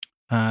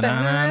He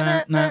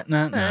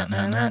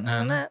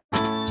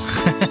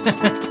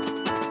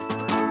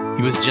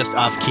was just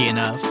off key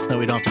enough that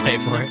we don't have to pay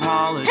for it.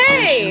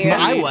 Hey! Well,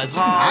 I was.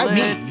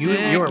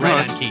 You were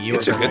right on key.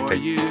 It's a good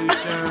thing.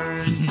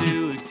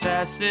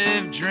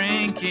 Excessive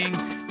drinking.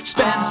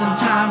 Spend some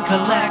time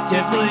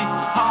collectively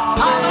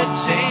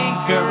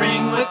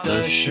politinkering with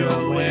the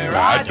show where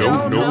I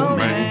don't know,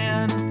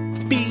 man.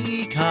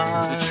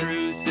 Because The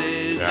truth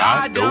is,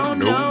 I don't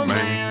know,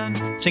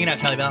 man. Sing it out,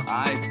 Kelly Bell.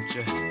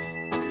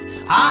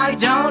 I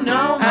don't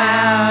know,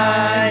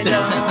 I don't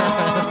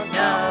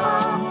know.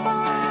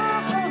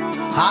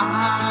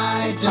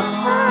 I don't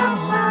know.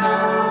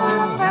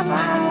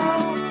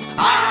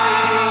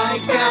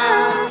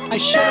 I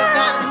should have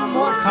gotten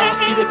more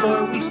coffee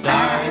before we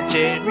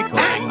started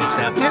recording this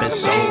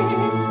episode.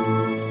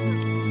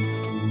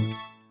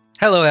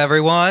 Hello,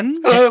 everyone.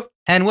 Hello.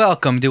 And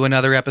welcome to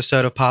another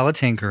episode of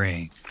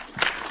Politinkering.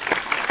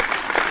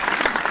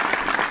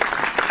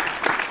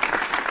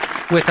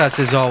 With us,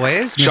 as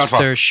always, Sean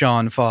Mr.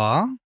 Sean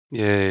Faw.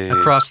 Yay.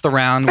 Across the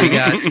round, we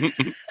got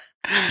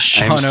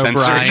Sean censored.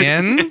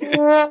 O'Brien.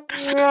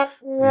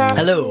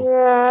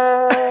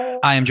 Hello.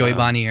 I am Joey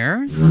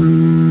Bonnier.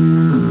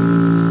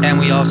 And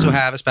we also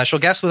have a special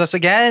guest with us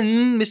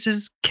again,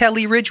 Ms.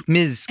 Kelly Ridgway.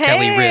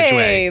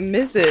 Hey,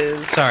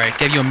 Mrs. Sorry,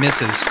 gave you a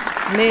Mrs.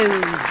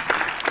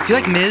 Ms. Do you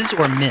like Ms.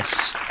 or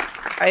Miss?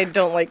 I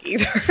don't like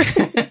either.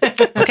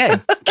 Okay,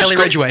 Kelly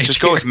Ridgway. Just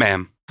go with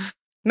ma'am.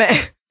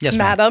 Yes, ma'am.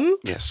 Madam.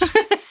 Yes.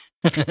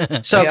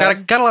 So Yeah.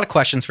 got a lot of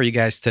questions for you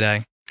guys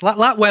today. A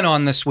lot went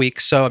on this week,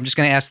 so I'm just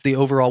going to ask the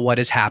overall what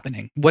is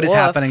happening. What is Woof.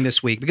 happening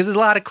this week? Because there's a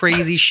lot of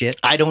crazy shit.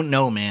 I don't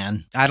know,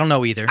 man. I don't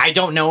know either. I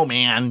don't know,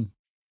 man. It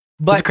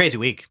was But a crazy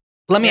week.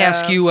 let me Yeah.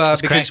 ask you,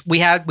 That's because we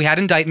had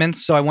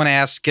indictments, so I want to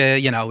ask,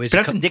 is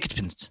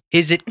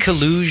it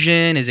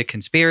collusion? Is it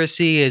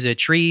conspiracy? Is it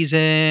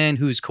treason?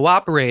 Who's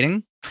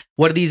cooperating?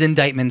 What do these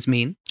indictments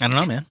mean? I don't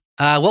know, man.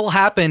 What will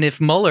happen if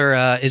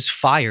Mueller is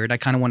fired? I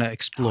kind of want to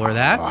explore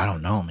that. Oh, I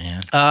don't know,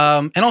 man.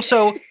 And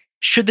also,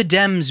 should the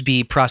Dems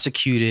be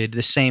prosecuted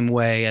the same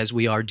way as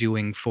we are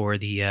doing for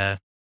the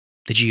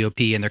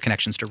GOP and their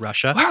connections to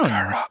Russia?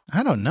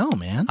 I don't know,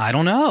 man. I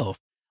don't know.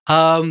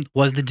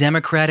 Was the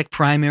Democratic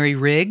primary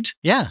rigged?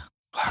 Yeah.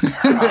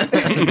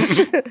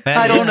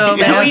 I don't know,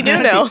 man. Now we do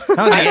know. That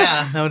was a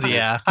yeah. That was a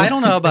yeah. I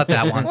don't know about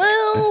that one.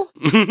 Well,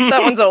 that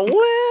one's a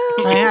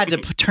well. I had to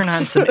turn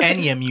on some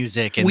Enya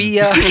music and We,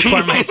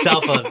 pour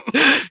myself a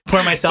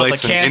Light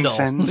some candle.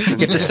 incense You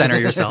have to center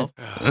yourself.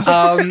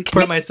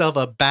 Pour myself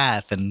a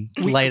bath and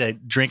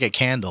drink a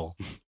candle.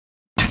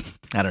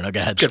 I don't know, go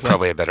ahead.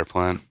 Probably a better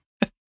plan.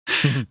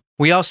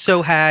 We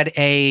also had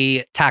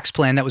a tax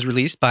plan that was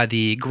released by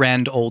the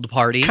Grand Old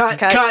Party. Cut.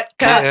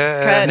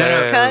 Yeah,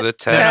 No, the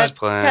tax cut,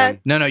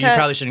 plan. No, you Cut.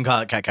 probably shouldn't call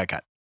it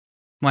cut.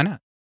 Why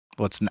not?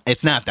 Well,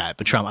 it's not that,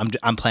 but Trump,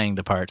 I'm playing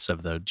the parts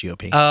of the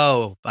GOP.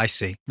 Oh, I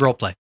see. Role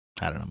play.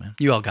 I don't know, man.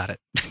 You all got it.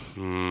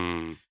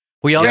 Hmm.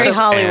 We Very also,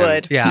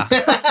 Hollywood. yeah.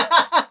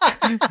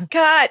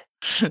 Cut.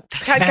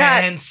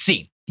 And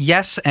scene.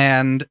 Yes,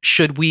 and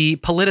should we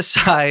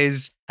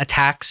politicize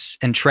attacks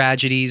and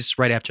tragedies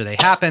right after they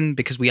happen?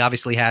 Because we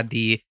obviously had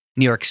the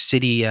New York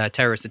City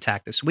terrorist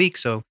attack this week,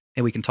 so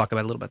maybe we can talk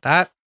about a little bit of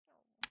that.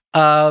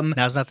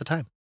 Now's not the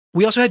time.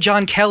 We also had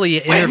John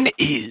Kelly.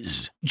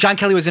 is? John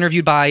Kelly was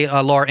interviewed by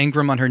Laura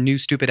Ingraham on her new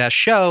stupid-ass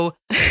show,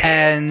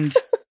 and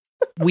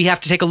we have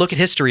to take a look at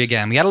history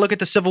again. We got to look at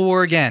the Civil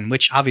War again,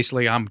 which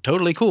obviously I'm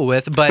totally cool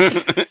with, but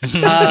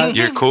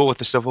You're cool with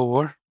the Civil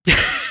War?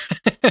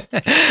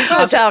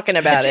 Stop talking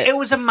about it. It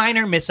was a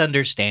minor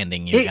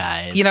misunderstanding, you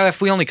guys. you know,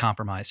 if we only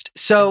compromised.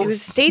 So It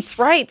was states'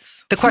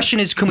 rights. the question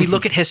is, can we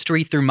look at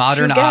history through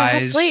modern You gotta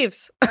have eyes?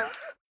 slaves.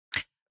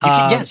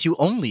 yes, you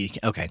only.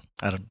 Okay,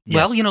 I don't. Yes.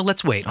 Well, you know,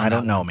 let's wait. on I that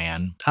don't know,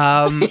 man.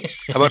 one.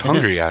 How about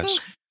Hungry Eyes?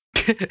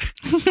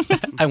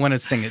 I want to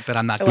sing it, but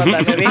I'm not. I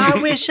love that movie.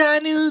 I wish I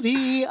knew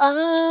the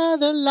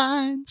other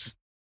lines.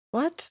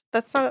 What?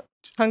 That's not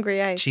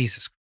Hungry Eyes.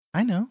 Jesus.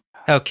 I know.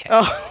 Okay.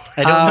 Oh.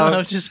 I don't know. I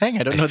was just saying.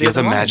 I don't know I the feel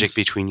other the lines. magic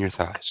between your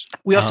thighs.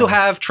 We also Oh.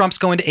 have Trump's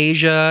going to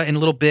Asia in a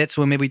little bit,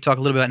 so maybe we talk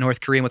a little bit about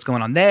North Korea and what's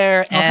going on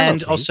there. hello,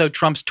 And please. also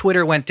Trump's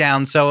Twitter went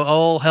down, so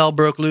all hell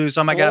broke loose.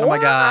 Oh my god! Oh my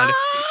god!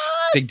 What?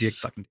 Big dick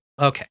fucking.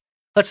 Okay,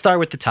 let's start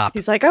with the top.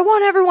 He's like, I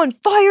want everyone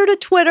fired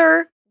at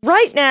Twitter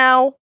right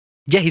now.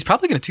 Yeah, he's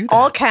probably going to do that.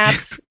 All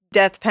caps,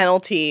 death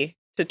penalty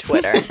to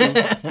Twitter.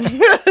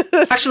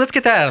 Actually, let's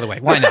get that out of the way.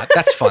 Why not?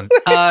 That's fun.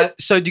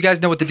 So, do you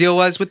guys know what the deal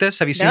was with this?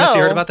 Have you seen this? You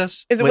No. heard about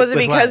this? Was it With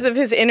because what? of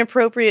his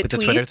inappropriate With the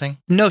tweets? Twitter thing.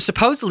 No,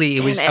 supposedly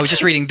it was. Damn I was it.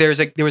 just reading. There was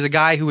a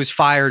guy who was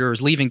fired or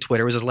was leaving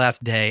Twitter. It was his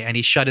last day, and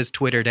he shut his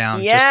Twitter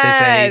down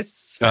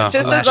Yes. Oh,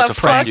 just that's as a to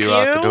prank fuck you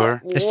out the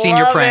door. A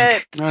senior Love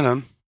prank. it. I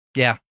know.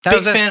 Yeah, that Big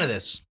was a, fan of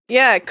this.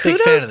 Yeah, fan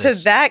kudos of to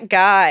this. that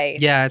guy.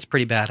 Yeah, it's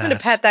pretty badass. I'm going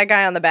to pat that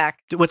guy on the back.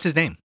 What's his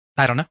name?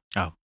 I don't know.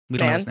 Oh. We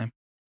don't know Dan? his name.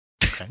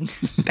 Okay.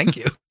 Thank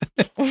you.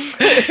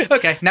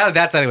 Okay, now that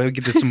that's out of the way, we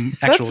get to some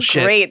actual That's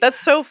shit. great. That's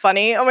so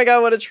funny. Oh my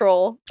God, what a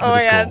troll. Oh, Oh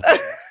my that's God.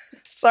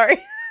 Sorry.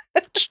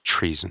 It's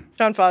treason.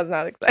 John Faw's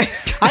not excited.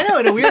 I know,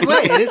 in a weird way.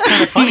 It is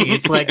kind of funny.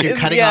 It's like you're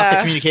It's- cutting off the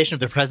yeah. communication of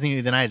the president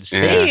of the United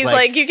Yeah. States. He's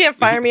like, you can't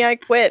fire me. I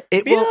quit.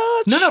 it will,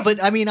 Bitch. no,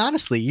 but I mean,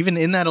 honestly, even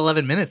in that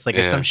 11 minutes, like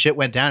if Yeah. some shit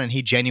went down and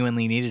he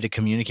genuinely needed to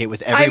communicate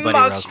with I everybody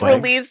must real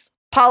quick. release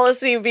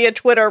policy via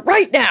Twitter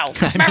right now.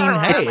 I mean,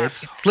 hey,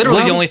 it's It's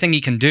literally the Well, only thing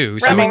he can do.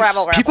 So Rebel,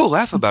 rebel, rebel. People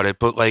laugh about it,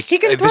 but like He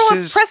can throw this a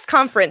is, press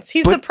conference.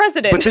 He's but- the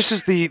president. But this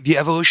is the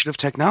evolution of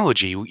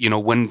technology. You know,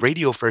 when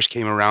radio first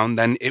came around,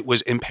 then it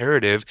was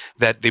imperative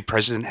that the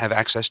president have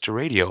access to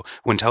radio.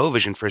 When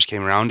television first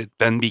came around, it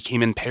then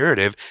became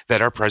imperative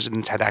that our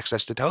presidents had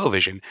access to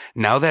television.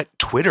 Now that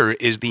Twitter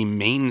is the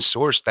main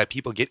source that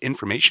people get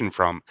information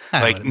from, I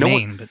don't like know, no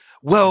Maine, one. but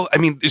Well, I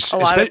mean, A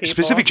lot of people.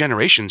 specific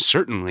generations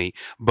certainly,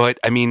 but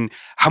I mean,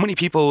 how many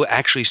people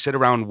actually sit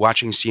around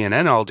watching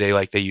CNN all day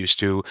like they used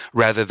to,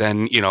 rather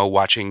than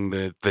watching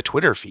the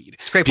Twitter feed?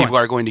 it's a great People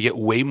point. are going to get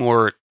way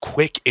more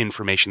quick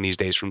information these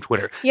days from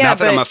Twitter. Yeah, Not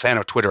that I'm but- a fan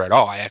of Twitter at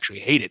all. I actually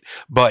hate it,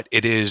 but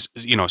it is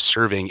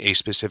serving a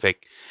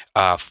specific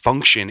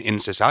function in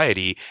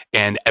society,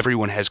 and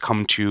everyone has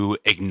come to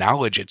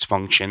acknowledge its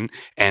function,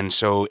 and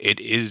so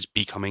it is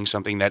becoming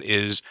something that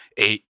is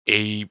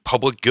a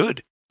public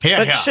good. yeah,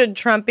 but yeah. should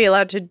Trump be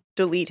allowed to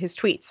delete his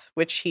tweets,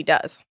 which he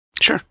does?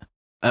 Sure.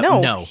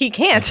 No, he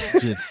can't.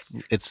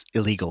 it's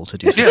illegal to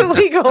do It's Yeah,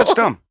 illegal. That's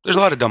dumb. There's a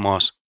lot of dumb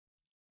laws.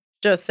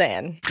 Just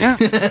saying. Yeah.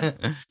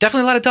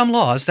 Definitely a lot of dumb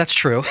laws. That's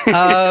true.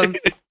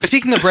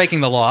 Speaking of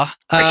breaking the law,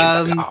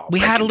 we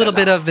had a little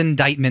bit of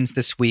indictments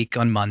this week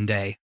on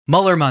Monday.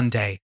 Mueller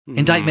Monday,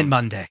 Indictment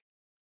Monday.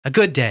 A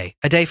good day,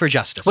 a day for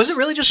justice. Was it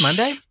really just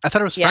Monday? I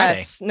thought it was Friday.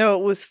 Yes. No,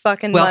 it was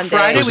fucking Well, Monday.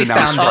 Friday It was we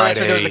announced found- Oh, that's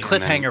right, there was a and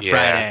then- cliffhanger yeah,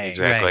 Friday.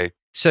 Exactly. Right.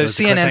 So It was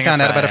a CNN cliffhanger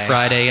found out about a Friday.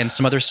 Friday, and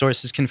some other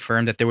sources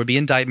confirmed that there would be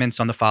indictments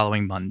on the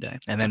following Monday.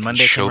 And then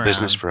Monday Show came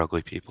business around, for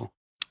ugly people.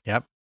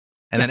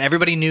 and then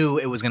everybody knew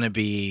it was going to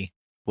be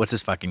what's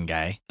this fucking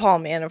guy? Paul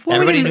Manafort. Well,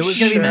 Everybody we knew it was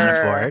going to be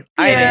Manafort.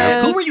 I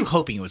Yeah. did. Who were you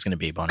hoping it was going to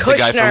be, Bonnie? Kushner. The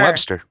guy from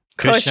Webster.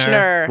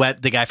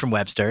 Kushner. The guy from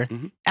Webster.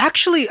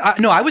 Actually,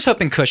 no, I was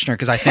hoping Kushner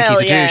because I think Hell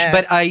he's a yeah. douche.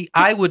 But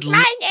I would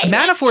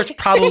Manafort's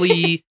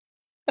probably.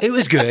 It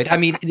was good. I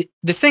mean,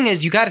 the thing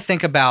is, you got to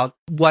think about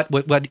what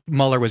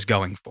Mueller was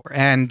going for,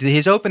 and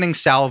his opening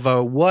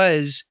salvo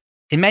was,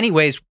 in many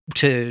ways,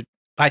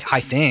 I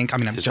think. I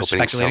mean, I'm His just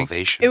opening speculating.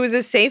 salvation. It was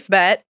a safe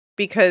bet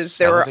because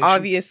there were Salvation?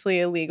 obviously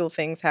illegal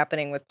things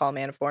happening with Paul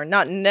Manafort,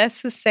 not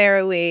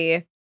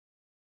necessarily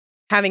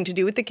having to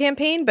do with the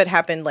campaign, but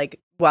happened like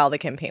while the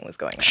campaign was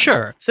going on.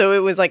 Sure. So it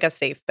was like a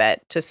safe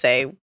bet to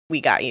say,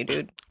 we got you,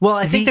 dude. Well,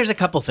 I think The- there's a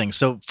couple things.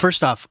 So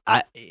first off,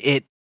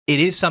 it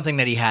is something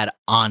that he had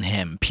on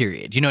him,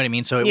 period. You know what I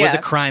mean? So it was Yeah.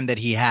 a crime that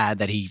he had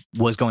that he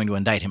was going to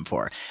indict him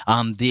for.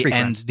 Free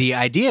crime. The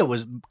idea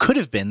could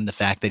have been the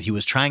fact that he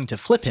was trying to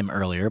flip him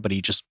earlier, but he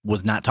just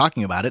was not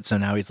talking about it. So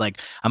now he's like,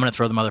 I'm going to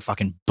throw the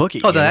motherfucking book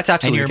at Oh, you. that's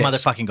absolutely and you're the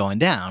case. motherfucking going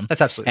down. That's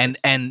absolutely.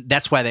 And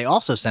that's why they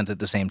also sent at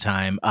the same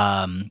time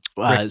Rick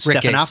Gates.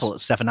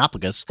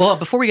 Stephanopoulos. Well,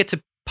 before we get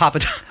to Papa,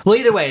 Well,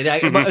 either way,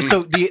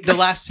 so the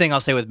last thing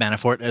I'll say with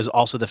Manafort is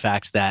also the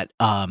fact that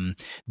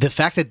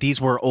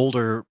these were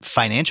older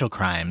financial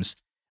crimes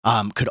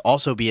could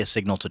also be a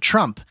signal to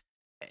Trump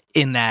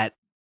in that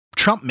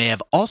Trump may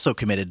have also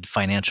committed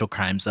financial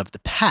crimes of the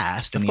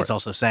past, and Of he's course.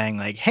 also saying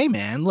like, "Hey,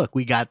 man, look,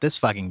 we got this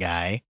fucking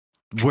guy.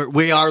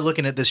 We are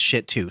looking at this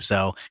shit too."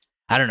 So.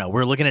 I don't know.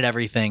 We're looking at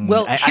everything.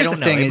 Well, I here's don't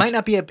the know. thing It is- might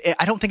not be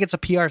I don't think it's a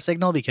PR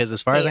signal because,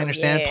 as far as I Yeah,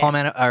 understand,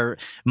 yeah.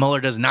 Mueller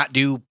does not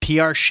do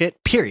PR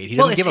shit. Period. He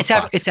doesn't give a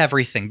fuck. it's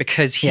everything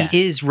because he Yeah.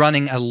 is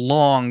running a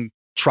long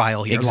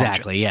trial here. a long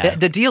Exactly, trial. yeah.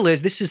 The deal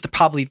is this is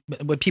probably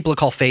what people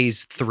call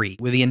phase 3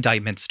 where the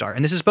indictments start.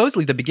 And this is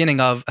supposedly the beginning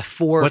of a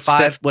 4 or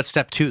 5. What's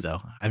step 2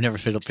 though? I've never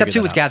figured Step 2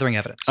 that was out. gathering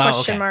evidence. Oh,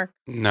 Question okay. mark.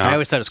 No. I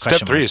always thought it was question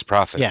Step 3 mark. is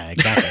profit. Yeah,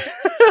 exactly.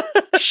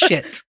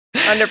 Shit.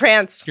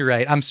 Underpants. You're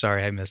right. I'm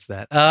sorry. I missed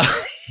that.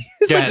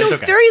 He's Yeah, like, no, it's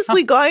okay.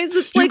 seriously, guys,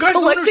 it's You like guys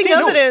don't collecting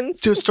understand. No.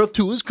 evidence. Step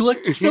 2 is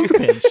collecting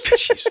underpants.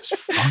 Jesus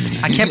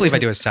fucking. I can't believe I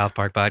do a South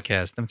Park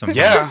podcast.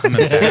 Yeah. I'm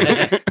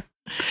embarrassed.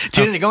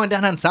 Tune into Going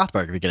Down on South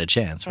Park if you get a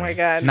chance. Oh my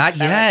God. Not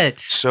yet.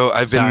 So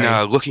I've been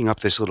Sorry. looking up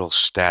this little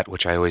stat,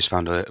 which I always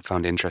found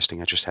interesting.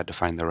 I just had to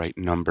find the right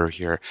number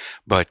here,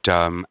 but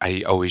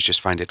I always just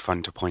find it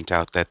fun to point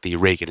out that the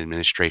Reagan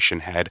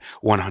administration had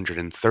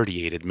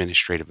 138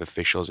 administrative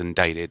officials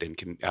indicted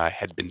and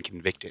had been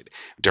convicted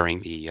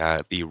during the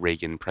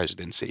Reagan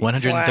presidency.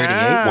 138.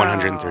 Wow.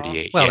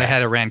 138. Well, yeah. they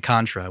had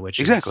Iran-Contra, which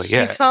Exactly, is...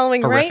 yeah. He's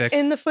following Horrific. right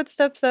in the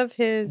footsteps of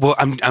his. Well,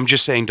 I'm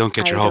just saying, don't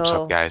get your hopes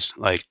Idol. up, guys.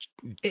 Like,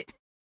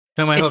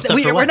 No, my hopes It's, up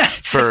for we're what? not,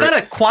 For- it's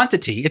not a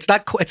quantity. It's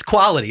not. It's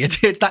quality.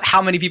 It's not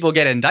how many people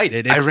get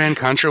indicted. It's, Iran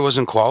Contra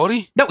wasn't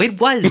quality. No, it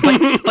was,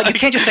 but you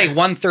can't just say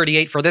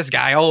 138 for this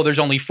guy. Oh, there's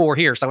only 4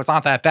 here, so it's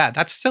not that bad.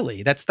 That's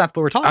silly. That's not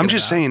what we're talking about. I'm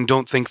just saying,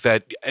 don't think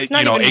that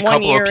not a even 1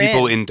 couple year of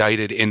people in.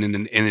 indicted in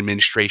an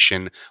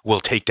administration will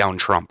take down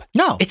Trump.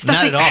 No, It's not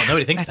nothing- at all.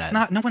 Nobody thinks That's that.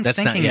 not. No one's That's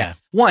not- thinking yeah. that.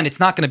 One, it's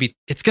not going to be.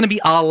 It's going to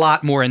be a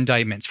lot more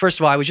indictments. First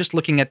of all, I was just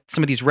looking at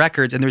some of these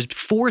records, and there's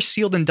 4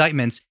 sealed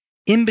indictments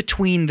in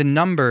between the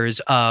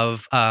numbers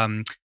of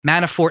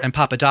Manafort and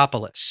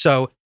Papadopoulos.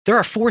 So there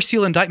are 4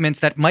 seal indictments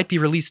that might be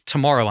released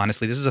tomorrow,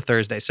 honestly. This is a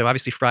Thursday, so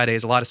obviously Friday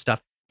is a lot of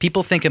stuff.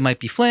 People think it might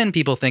be Flynn.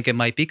 People think it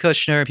might be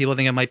Kushner. People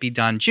think it might be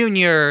Don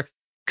Jr.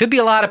 Could be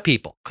a lot of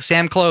people.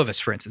 Sam Clovis,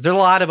 for instance. There are a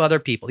lot of other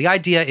people. The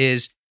idea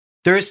is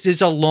there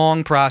is a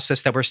long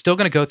process that we're still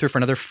going to go through for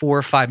another 4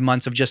 or 5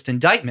 months of just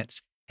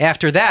indictments.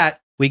 After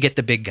that, we get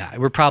the big guy.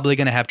 We're probably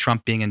going to have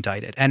Trump being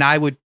indicted. And I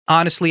would,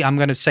 honestly, I'm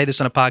going to say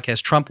this on a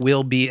podcast, Trump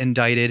will be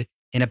indicted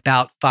in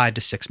about 5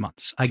 to 6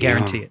 months. I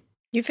guarantee it.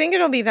 You think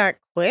it'll be that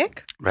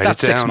quick? Write About it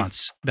 6 down.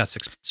 months. About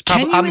 6 months.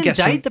 Can you I'm indict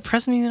guessing. the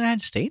president of the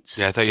United States?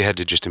 Yeah, I thought you had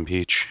to just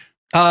impeach.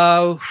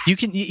 You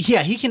can.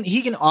 Yeah, he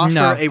can offer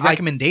No, a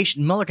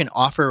recommendation. Mueller can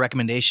offer a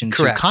recommendation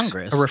Correct. to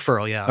Congress. A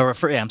referral, yeah.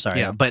 I'm sorry.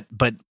 Yeah. But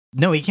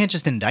no, he can't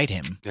just indict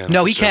him. Yeah, I don't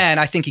No, think he so. can.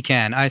 I think he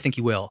can. I think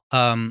he will.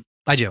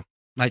 I do.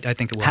 I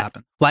think it will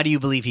happen. Why do you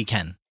believe he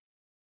can?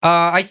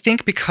 I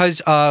think because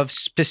of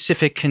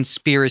specific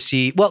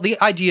conspiracy. Well, the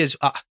idea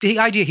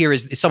here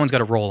is someone's got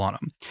to roll on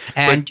him,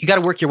 and you got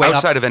to work your way up.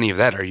 Outside of any of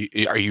that, are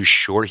you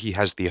sure he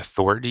has the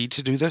authority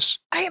to do this?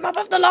 I am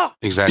above the law.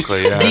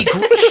 Exactly. Yeah.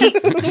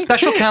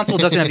 Special counsel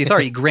doesn't have the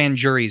authority. Grand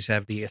juries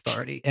have the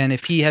authority, and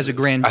if he has a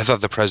grand, I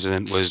thought the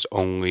president was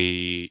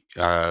only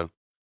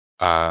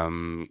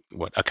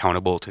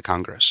accountable to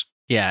Congress.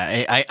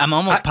 Yeah, I'm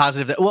almost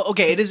positive that. Well,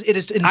 okay, it is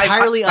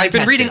entirely. I've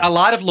been reading untested. a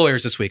lot of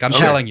lawyers this week. I'm Okay,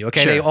 telling you.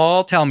 Okay, sure. they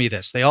all tell me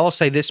this. They all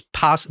say this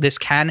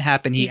can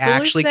happen. He People are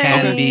actually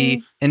can be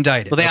saying-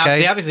 indicted. Well, they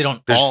okay? obviously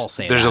don't There's- all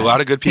say There's that. a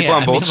lot of good people Yeah,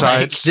 on I both mean,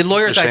 like, the sides.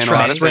 lawyers They're I saying a lot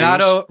trust: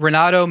 of things.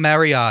 Renato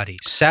Mariotti,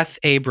 Seth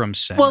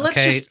Abramson. Well, let's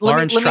okay, just let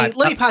Lawrence me Tribe.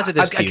 posit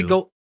this I to could you.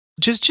 go.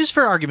 Just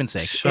for argument's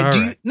sake. All Do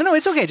you- right. no,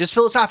 it's okay. Just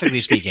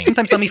philosophically speaking.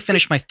 Sometimes let me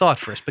finish my thought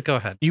first, but go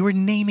ahead. You were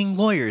naming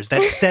lawyers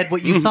that said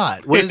what you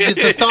thought. What is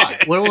the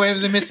thought? What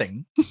was it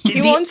missing?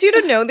 He wants you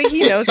to know that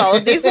he knows all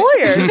of these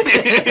lawyers.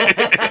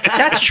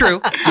 That's true,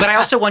 but I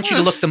also want you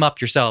to look them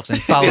up yourselves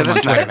and follow Yeah, them on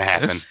that's not Twitter. going to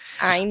happen.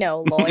 I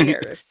know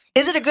lawyers.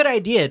 Is it a good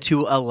idea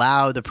to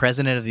allow the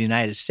president of the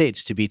United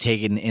States to be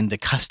taken into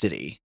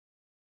custody?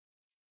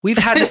 We've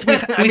had this.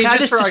 We've I mean, had just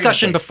this for argument's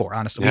discussion sake. before.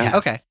 Honestly, Yeah. we have.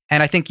 Okay.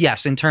 And I think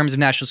yes, in terms of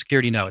national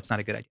security, no, it's not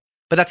a good idea.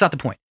 But that's not the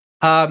point.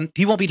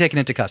 He won't be taken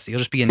into custody. He'll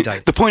just be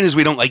indicted. The point is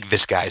we don't like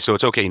this guy, so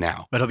it's okay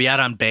now. But he'll be out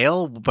on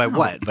bail by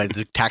what? By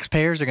the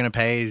taxpayers are going to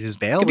pay his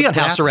bail? He'll be on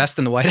What house happens? arrest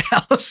in the White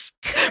House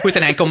with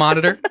an ankle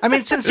monitor. I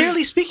mean,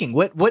 sincerely speaking,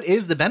 what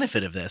is the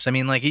benefit of this? I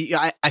mean, like,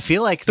 I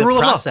feel like The the rule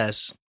of law.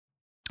 process.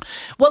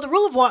 Well, the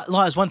rule of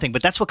law is one thing,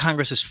 but that's what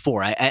Congress is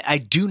for. I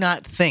do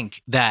not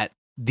think that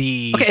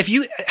the. Okay, if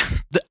you,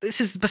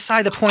 this is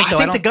beside the point, I though.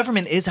 think the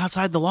government is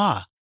outside the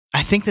law.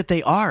 I think that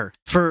they are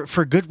for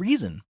good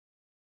reason.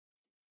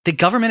 The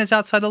government is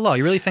outside the law.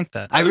 You really think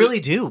that? I really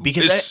do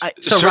because It's-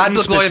 So certain Rod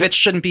Blagojevich specific-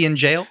 shouldn't be in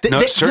jail?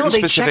 No, certain they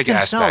specific check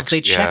themselves. aspects, They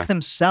yeah. check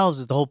themselves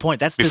is the whole point.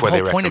 That's Before the they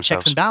whole wreck point of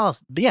checks and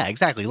balances. Yeah,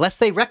 exactly.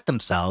 Lest they wreck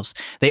themselves,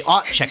 they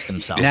ought check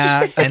themselves. Nah,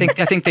 I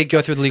And- think they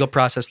go through the legal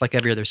process like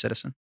every other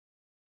citizen.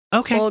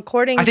 Okay. Well,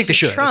 according I think they to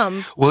should.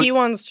 Trump, Well- he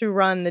wants to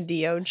run the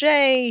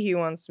DOJ. He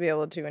wants to be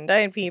able to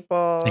indict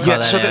people. Yeah, he Yeah,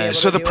 wants so to the- be able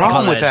so to the do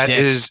problem Call with that that dick.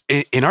 is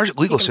in our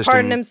legal he can system.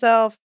 pardon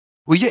himself.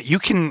 Well, yeah, you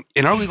can,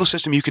 in our legal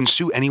system, you can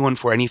sue anyone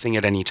for anything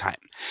at any time.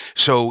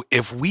 So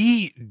if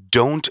we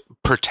don't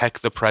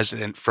protect the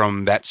president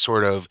from that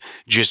sort of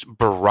just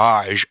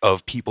barrage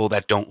of people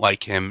that don't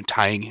like him,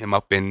 tying him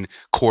up in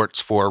courts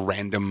for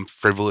random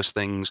frivolous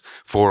things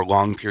for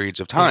long periods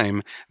of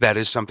time, that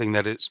is something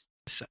that is.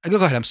 So, go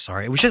ahead. I'm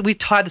sorry. We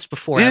tried this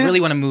before. I Yeah. really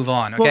want to move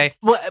on. Okay.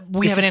 Well,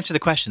 we This haven't is- answered the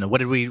question. What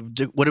did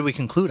we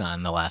conclude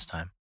on the last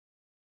time?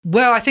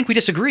 Well, I think we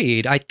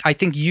disagreed. I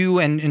think you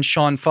and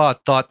Sean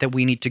thought that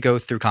we need to go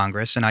through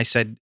Congress, and I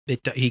said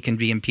it can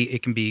be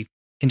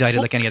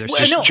indicted like any other well,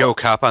 citizen. Just Joe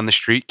Cop on the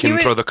street can He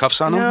would- throw the cuffs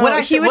on him? No, What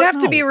I he said- would what- have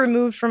to be no.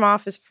 removed from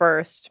office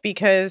first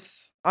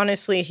because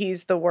honestly,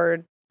 he's the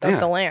word of Yeah.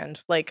 the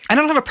land. Like I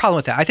don't have a problem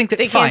with that. I think that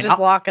they fine. can't just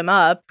lock him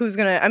up. Who's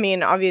gonna? I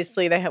mean,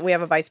 obviously we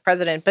have a vice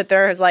president, but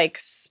there's like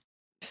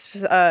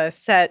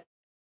set.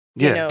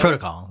 You Yeah. know,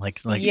 Protocol,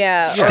 like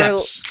Yeah, steps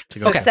or to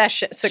go.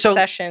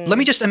 succession. Let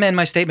me just amend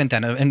my statement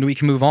then, and we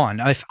can move on.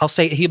 I'll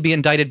say he'll be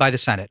indicted by the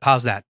Senate.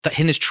 How's that?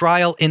 In his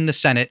trial in the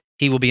Senate,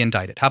 he will be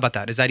indicted. How about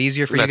that? Is that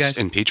easier for you That's guys?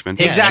 impeachment.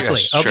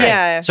 Exactly. Yes, sure. Okay.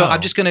 Yeah. So Oh. I'm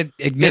just going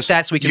to admit Yes.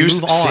 that so we can Use-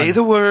 move on. Say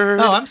the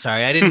word. Oh, I'm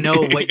sorry. I didn't know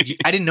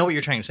I didn't know what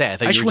you're trying to say. I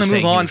thought I you just were want to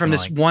saying move he on was from gonna,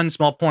 this like- one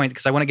small point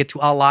because I want to get to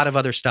a lot of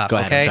other stuff. Go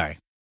ahead. Okay. I'm sorry.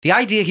 The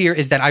idea here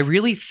is that I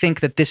really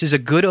think that this is a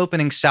good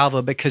opening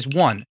salvo because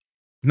one,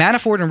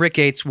 Manafort and Rick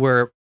Gates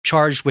were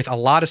charged with a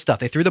lot of stuff.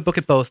 They threw the book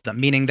at both of them,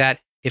 meaning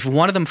that if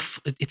one of them,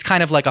 it's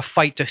kind of like a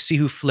fight to see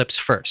who flips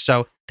first.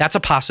 So that's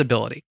a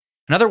possibility.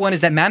 Another one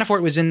is that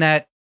Manafort was in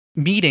that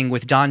meeting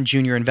with Don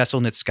Jr. and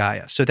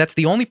Veselnitskaya. So that's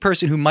the only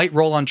person who might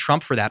roll on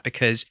Trump for that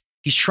because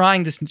he's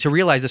trying to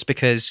realize this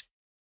because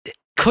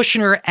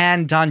Kushner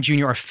and Don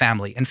Jr. are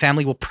family, and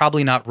family will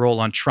probably not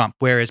roll on Trump,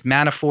 whereas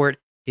Manafort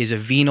is a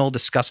venal,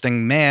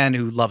 disgusting man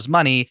who loves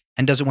money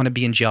and doesn't want to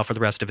be in jail for the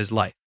rest of his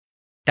life.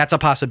 That's a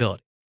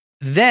possibility.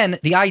 Then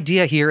the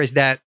idea here is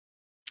that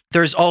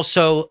there's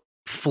also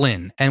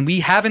Flynn, and we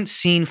haven't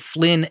seen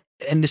Flynn,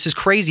 and this is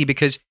crazy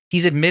because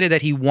He's admitted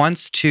that he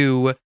wants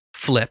to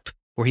flip,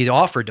 or he's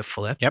offered to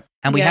flip. Yep.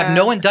 And we have Yeah.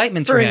 no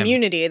indictments For for him.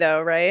 immunity,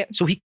 though, right?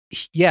 So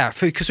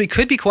because we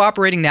could be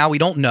cooperating now. We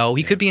don't know.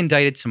 He could be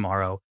indicted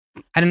tomorrow.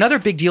 And another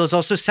big deal is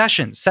also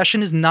Sessions.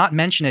 Sessions is not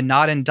mentioned and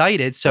not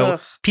indicted. So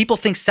Ugh. people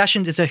think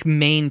Sessions is a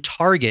main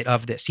target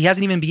of this. He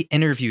hasn't even been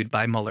interviewed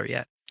by Mueller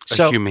yet. A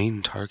So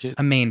humane target?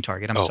 a main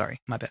target. I'm Oh.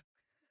 sorry. My bad.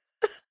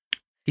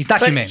 He's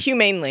not But humane.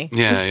 humanely.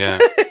 Yeah, yeah.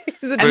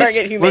 He's a And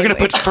target humanely. We're going to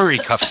put furry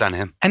cuffs on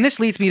him. And this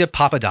leads me to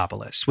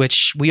Papadopoulos,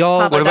 which we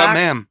all. Papa- What about Doc?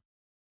 ma'am?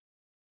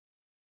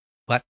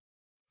 What?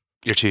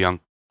 You're too young.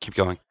 Keep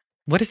going.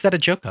 What is that a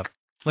joke of?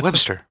 What's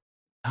Webster.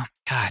 Oh,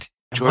 God.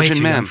 I'm George way and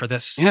too young Ma'am. for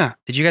this. Yeah.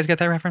 Did you guys get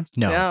that reference?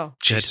 No. No.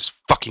 Jesus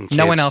fucking kids.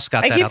 No one else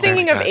got I that keep out there.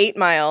 thinking of God. 8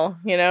 Mile.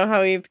 You know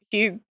how he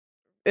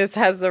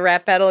has the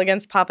rap battle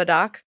against Papa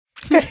Doc.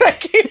 I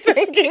keep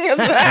thinking of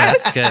that.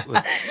 That's good.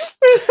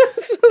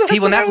 So that's He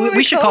will what I not, wanna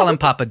we should call him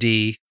Papa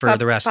D for Pap-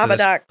 the rest Papa of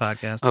this Doc.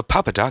 podcast.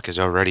 Papa Doc is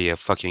already a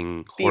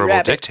fucking Be horrible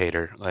rabbit.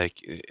 dictator. Like,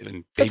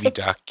 and Baby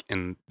Doc,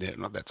 and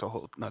that's a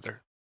whole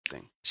nother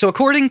thing. So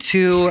according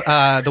to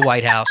the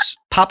White House,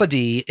 Papa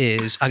D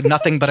is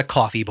nothing but a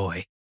coffee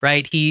boy,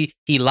 right? He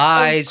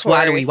lies.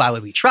 Why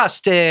would we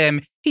trust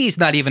him? He's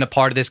not even a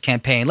part of this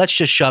campaign. Let's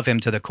just shove him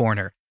to the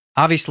corner.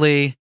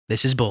 Obviously,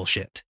 this is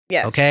bullshit.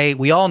 Yes. Okay?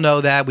 We all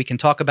know that. We can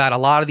talk about a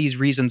lot of these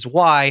reasons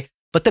why,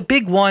 but the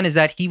big one is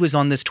that he was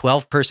on this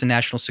 12-person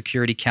National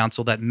Security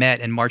Council that met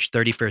in March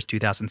 31st,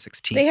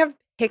 2016. They have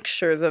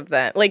pictures of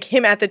that, like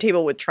him at the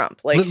table with Trump.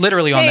 Like,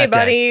 Literally on hey, that day.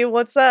 buddy,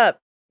 what's up,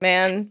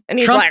 man? And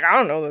he's Trump- like, I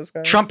don't know this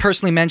guy. Trump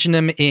personally mentioned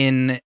him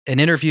in an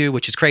interview,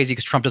 which is crazy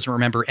because Trump doesn't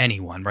remember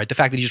anyone, right? The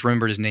fact that he just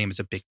remembered his name is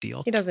a big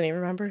deal. He doesn't even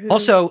remember who.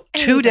 Also,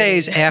 2 anybody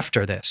days is.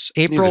 after this,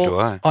 Neither do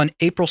I. on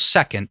April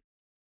 2nd,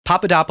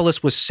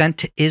 Papadopoulos was sent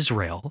to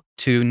Israel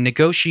to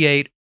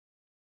negotiate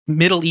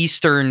Middle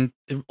Eastern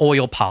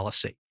oil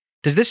policy.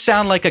 Does this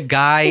sound like a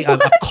guy, a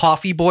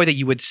coffee boy that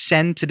you would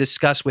send to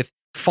discuss with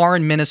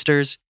foreign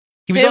ministers?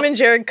 He was Him and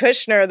Jared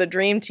Kushner are the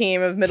dream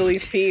team of Middle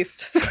East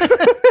peace.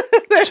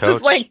 They're Totes.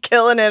 just like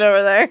killing it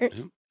over there.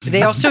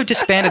 They also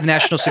disbanded the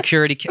National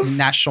Security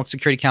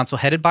Council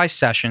headed by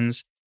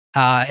Sessions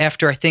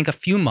after, I think, a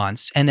few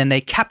months. And then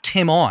they kept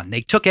him on.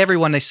 They took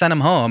everyone, they sent him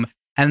home,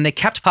 and they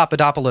kept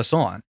Papadopoulos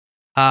on.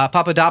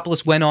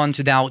 Papadopoulos went on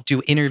to now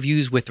do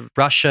interviews with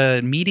Russia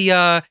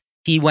media.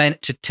 He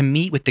went to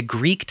meet with the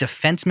Greek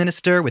defense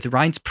minister, with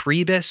Reince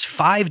Priebus,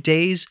 5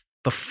 days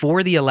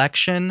before the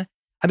election.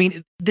 I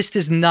mean, this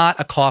is not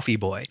a coffee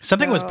boy.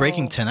 Something was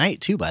breaking No.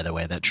 tonight, too, by the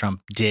way, that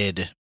Trump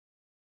did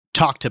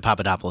talk to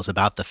Papadopoulos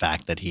about the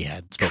fact that he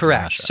had spoken to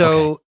Correct. Russia.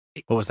 So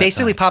Okay. What was that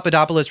basically, tonight?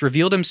 Papadopoulos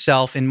revealed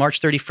himself in March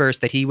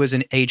 31st that he was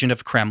an agent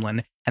of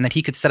Kremlin and that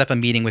he could set up a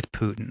meeting with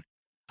Putin.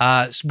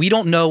 So we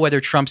don't know whether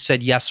Trump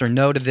said yes or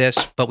no to this,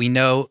 but we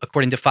know,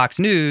 according to Fox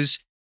News,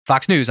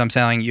 I'm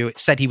telling you, it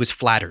said he was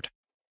flattered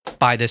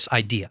by this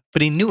idea.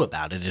 But he knew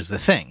about it is the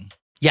thing,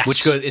 Yes.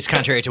 which is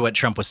contrary to what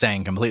Trump was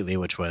saying completely,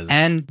 which was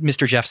and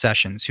Mr. Jeff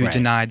Sessions, who Right.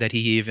 denied that he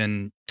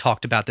even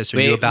talked about this or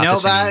knew Wait, about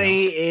this. in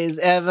nobody emails. is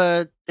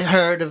ever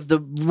heard of the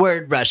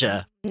word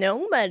Russia.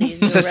 Nobody's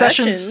So a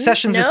Sessions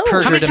Russian. has No.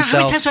 perjured How many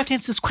himself. times do I have to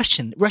answer this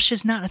question?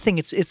 Russia's not a thing.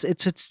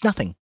 It's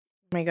nothing.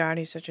 Oh my God,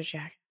 he's such a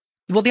jack.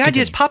 Well, the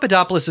idea is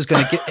Papadopoulos is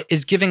going to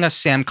is giving us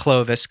Sam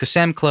Clovis because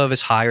Sam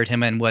Clovis hired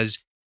him and was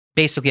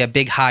basically a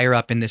big higher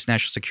up in this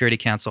National Security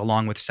Council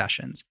along with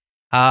Sessions.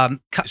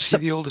 Is he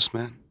the oldest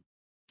man?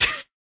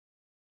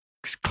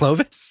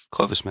 Clovis?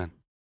 Clovis man.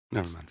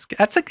 Never mind.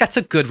 That's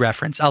a good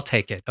reference. I'll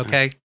take it.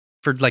 Okay,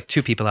 for like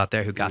 2 people out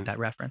there who got Yeah. that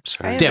reference.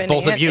 I Sorry. have Yeah, an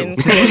both of aunt you. in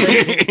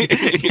Clovis.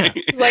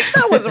 He's like,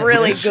 that was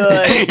really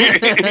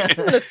good.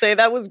 I'm gonna say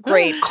that was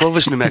great.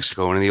 Clovis, New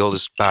Mexico, one of the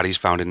oldest bodies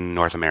found in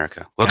North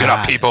America. Look it Got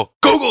up, it. people.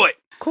 Google it.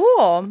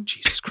 Cool.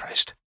 Jesus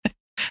Christ. I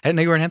didn't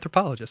know you were an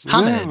anthropologist.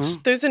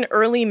 Hominids. There's an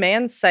early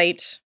man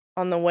site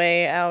on the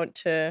way out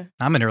to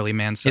I'm an early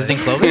man. So His name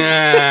Clovis?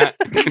 Yeah.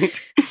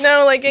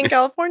 no, like in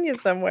California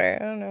somewhere.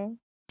 I don't know.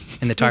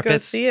 in the tar You go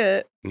pits, see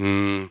it.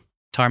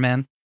 tar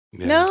man.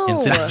 Yeah. No.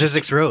 Infinite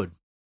Physics Road.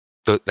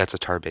 That's a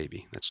tar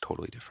baby. That's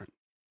totally different.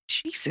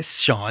 Jesus,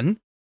 Sean,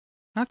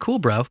 not cool,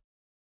 bro.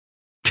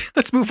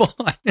 Let's move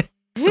on.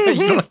 So you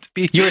don't have to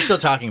be. You were still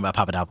talking about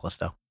Papadopoulos,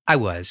 though. I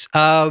was.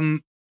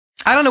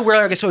 I don't know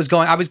where I guess I was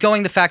going. I was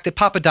going the fact that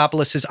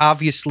Papadopoulos is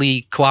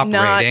obviously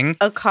cooperating. Not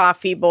a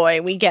coffee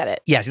boy. We get it.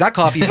 Yes, not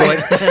coffee boy.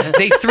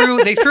 they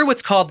threw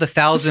what's called the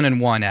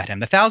 1001 at him.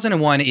 The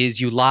 1001 is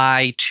you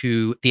lie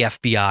to the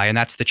FBI, and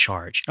that's the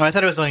charge. Oh, I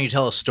thought it was letting you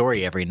tell a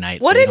story every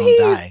night What so you did don't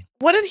he? die.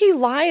 What did he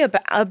lie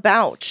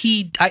about?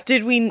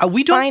 Did we?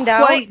 We don't find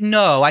out? quite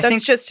know. I That's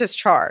think just his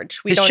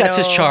charge. We his don't that's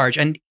know. his charge,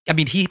 and I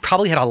mean he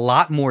probably had a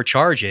lot more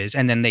charges,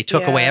 and then they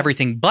took away Yeah.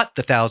 everything but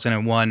the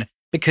 1001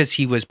 because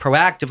he was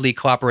proactively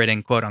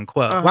cooperating, quote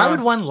unquote. Uh-huh. Why would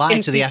one lie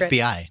In to the secret.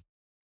 FBI?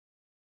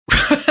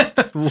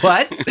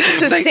 What?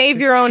 To save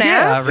your own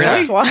ass.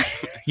 really? That's why.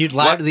 You'd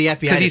lie What? to the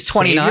FBI 'Cause to he's save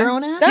 29? your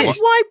own ass? That's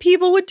why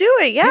people would do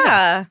it.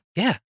 Yeah.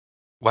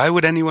 Why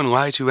would anyone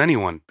lie to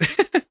anyone?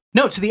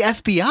 No, to the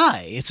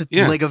FBI. It's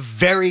Yeah. like a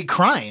very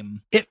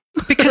crime.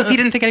 Because he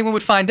didn't think anyone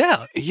would find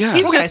out. Yeah.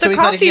 He's Okay, just so a he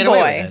thought he'd coffee get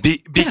away boy. with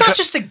it. It's not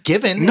just a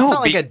given. No, it's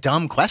not like be- a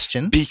dumb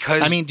question.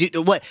 because I mean,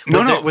 what?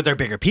 No. Were there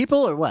bigger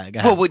people or what? Go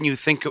ahead. well, wouldn't you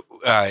think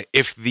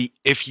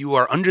if you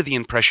are under the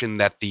impression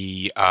that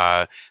the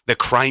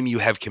crime you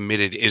have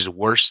committed is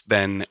worse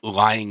than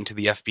lying to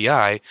the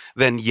FBI,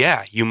 then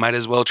yeah, you might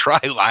as well try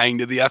lying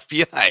to the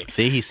FBI.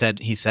 See, he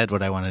said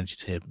what I wanted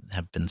to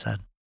have been said.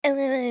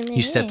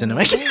 You stepped into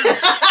my.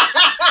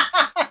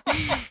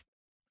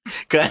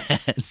 Go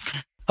ahead.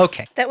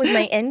 Okay. That was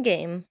my end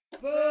game.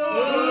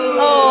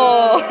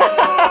 Oh.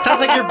 Sounds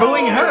like you're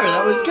booing her.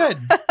 That was good.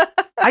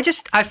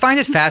 I find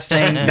it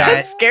fascinating That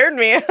that scared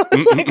me. I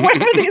was like, where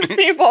are these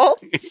people?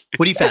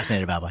 What are you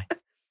fascinated about, boy?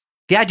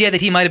 the idea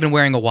that he might have been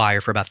wearing a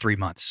wire for about 3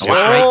 months.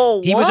 Oh,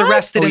 He was what?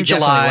 arrested in he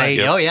definitely July.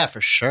 was. Oh yeah, for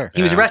sure.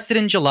 He was Yeah. arrested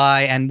in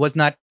July and was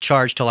not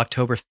charged till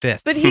October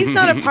 5th. But he's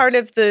not a part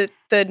of the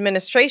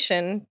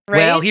administration, right?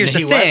 Well, here's he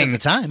the was at thing. the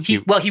time. He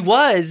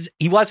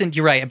wasn't,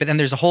 you're right. But then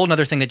there's a whole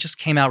other thing that just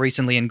came out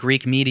recently in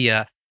Greek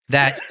media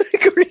that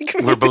Greek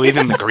We're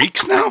believing the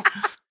Greeks now.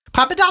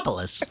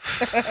 Papadopoulos.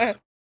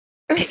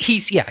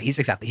 he's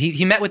exactly.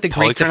 He met with the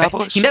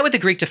Polychronopoulos? he met with the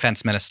Greek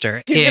defense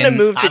minister. He's gonna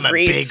move to I'm a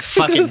Greece. big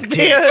fucking Just be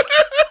dick. a-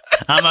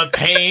 I'm a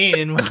pain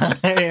in my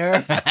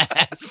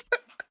ass.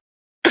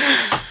 Sorry,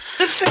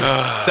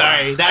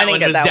 I that didn't one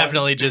get was that one.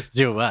 definitely just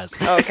to us.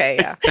 Okay,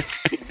 yeah.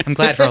 I'm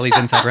glad for all these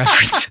inside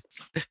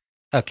references.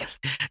 Okay.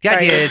 The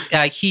idea is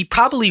he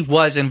probably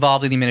was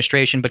involved in the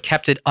administration, but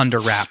kept it under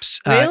wraps.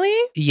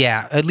 Really?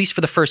 Yeah, at least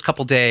for the first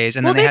couple days,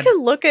 and Well, then they they had.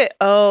 could look at.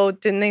 Oh,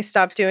 didn't they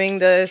stop doing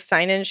the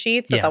sign-in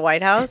sheets at Yeah. the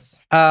White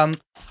House?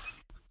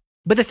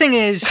 But the thing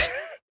is,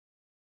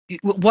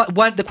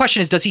 what the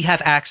question is, does he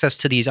have access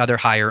to these other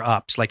higher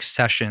ups like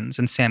Sessions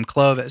and Sam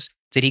Clovis?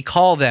 Did he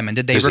call them and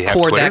did they Does he have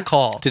record Twitter? that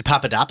call? Did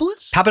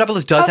Papadopoulos?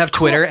 Papadopoulos does Of have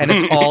Twitter, and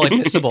it's all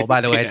admissible.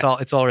 By the way, Yeah.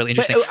 it's all really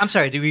But, interesting. I'm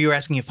sorry. You were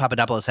asking if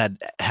Papadopoulos had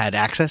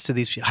access to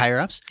these higher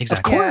ups?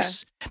 Exactly. Of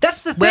course.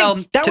 That's the thing.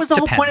 Well, that was the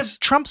whole point depends. of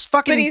Trump's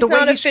fucking But he's the way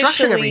not he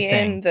structured officially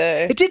everything. in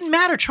the. It didn't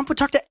matter. Trump would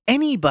talk to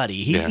anybody.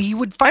 Yeah. He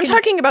would I'm fucking.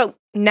 talking about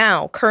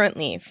now,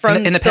 currently, from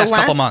In the past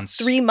couple last months.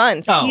 3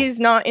 months. Oh. He's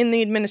not in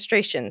the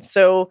administration,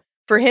 so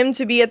for him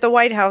to be at the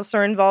White House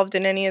or involved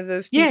in any of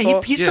those Yeah,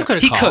 people, he still Yeah. could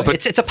have He called. could.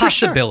 It's a For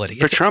sure. possibility.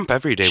 For It's- Trump,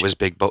 every day was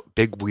big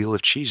wheel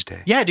of cheese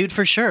day. Yeah, dude,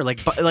 for sure. Like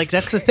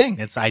that's the thing.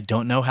 I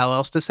don't know how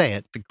else to say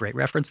it. a great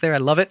reference there. I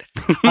love it.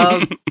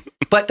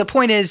 But the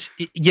point is,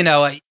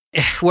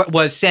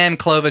 was Sam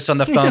Clovis on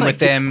the phone Like, with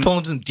him?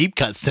 Pulling some deep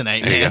cuts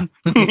tonight, There you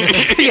man.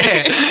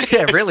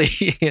 yeah, really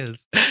he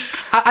is.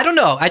 I don't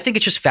know. I think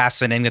it's just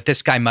fascinating that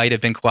this guy might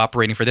have been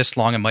cooperating for this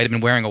long and might have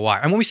been wearing a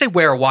wire. And when we say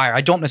wear a wire,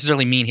 I don't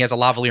necessarily mean he has a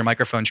lavalier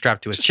microphone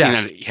strapped to his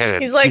chest. He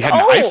had, He's like, he had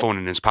 "Oh, an iPhone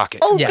in his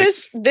pocket. oh,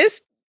 Yes. this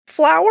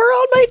flower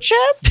on my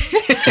chest?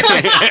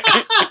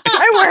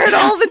 I wear it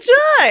all the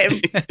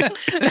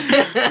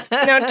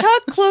time. Now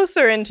talk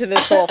closer into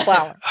this whole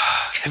flower.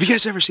 Have you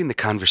guys ever seen The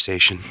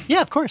Conversation?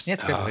 Yeah, of course. Yeah,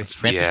 it's good. It's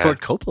Francis yeah. Ford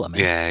Coppola, man.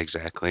 Yeah,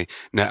 exactly.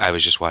 No, I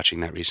was just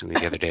watching that recently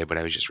the other day, but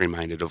I was just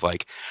reminded of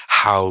like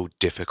how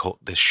difficult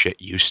this shit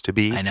used to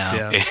be. I know.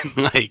 Yeah. And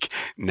like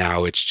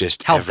now it's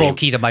just How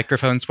bulky the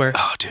microphones were.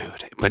 Oh,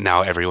 dude! But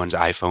now everyone's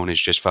iPhone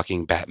is just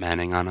fucking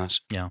Batmaning on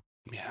us. Yeah.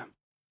 Yeah.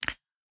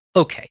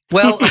 Okay.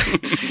 Well,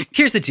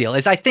 here's the deal: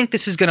 is I think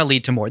this is going to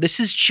lead to more. This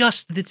is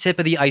just the tip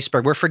of the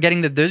iceberg. We're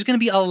forgetting that there's going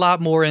to be a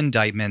lot more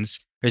indictments.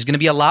 There's going to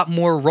be a lot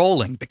more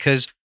rolling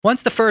because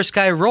once the first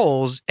guy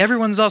rolls,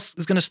 everyone else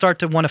is going to start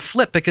to want to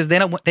flip because they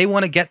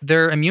want to get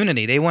their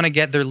immunity. They want to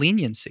get their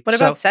leniency. What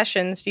So about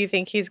Sessions? Do you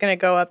think he's going to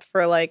go up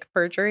for like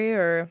perjury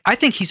or I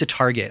think he's a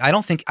target. I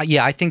don't think.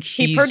 Yeah, I think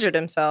he he's perjured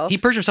himself? He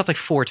perjured himself like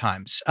 4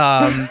 times.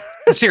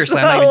 Seriously,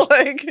 So, I'm not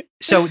even, like,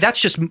 so that's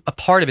just a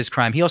part of his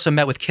crime. He also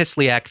met with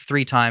Kislyak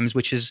 3 times,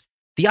 which is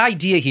the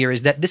idea here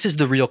is that this is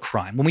the real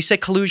crime. When we say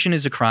collusion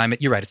is a crime,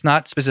 you're right. It's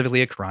not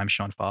specifically a crime,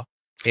 Sean Fall.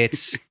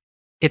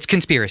 It's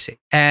conspiracy,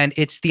 and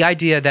it's the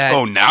idea that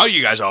Oh, now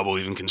you guys all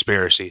believe in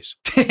conspiracies.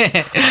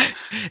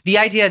 the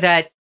idea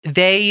that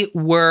they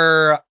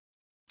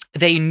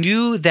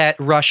knew that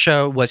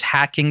Russia was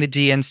hacking the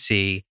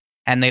DNC,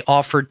 and they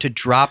offered to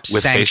drop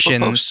With Facebook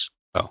sanctions. posts?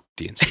 Oh,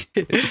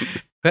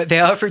 DNC. But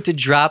they offered to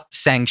drop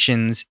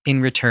sanctions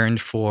in return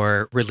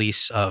for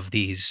release of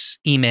these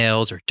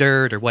emails or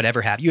dirt or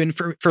whatever have you, and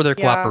for further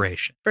Yeah.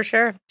 cooperation. for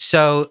sure.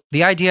 So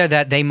the idea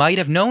that they might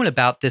have known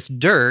about this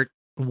dirt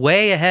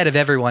way ahead of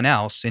everyone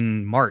else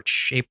in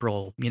March,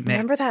 April, May.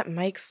 Remember that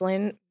Mike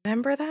Flynn?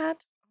 Remember that?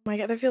 Oh my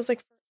God, that feels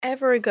like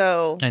forever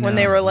ago I when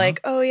they know, were huh?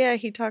 like, oh yeah,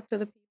 he talked to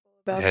the people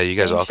about Yeah, you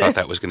guys all sanctions."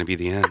 thought that was going to be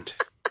the end.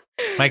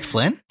 Mike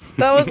Flynn?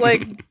 That was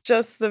like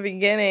just the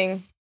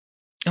beginning.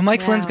 And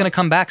Mike Flynn's Wow. going to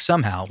come back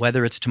somehow,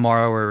 whether it's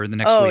tomorrow or the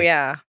next Oh week.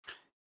 yeah.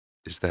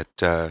 Is that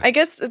I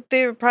guess that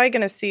they're probably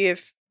going to see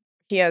if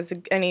he has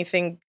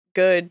anything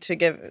good to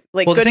give,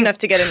 like Well, the good thing- enough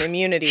to get him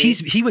immunity.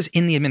 He was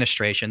in the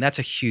administration. That's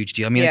a huge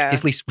deal. I mean, Yeah.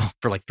 at least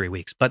for like 3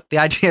 weeks. But the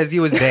idea is he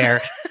was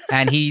there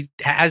and he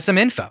has some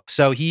info.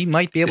 So he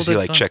might be able is to. he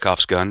like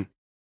Chekhov's gun?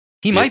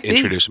 He might be.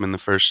 Introduce him in the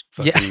first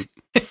Yeah. fucking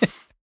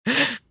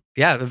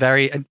Yeah,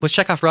 was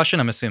Chekhov Russian?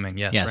 I'm assuming.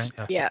 Yes. Yes.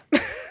 Right? Yeah.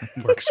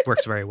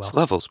 Works very well. It's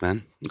levels,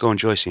 man. Go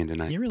enjoy scene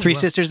tonight. You really Three will.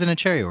 Sisters in a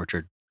Cherry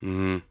Orchard.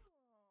 Mm.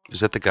 Is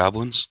that the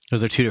Goblins?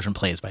 Those are two different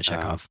plays by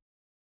Chekhov.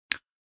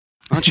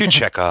 Why don't you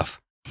check off?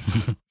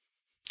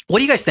 What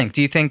do you guys think?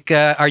 Do you think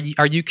are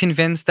you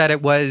convinced that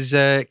it was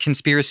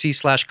conspiracy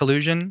 /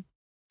 collusion?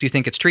 Do you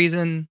think it's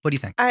treason? What do you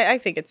think? I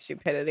think it's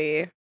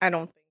stupidity. I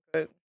don't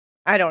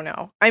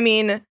know. I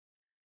mean,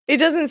 it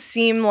doesn't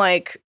seem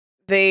like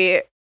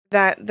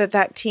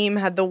that team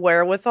had the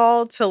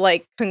wherewithal to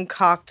like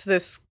concoct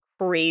this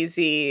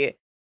crazy,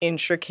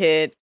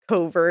 intricate,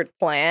 covert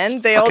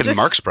plan. They all Fucking just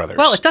Marx Brothers.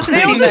 Well, it doesn't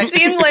they all seem just that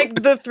seem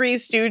like the Three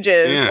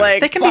Stooges. Yeah.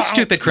 Like they can be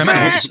stupid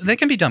criminals. They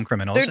can be dumb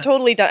criminals. They're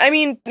totally done. I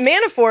mean,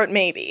 Manafort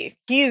maybe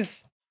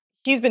he's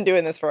been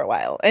doing this for a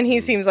while, and he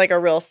seems like a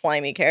real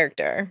slimy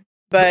character.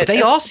 But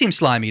they all seem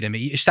slimy to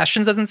me.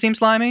 Sessions doesn't seem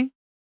slimy.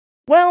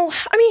 well,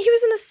 I mean, he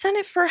was in the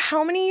Senate for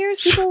how many years?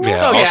 People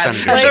yeah, love Oh, all yeah,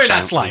 senators they're are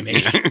not silent.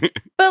 slimy.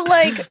 But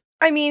like,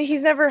 I mean,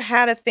 he's never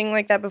had a thing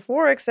like that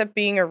before, except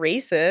being a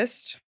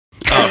racist.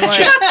 Oh,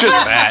 just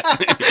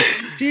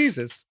that.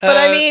 Jesus. But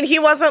I mean, he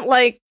wasn't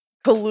like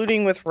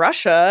colluding with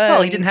Russia. well,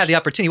 he and- didn't have the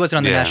opportunity. He wasn't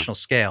on the Yeah. national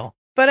scale.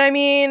 But I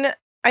mean,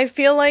 I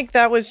feel like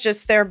that was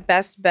just their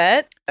best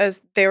bet,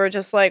 as they were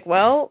just like,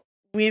 well,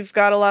 we've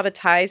got a lot of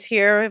ties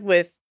here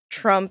with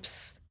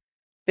Trump's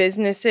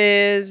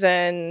businesses,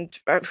 and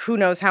who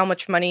knows how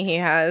much money he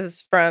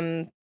has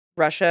from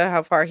Russia,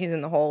 how far he's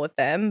in the hole with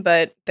them.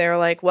 But they're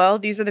like, well,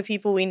 these are the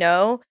people we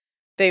know.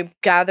 They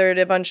gathered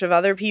a bunch of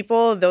other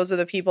people. Those are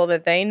the people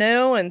that they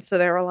know. And so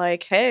they were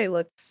like, hey,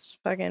 let's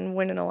fucking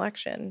win an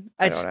election.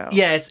 I don't know.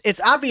 Yeah,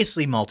 it's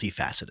obviously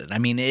multifaceted. I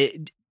mean,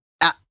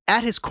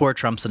 at his core,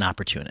 Trump's an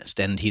opportunist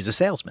and he's a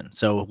salesman.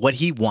 So what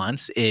he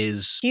wants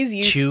is He's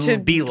used to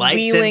be liked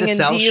wheeling and to and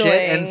sell shit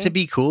and dealing. to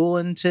be cool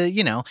and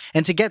to,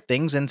 and to get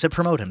things and to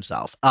promote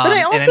himself. But I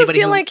and also anybody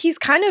feel who- like he's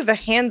kind of a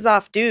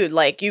hands-off dude.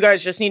 Like, you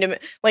guys just need to...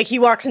 Like, he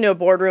walks into a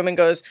boardroom and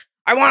goes,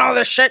 I want all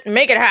this shit and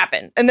make it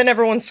happen. And then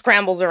everyone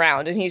scrambles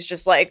around and he's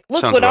just like,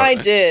 look Sounds what about I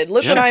right. did.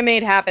 Look what Yeah. I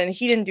made happen.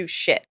 He didn't do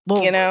shit,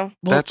 Well, you know?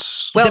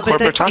 That's Well, the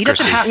corporatocracy. he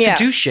doesn't have to Yeah.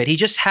 do shit. He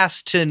just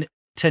has to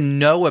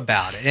know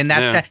about it, and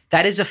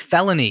that is a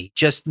felony.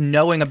 Just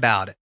knowing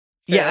about it.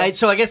 Yeah,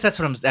 so I guess that's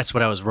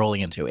what I was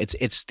rolling into.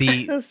 It's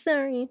the Oh,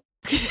 sorry.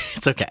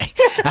 it's okay.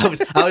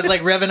 I was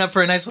like revving up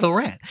for a nice little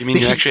rant. You mean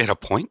you actually had a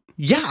point?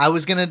 Yeah, I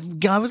was gonna, I I do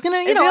feel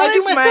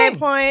my like thing.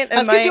 point I was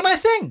and gonna do my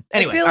thing.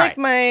 Anyway, I feel all like right.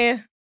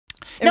 my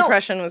No.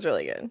 impression was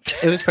really good.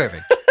 It was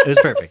perfect. It was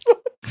perfect.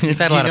 You've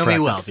had a lot you of know me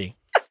well, practice. V.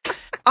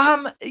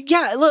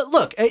 Yeah.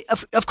 Look.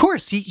 Of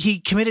course, he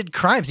committed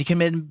crimes. He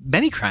committed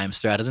many crimes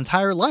throughout his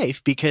entire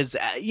life because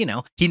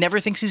he never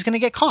thinks he's going to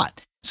get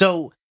caught.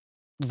 So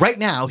right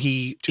now,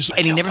 he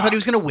never thought he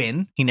was going to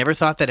win. He never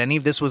thought that any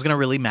of this was going to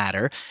really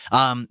matter.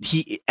 I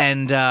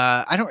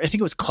think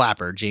it was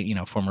Clapper,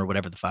 former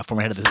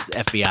former head of the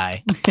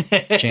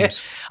FBI,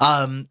 James.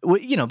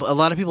 A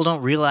lot of people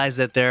don't realize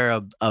that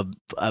they're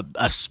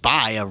a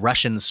spy, a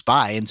Russian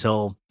spy,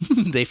 until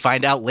they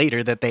find out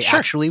later that they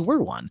actually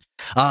were one.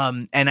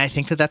 And I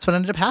think that that's what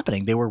ended up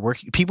happening.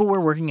 People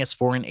were working as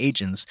foreign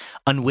agents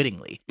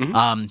unwittingly.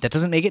 Mhm. That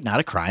doesn't make it not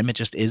a crime. It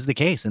just is the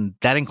case. And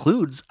that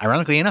includes,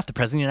 ironically enough, the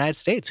president of the United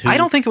States. Who I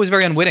don't think it was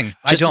very unwitting.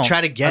 I just to don't.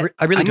 try to get-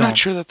 I really I'm don't. not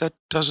sure that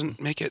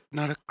doesn't make it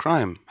not a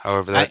crime.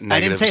 However, I that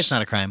didn't say it's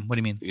not a crime. What do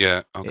you mean?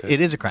 Yeah. Okay.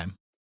 It is a crime.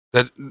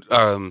 That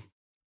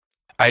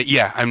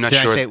I'm not Did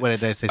sure. I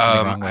say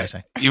something wrong? What did I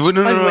say? You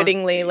wouldn't no.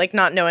 Unwittingly, like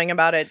not knowing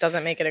about it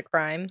doesn't make it a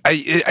crime.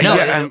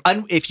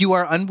 If you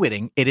are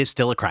unwitting, it is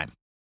still a crime.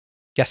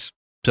 Yes.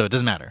 So it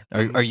doesn't matter.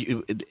 Are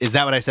you? Is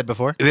that what I said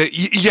before?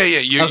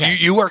 Yeah. Okay.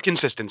 You are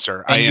consistent,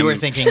 sir. And you were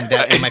thinking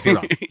that it might be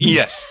wrong.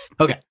 Yes.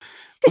 Okay.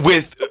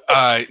 With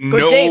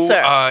no day,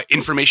 sir.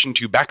 information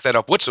to back that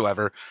up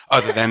whatsoever,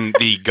 other than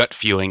the gut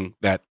feeling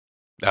that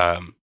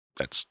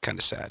that's kind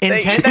of sad.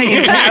 Intent, that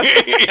you have.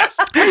 Yes.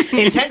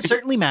 intent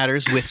certainly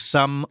matters with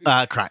some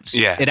crimes.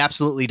 Yeah. It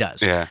absolutely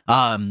does. Yeah.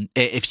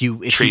 If you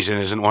Treason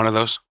isn't one of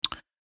those.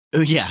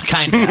 yeah,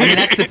 kind of. I mean,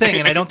 that's the thing,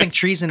 and I don't think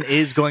treason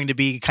is going to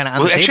be kind of on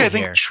Well, the actually, I table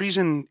think here.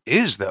 treason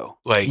is though.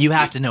 Like You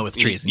have to know with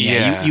treason. Yeah,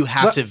 Yeah. you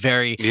have Well, to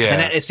very. Yeah.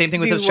 And that, same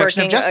thing with Be obstruction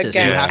of working justice.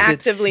 against- You have to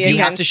actively you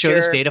have to against show the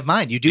your- state of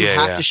mind. You do Yeah,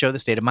 have yeah. to show the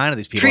state of mind of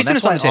these people. Treason and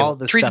is that's on the why all table.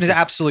 this Treason stuff is is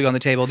absolutely on the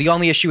table. The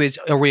only issue is,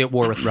 are we at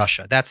war with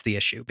Russia? That's the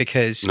issue,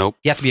 because Nope.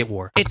 you have to be at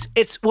war. It's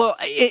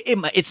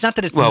not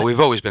that it's Well, we've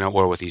always been at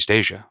war with East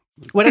Asia.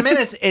 What I meant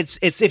is, it's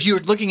if you're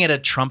looking at a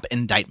Trump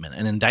indictment,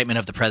 an indictment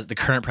of the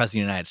current president of the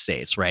United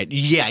States, right?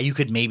 Yeah, you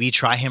could maybe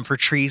try him for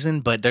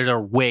treason, but there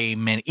are way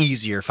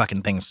easier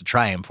fucking things to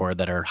try him for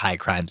that are high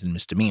crimes and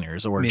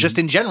misdemeanors, or just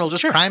in general,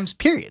 just crimes,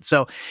 period.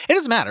 So it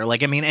doesn't matter.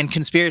 Like, I mean, and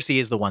conspiracy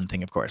is the one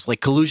thing, of course.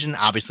 Like, collusion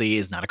obviously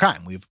is not a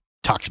crime. We've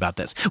talked about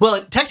this. Well,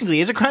 it technically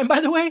is a crime,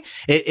 by the way.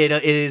 It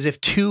is if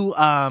two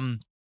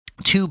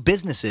two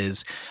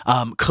businesses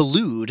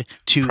collude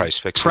to Price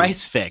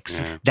fix.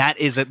 fix. That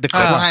is the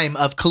crime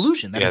of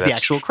collusion. That is the that's-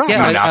 actual crime.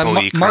 Yeah,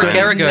 Monopoly Mark crime.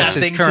 Garagos is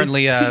Nothing to-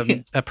 currently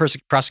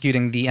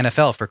prosecuting the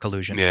NFL for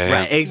collusion. Yeah.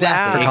 Right,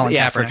 exactly. Wow. For Colin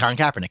Yeah, for Kaepernick. Colin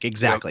Kaepernick,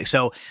 exactly.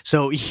 So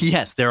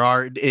yes,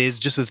 it is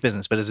just with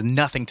business, but it has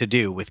nothing to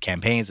do with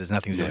campaigns. It's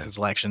nothing to do with his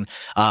election,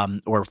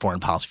 or foreign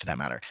policy for that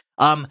matter.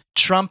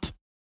 Trump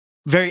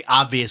very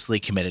obviously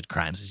committed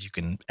crimes,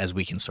 as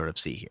we can sort of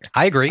see here.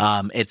 I agree.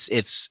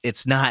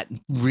 It's not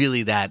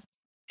really that.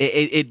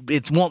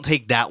 It won't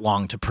take that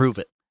long to prove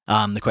it.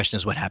 The question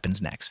is what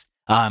happens next,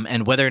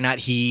 and whether or not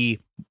he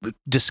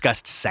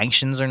discussed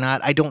sanctions or not.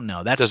 I don't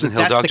know. Doesn't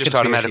that's Hildog the just conspiracy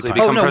automatically part.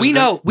 become no, we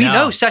president? know.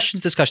 No.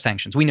 Sessions discussed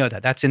sanctions. We know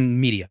that. That's in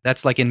media.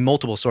 That's like in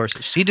multiple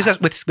sources. He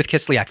discussed with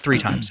Kislyak 3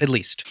 times at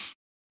least.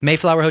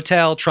 Mayflower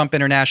Hotel, Trump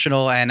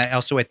International, and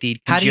also at the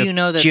How do you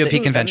know that GOP Ooh, the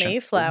convention.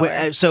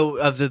 Mayflower. So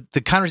of the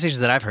conversations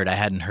that I've heard, I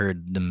hadn't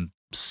heard them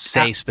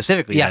say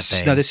specifically. Yes,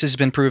 that no, this has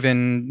been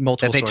proven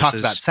multiple that they sources. talked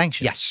about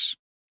sanctions. Yes,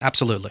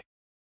 absolutely.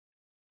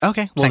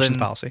 Okay. Well Sanctions then,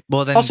 policy.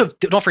 Well then. Also,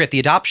 don't forget the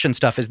adoption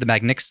stuff is the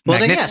Magnitsky well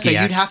then, yeah. So Act.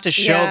 you'd have to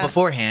show Yeah.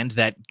 beforehand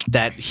that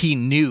he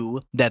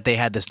knew that they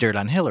had this dirt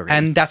on Hillary.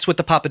 And that's what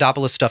the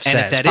Papadopoulos stuff And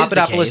if says. that is the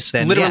Papadopoulos case,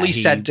 then literally yeah,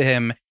 he- said to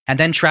him, and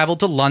then traveled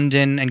to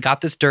London and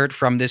got this dirt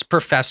from this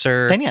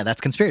professor then yeah, that's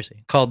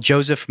conspiracy. called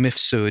Joseph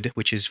Mifsud,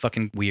 which is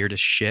fucking weird as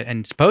shit.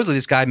 And supposedly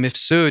this guy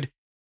Mifsud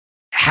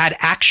had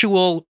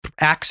actual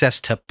access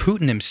to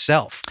Putin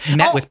himself.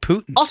 Met Oh, with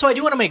Putin. Also, I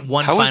do want to make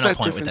one How is final that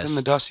point with different this. than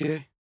the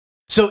dossier?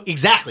 So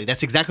exactly,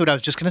 that's exactly what I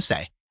was just going to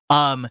say.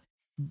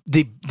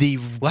 The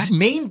What?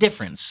 main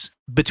difference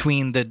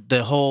between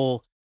the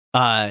whole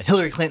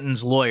Hillary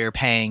Clinton's lawyer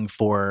paying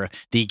for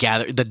the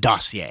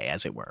dossier,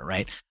 as it were,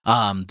 right?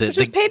 Which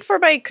is paid for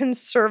by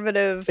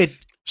conservative It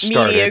media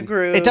Started.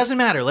 group. it doesn't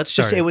matter. Let's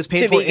just Sorry. it was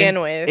paid to for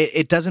begin with.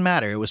 It doesn't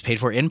matter. It was paid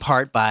for in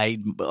part by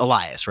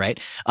Elias, right?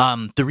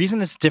 The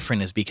reason it's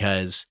different is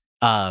because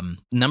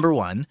number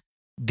one,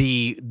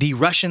 the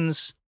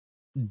Russians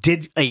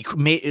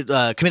committed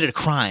a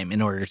crime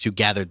in order to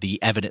gather the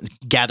evidence,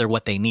 gather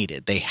what they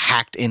needed. They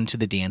hacked into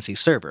the DNC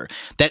server.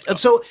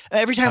 So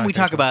every time we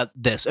talk about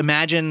this,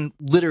 imagine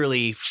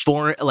literally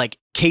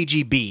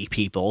KGB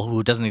people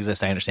who doesn't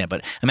exist. I understand,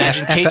 but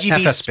imagine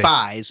KGB FSB.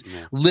 spies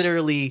Yeah.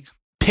 literally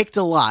picked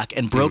a lock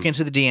and broke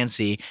into the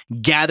DNC,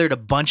 gathered a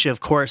bunch of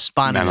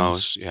correspondence,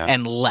 Memos, yeah.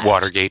 and left.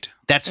 Watergate.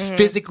 That's Mhm.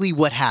 physically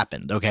what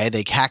happened. Okay,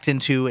 they hacked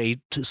into a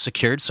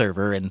secured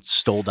server and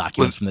stole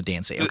documents from the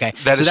DNC. Okay,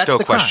 That So is that's still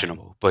the crime.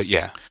 questionable, but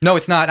yeah. No,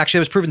 it's not. Actually,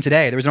 it was proven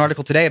today. There was an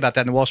article today about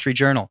that in the Wall Street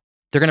Journal.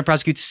 They're going to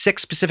prosecute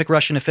 6 specific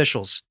Russian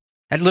officials.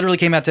 That literally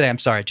came out today. I'm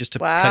sorry, just to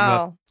cut you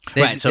off. Wow.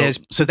 Right. So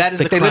that is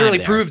the they crime literally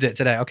there. proved it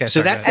today. Okay,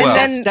 So sorry, that's go Well-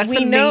 ahead. And then that's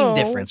we the know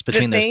main difference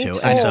between that those they two.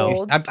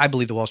 told- And so I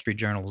believe the Wall Street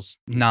Journal's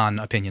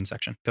non-opinion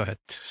section. Go ahead.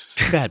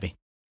 go ahead, B.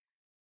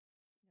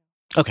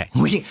 Okay,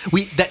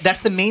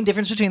 that's the main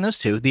difference between those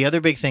two. The other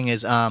big thing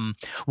is,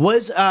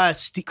 was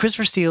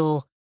Christopher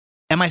Steele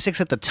MI6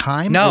 at the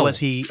time? No, or was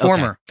he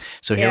former. Okay.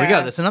 So here we go.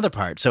 Yeah. That's another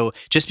part. So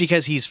just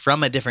because he's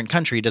from a different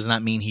country does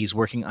not mean he's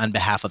working on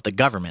behalf of the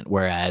government.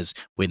 Whereas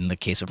in the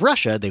case of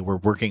Russia, they were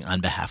working on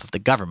behalf of the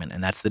government,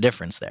 and that's the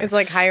difference there. It's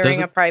like hiring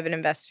Those- a private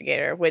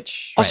investigator,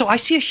 which Also, I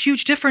see a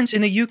huge difference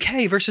in the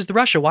UK versus the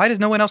Russia. Why does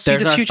no one else see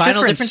There's this a huge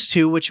final difference?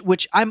 too, which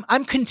I'm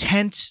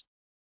content.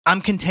 I'm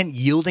content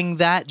yielding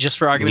that just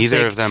for argument's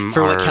Neither sake. of them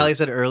for are. what Kelly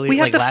said earlier. We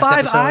have like the last Five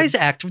episode. Eyes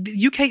Act.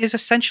 The UK is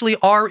essentially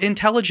our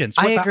intelligence.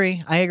 I What the-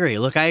 agree. I agree.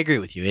 Look, I agree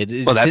with you.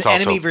 It's Well, that's an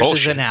enemy also versus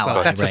bullshit. an ally.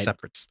 Well, that's a right?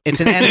 separate. It's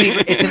an enemy.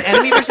 It's an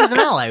enemy versus an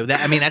ally.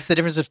 That's the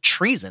difference of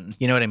treason.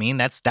 You know what I mean?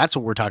 That's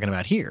what we're talking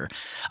about here.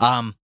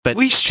 But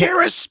We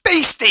share a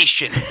space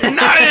station. They're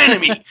not an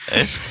enemy.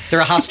 They're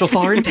a hostile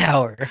foreign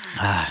power,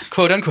 Ah,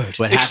 quote unquote.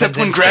 what Except happens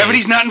when in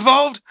gravity's space- not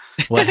involved.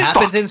 What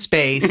happens in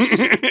space?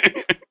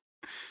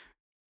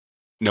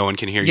 No one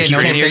can hear you Yeah, no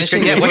one can scream. hear you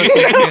scream. Yeah, Yeah, what-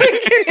 I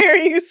can hear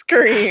you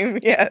scream.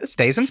 Yes.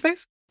 stays in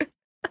space?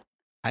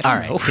 I don't All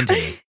right, know.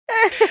 continue.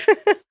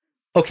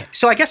 Okay,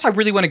 so I guess I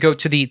really want to go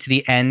to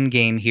the end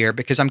game here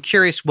because I'm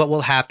curious what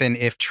will happen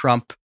if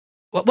Trump.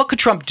 What could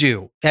Trump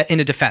do in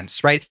a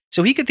defense, right?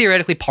 So he could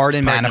theoretically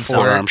pardon Pardon Manafort. himself.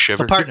 Forearm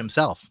shiver. He'll pardon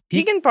himself.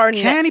 He can pardon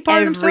Can he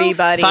pardon himself?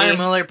 everybody. Fire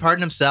Miller,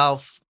 pardon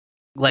himself.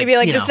 He'd be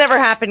like, you this know, never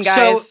happened, So-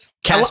 guys.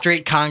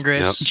 castrate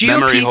Congress. Yep.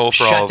 Memory hole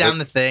for all Shut of down it.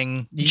 the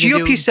thing. You GOP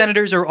can do-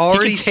 senators are He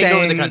already can take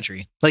saying over the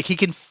country. Like he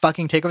can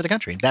fucking take over the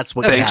country. That's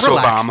what. Thanks, could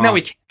Relax. Obama. No,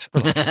 we can't.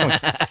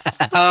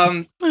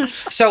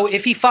 So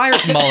if he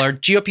fires Mueller,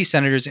 GOP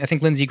senators, I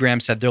think Lindsey Graham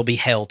said there'll be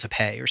hell to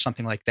pay or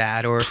something like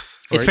that. Or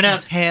It's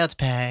pronounced hell to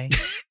pay.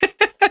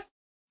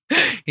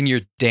 in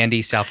your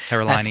dandy South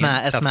Carolina.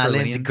 That's my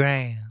Lindsey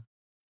Graham.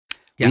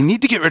 Yeah. We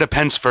need to get rid of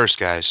Pence first,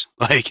 guys.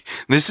 Like,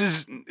 this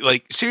is,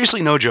 like,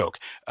 seriously no joke.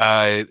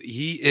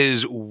 He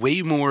is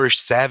way more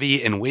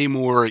savvy and way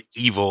more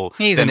evil.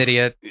 He's than- an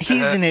idiot.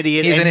 He's an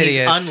idiot. He's and an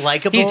idiot. He's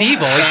unlikable. He's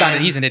evil.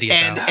 He's an idiot.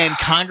 And though. and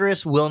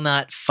Congress will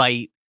not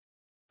fight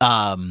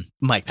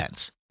Mike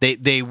Pence.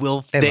 They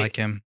will. They like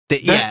him.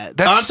 Yeah.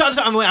 that's-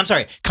 I'm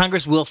sorry.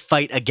 Congress will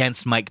fight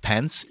against Mike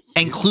Pence,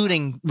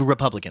 including the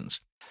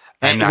Republicans.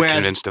 I'm not Whereas-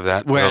 convinced of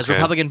that. but Whereas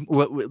okay.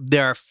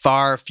 there are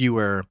far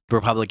fewer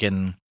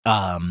Republican,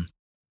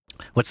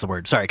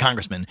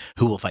 congressmen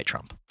who will fight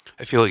Trump.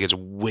 I feel like it's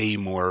way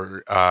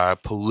more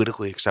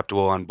politically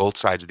acceptable on both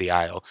sides of the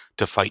aisle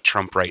to fight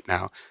Trump right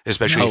now,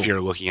 especially No. if you're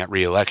looking at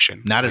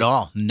re-election. Not at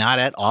all. Not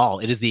at all.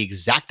 It is the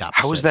exact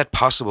opposite. How is that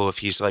possible if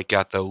he's like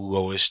got the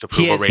lowest He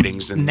approval has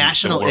ratings in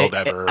the world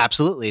ever?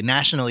 Absolutely.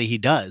 Nationally, he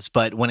does.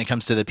 But when it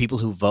comes to the people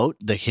who vote,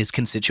 his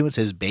constituents,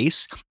 his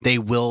base, they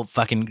will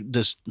fucking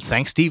just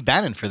thank Steve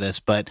Bannon for this.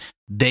 But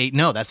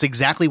that's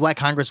exactly why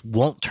Congress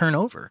won't turn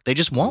over. They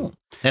just won't.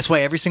 That's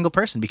why every single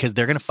person, because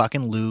they're going to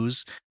fucking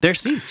lose their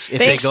seats if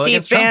Thanks, they go Steve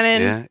against Trump.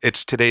 Bannon. Yeah,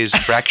 it's today's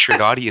fractured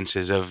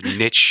audiences of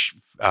niche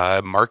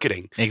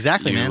marketing.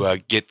 Exactly, man. You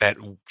get that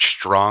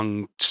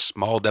strong,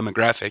 small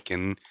demographic,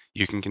 and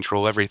you can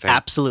control everything.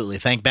 Absolutely.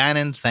 Thank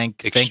Bannon.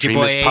 Thank your boy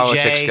Extremist AJ.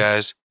 politics,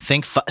 guys.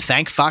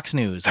 Thank Fox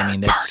News. I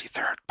mean, Third that's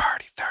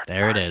party.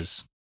 there. It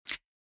is.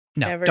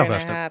 No, Never don't gonna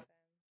go after. happen.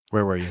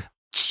 Where were you?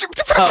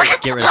 Oh,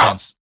 Get rid of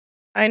Pence.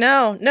 I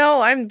know.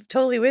 No, I'm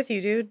totally with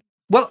you, dude.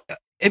 Well,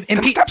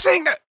 Stop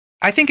saying that.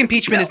 I think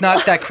impeachment is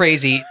not that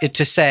crazy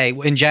to say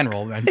in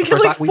general. And They get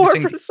first, like we were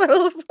 4% saying-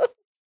 of the vote.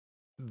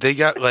 They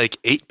got like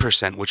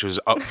 8%, which was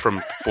up from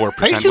Are you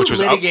 4%, which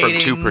was up from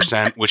litigating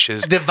 2%, which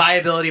is The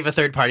viability of a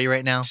third party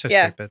right now. So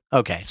Yeah. stupid.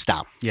 Okay,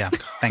 stop. Yeah.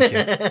 Thank you.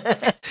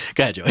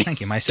 Go ahead, Joey.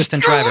 Thank you. My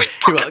assistant driver.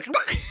 You're welcome.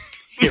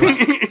 You're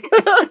welcome.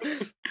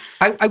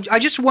 I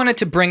just wanted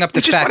to bring up the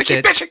We just want fact to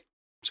keep that,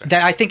 bitching.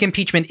 that I think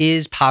impeachment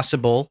is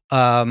possible.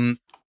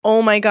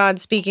 Oh my God.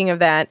 Speaking of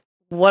that,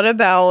 what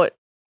about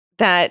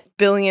that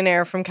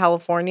billionaire from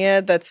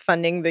California that's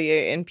funding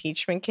the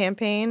impeachment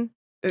campaign?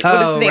 What is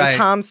Oh, his name? right.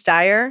 Tom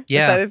Steyer?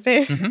 Yeah. Is that his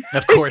name? Mhm.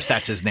 Of course,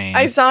 that's his name.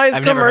 I saw his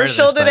I've never heard of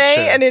commercial this, but today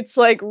sure. and it's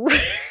like,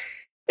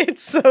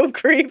 it's so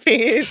creepy.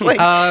 It's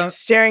like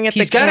staring at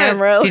the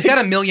camera. He's got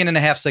 1.5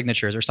 million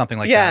signatures or something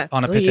like yeah, that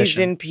on a please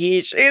petition.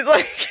 impeach. He's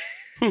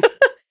like,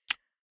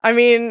 I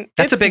mean,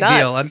 That's a it's big nuts.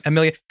 deal. A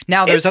million.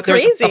 Now there's It's a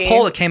crazy.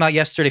 poll that came out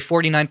yesterday.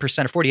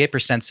 49% or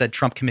 48% said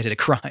Trump committed a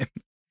crime.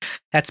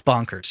 That's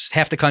bonkers.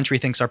 Half the country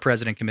thinks our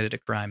president committed a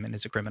crime and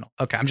is a criminal.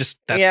 Okay, that's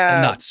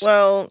nuts.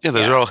 Well, Yeah,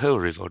 those are all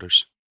Hillary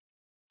voters.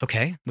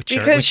 Okay, which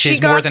because she is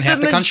got more than half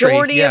the country.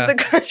 majority Yeah. of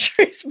the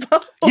country's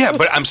vote. Yeah,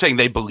 but I'm saying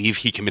they believe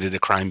he committed a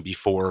crime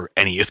before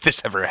any of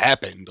this ever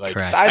happened. Like,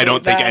 Correct. I believe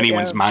don't think that,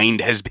 anyone's yeah.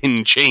 mind has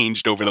been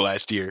changed over the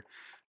last year.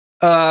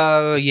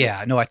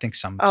 Yeah, no, I think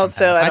some.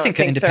 Also, have. I I don't think think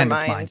their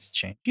independent's mind minds- has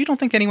changed. You don't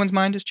think anyone's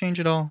mind has changed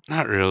at all?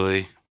 Not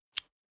really.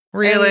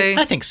 Really?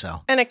 I think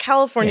so. And a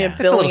California Yeah. It's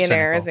a little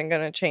billionaire cynical. isn't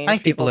going to change I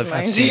think people people's have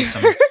minds. seen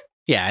some.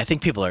 Yeah, I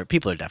think people are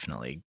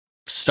definitely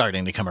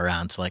starting to come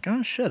around to like,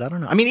 oh shit, I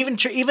don't know. I mean,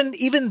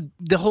 even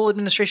the whole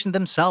administration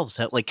themselves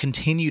have like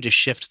continue to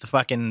shift the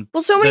fucking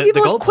Well, so many the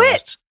people have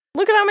quit. goalposts.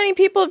 Look at how many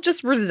people have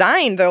just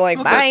resigned. They're like,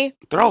 Oh, bye.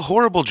 They're all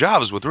horrible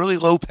jobs with really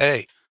low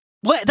pay.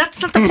 What?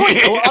 That's not the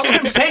point. All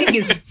I'm saying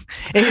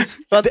is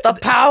But the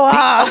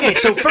power. okay.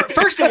 So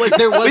first there was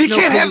Well, you no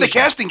can't have the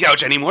collusion. casting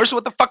couch anymore, so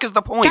what the fuck is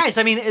the point? Guys,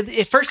 I mean,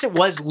 at first it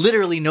was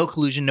literally no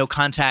collusion, no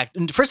contact.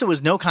 And first it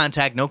was no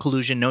contact, no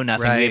collusion, no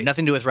nothing. We Right. have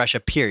nothing to do with Russia,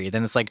 period.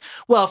 Then it's like,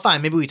 well,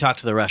 fine, maybe we talked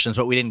to the Russians,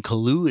 but we didn't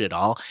collude at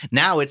all.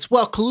 Now it's,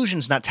 well,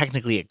 collusion's not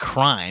technically a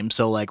crime,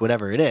 so like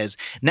whatever it is.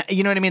 Now,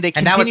 you know what I mean? They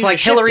And now it's continue to like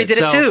shift Hillary it, did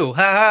it so- too.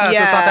 Ha, ha, so it's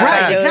not Yeah. that Right,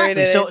 bad. Hillary exactly.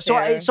 did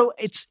it So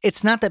too.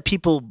 it's not that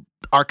people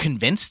are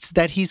convinced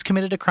that he's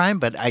committed a crime,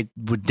 but I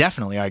would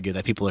definitely argue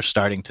that people are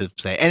starting to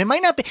say, and it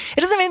might not be,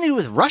 it doesn't have anything to do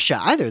with Russia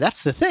either.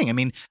 That's the thing. I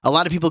mean, a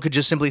lot of people could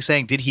just simply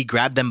saying, did he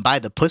grab them by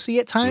the pussy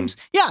at times?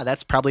 Yeah,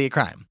 that's probably a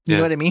crime. You Yeah.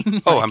 know what I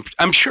mean? Oh,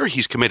 I'm sure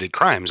he's committed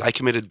crimes. I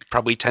committed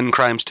probably 10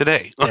 crimes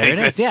today. There it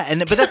is. that's-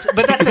 Yeah, but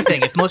that's the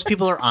thing. If most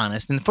people are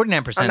honest, and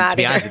 49%, I'm to outta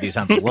be here. honest with you,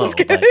 sounds low, Just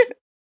but kidding.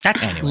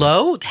 That's Anyway.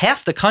 low.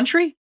 Half the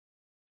country.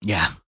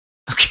 yeah,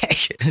 Okay.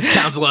 it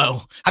sounds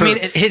low. I mean,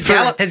 his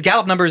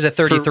Gallup number is at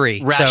 33.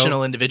 For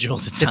rational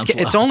individuals, it sounds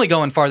It's low. only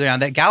going farther down.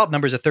 That Gallup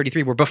number is at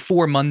 33. We're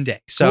before Monday.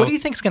 So what do you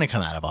think is going to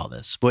come out of all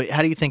this?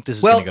 How do you think this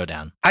is Well, going to go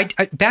down?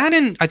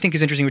 Bannon, I think,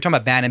 is interesting. We're talking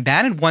about Bannon.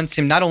 Bannon wants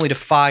him not only to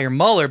fire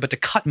Mueller, but to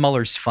cut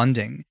Mueller's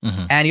funding.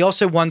 Mhm. And he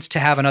also wants to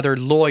have another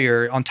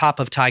lawyer on top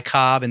of Ty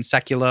Cobb and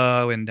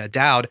Sekulow and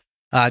Dowd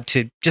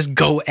to just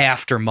go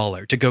after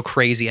Mueller, to go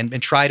crazy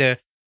and try to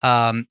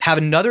have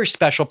another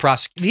special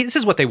prosecutor. This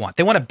is what they want.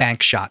 They want a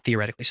bank shot,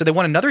 theoretically. So they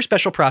want another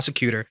special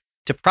prosecutor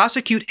to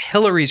prosecute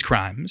Hillary's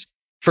crimes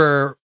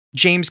for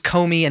James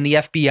Comey and the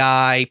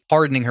FBI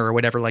pardoning her or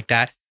whatever like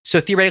that. So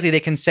theoretically,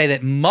 they can say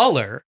that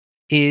Mueller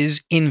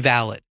is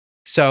invalid.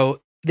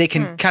 So they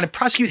can kind of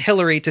prosecute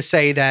Hillary to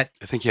say that,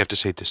 I think you have to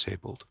say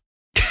disabled.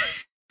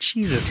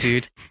 Jesus,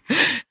 dude.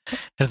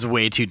 That's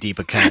way too deep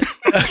a cut.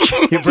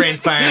 Your brain's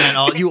firing on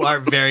all. You are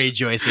very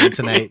Joycean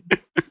tonight.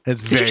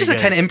 That's Did very you just good.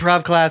 attend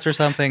improv class or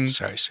something?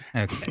 Sorry, sir.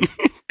 Okay.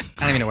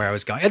 I don't even know where I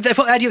was going.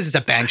 The idea is it's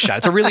a bank shot.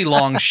 It's a really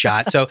long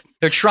shot. So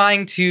they're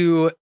trying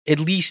to at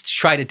least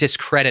try to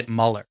discredit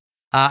Mueller.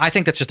 I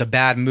think that's just a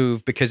bad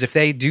move because if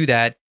they do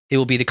that, it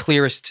will be the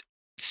clearest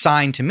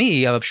sign to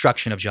me of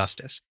obstruction of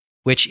justice,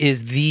 which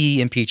is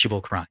the impeachable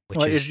crime. Which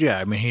Well, is yeah,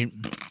 I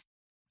mean,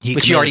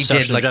 which he committed already did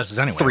obstruction of like justice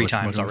anyway. 3 What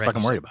times are we already.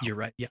 fucking worried so about? You're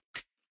right. Yeah.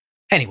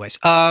 Anyways,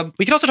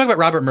 we can also talk about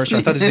Robert Mercer.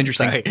 I thought this was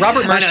interesting. Sorry.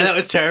 Robert I know Mercer. that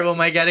was terrible,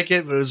 Mike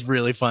etiquette, but it was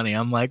really funny.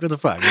 I'm like, what the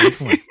fuck?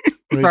 Come on.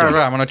 What are we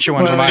doing? I'm gonna chew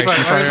on What some are we ice.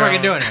 fucking- what are we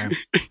fucking doing here?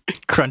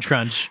 Crunch,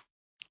 crunch.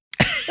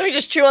 Let me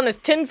just chew on this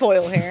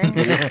tinfoil here.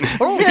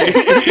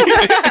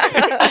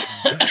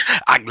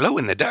 I glow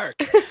in the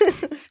dark.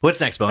 What's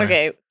next, Boner?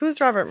 Okay, who's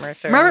Robert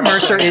Mercer? Robert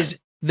Mercer is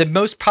the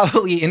most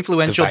probably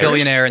influential The virus?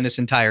 billionaire in this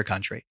entire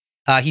country.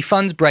 He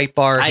funds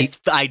Breitbart.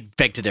 I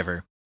beg to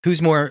differ.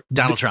 Who's more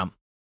Donald Trump.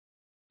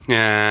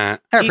 Yeah.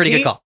 Pretty DT?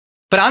 good call.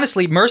 But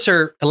honestly,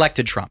 Mercer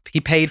elected Trump.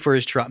 He paid for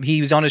his Trump. He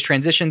was on his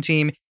transition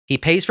team. He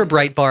pays for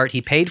Breitbart.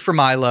 He paid for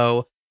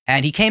Milo.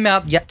 And he came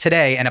out yet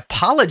today and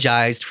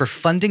apologized for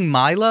funding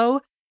Milo.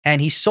 And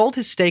he sold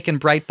his stake in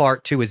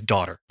Breitbart to his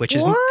daughter, which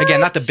is,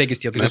 again, not the What?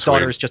 biggest deal because his That's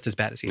daughter weird. is just as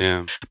bad as he is.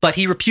 Yeah. But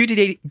he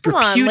repudiated. Come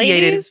on,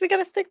 ladies, we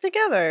gotta stick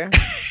together.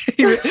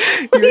 he,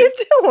 What are you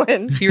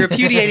doing? he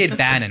repudiated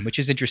Bannon, which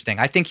is interesting.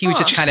 I think he was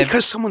just Just kind of.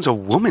 because someone's a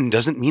woman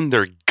doesn't mean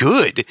they're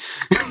good.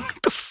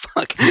 What the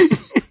fuck?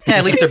 Yeah,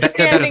 at least He's they're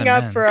better standing than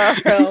up men. for our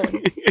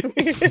own.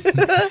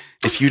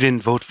 If you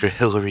didn't vote for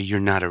Hillary, you're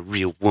not a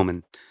real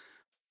woman.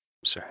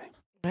 I'm sorry.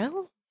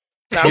 Well,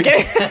 no, I'm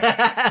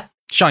kidding.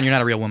 Sean, you're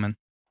not a real woman.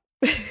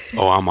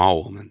 Oh, I'm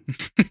all woman.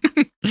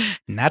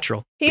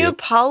 Natural. He Yep.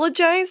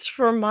 apologized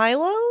for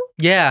Milo?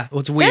 Yeah, well,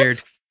 it's weird.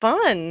 That's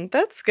fun.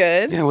 That's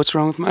good. Yeah, what's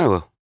wrong with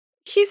Milo?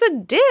 He's a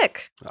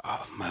dick.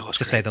 Oh, Milo's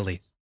to great. say the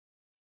least.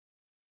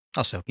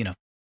 Also,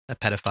 a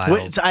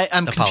pedophile.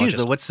 I'm confused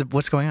apologist. though.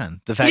 What's going on?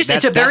 The fact Just-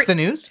 that's, it's a very- that's the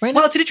news right now.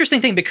 Well, it's an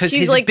interesting thing because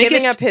He's his like biggest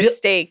giving up his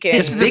stake in.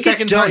 his This is the biggest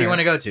second part you donor- want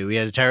to go to. We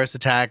had a terrorist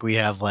attack. We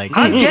have like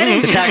I'm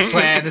getting the to- tax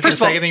plan. This First is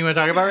of all- the second thing you want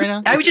to talk about right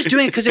now. I was just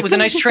doing it because it was a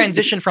nice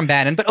transition from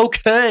Bannon, but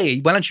okay,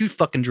 why don't you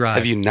fucking drive?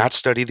 Have you not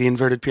studied the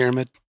inverted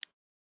pyramid?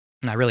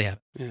 No, I really have.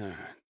 Yeah. all right.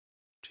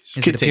 Is it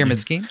a Continue. pyramid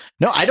scheme?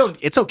 No, I don't.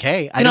 It's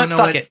okay. I You know don't know.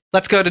 what? Fuck what, it.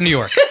 Let's go to New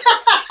York.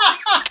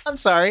 I'm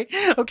sorry.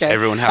 Okay.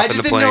 Everyone I hop in just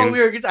the didn't know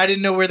plane. I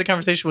didn't know where the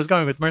conversation was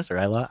going with Mercer.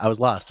 I was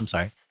lost. I'm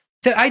sorry.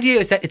 The idea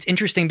is that it's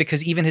interesting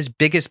because even his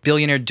biggest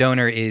billionaire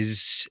donor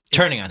is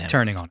Turning on him.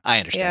 turning on. I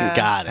understand. Yeah.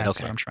 Got it. That's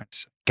Okay. what I'm trying to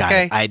say. Got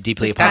Okay. it. I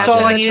deeply Just That's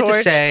apologize. all I passing the needed to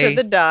torch say. to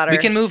the daughter. We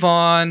can move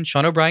on.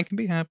 Sean O'Brien can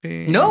be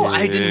happy. No,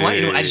 I didn't want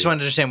you to. I just wanted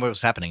to understand what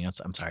was happening.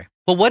 I'm sorry.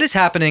 Well, what is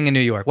happening in New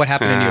York? What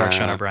happened in New York,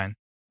 Sean Uh, O'Brien?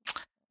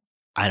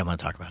 I don't want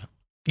to talk about it.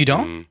 You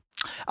don't?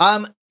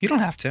 Mm. You don't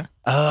have to.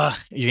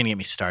 You're gonna get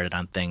me started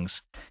on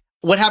things.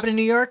 What happened in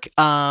New York?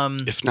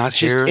 If not just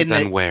here, in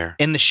then the- where?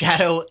 in the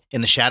shadow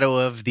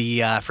of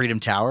the Freedom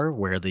Tower,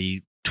 where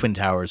the Twin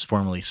Towers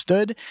formerly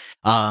stood.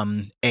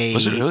 Was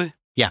it really?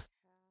 Yeah.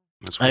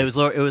 That's It was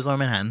Lower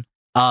Manhattan.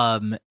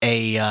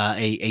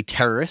 A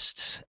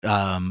terrorist,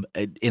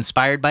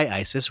 inspired by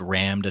ISIS,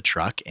 rammed a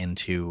truck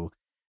into.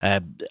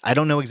 I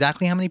don't know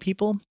exactly how many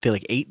people. I feel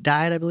like 8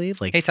 died. I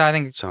believe. Like Hey, Ty, I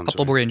think a Sounds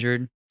couple right. were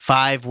injured.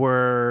 5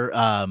 were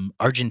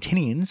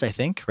Argentinians. I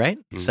think. Right.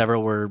 Mm.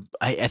 Several were.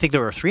 I think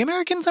there were 3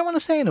 Americans. I want to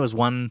say, and there was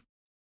one.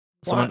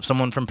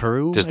 Someone from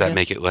Peru. Does I that guess.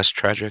 make it less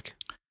tragic?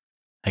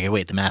 Okay,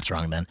 wait, the math's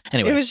wrong then.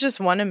 Anyway, It was just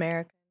one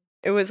American.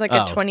 It was like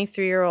Oh. a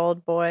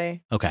 23-year-old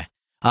boy. okay.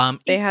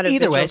 They had a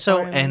either way. vigil So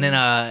for him. and then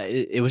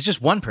it was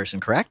just one person,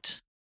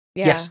 correct?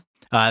 Yeah. Yes.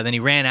 Then he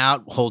ran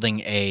out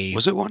holding a.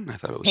 Was it one? I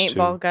thought it was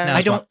Paintball two. gun. No, I it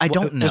was don't- one- I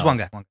don't It was know. one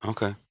guy.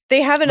 Okay.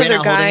 They have Ran another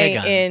out holding a guy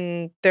gun.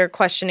 in. They're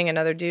questioning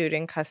another dude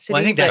in custody.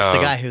 Well, I think that's but- the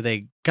Oh. guy who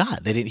they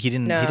got. They didn't. He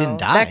didn't. no, He didn't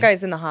die. That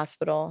guy's in the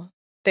hospital.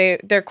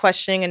 They're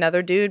questioning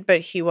another dude, but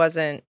he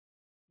wasn't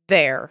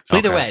there.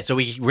 Either Okay. way, so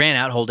he ran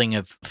out holding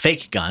a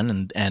fake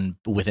gun, and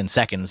within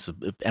seconds,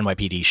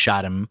 NYPD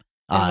shot him,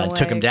 In the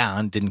took him leg.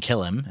 down, didn't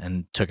kill him,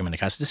 and took him into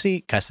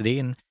custody,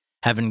 and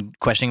have been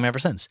questioning him ever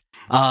since.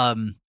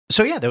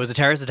 So yeah, there was a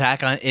terrorist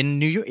attack in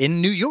New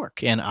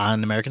York, and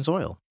on American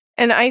soil.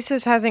 And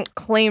ISIS hasn't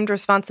claimed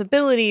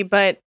responsibility,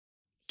 but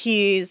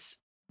he's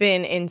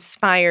been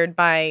inspired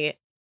by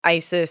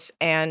ISIS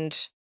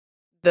and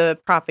the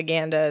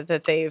propaganda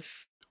that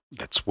they've.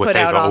 That's what Put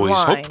they've out always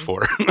online. hoped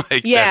for.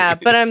 Like Yeah,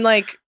 that- but I'm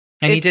like,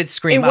 And he it's- did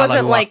scream. It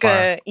wasn't "Allahu like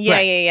Akbar." a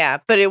yeah,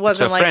 but it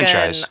wasn't like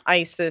franchise. an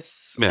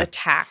ISIS Yeah.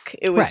 attack.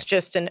 It was Right.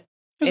 just an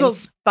It was a,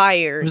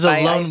 inspired it was by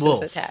a lone ISIS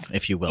wolf, attack.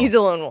 if you will. He's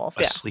a lone wolf.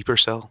 a Yeah. sleeper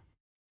cell.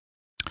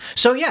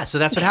 So yeah, so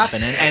that's what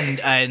happened,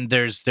 and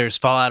there's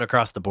fallout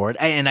across the board,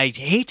 and I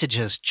hate to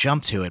just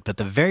jump to it, but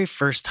the very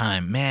first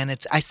time, man,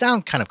 I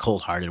sound kind of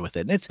cold hearted with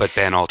it. And it's But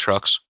ban all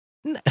trucks.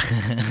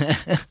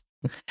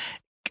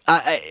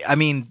 I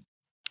mean,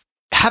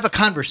 have a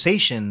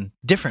conversation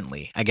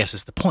differently, I guess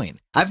is the point.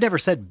 I've never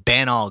said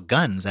ban all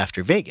guns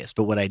after Vegas,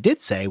 but what I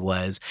did say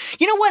was,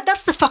 you know what?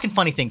 That's the fucking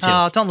funny thing too.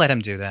 Oh, don't let him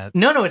do that.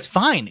 No, it's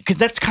fine because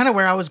that's kind of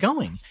where I was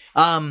going.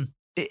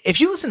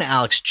 If you listen to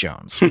Alex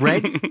Jones,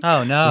 right?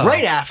 Oh no!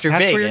 Right after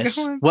That's where you're Vegas,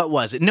 going? what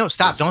was it? No,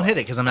 stop! Don't hit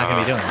it because I'm not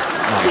going to be doing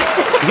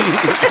it.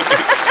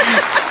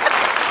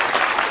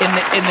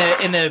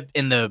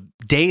 In the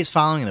days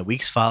following, the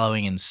weeks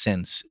following, and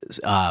since,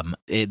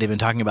 they've been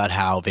talking about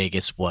how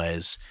Vegas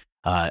was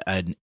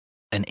an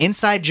an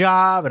inside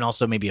job and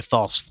also maybe a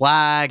false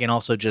flag, and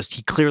also just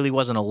he clearly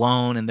wasn't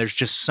alone, and there's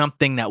just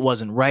something that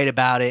wasn't right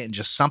about it, and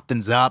just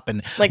something's up,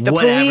 and Like the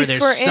whatever. police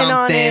There's were in on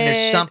something. it.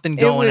 There's something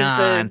It going was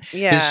on.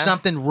 yeah. There's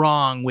something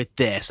wrong with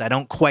this. I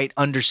don't quite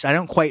understand. I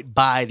don't quite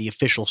buy the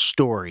official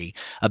story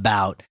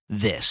about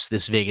this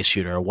Vegas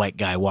shooter, a white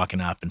guy walking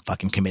up and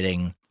fucking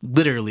committing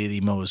literally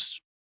the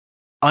most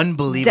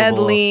unbelievable,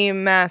 deadly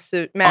mass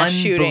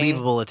shooting.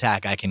 unbelievable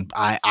attack I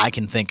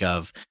can think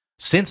of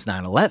since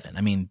 9/11.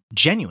 I mean,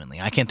 genuinely,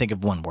 I can't think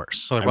of one worse.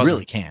 So there I wasn't.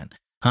 really can.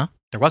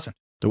 There wasn't.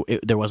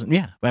 There wasn't.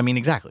 Yeah, I mean,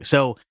 exactly.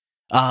 So,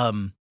 I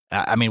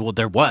mean, well,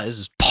 there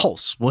was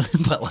Pulse,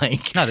 but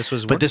like, No, this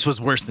was. but this was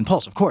worse than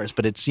Pulse, of course.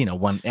 But it's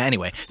one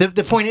anyway.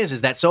 The point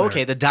is that so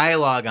okay, the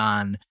dialogue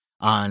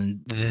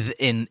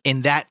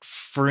in that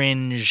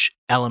fringe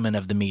element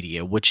of the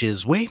media, which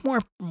is way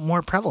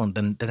more prevalent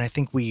than I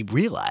think we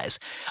realize.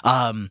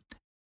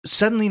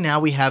 Suddenly now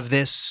we have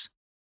this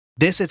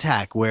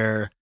attack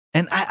where,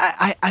 and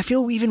I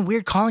feel even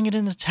weird calling it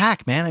an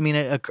attack, man. I mean,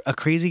 a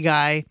crazy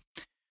guy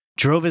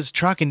drove his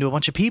truck into a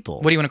bunch of people.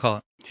 What do you want to call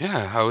it?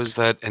 Yeah, how is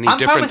that any I'm fine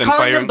different with than calling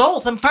firing? them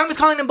both. I'm fine with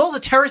calling them both a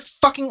terrorist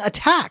fucking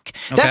attack.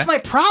 That's Okay. my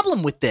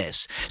problem with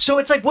this. So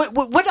it's like,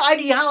 what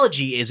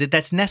ideology is it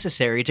that's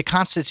necessary to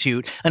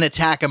constitute an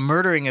attack, a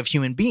murdering of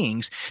human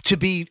beings? To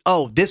be,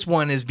 this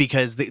one is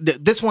because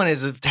this one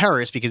is a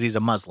terrorist because he's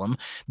a Muslim.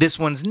 This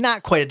one's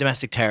not quite a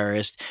domestic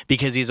terrorist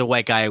because he's a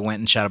white guy who went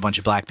and shot a bunch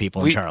of black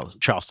people in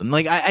Charleston.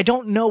 Like, I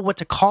don't know what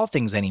to call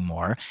things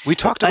anymore. We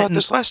talked about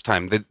this last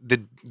time.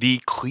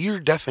 The clear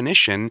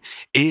definition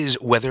is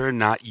whether or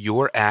not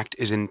your act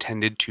is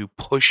intended to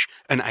push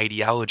an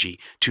ideology,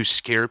 to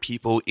scare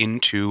people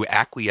into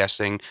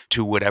acquiescing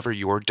to whatever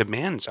your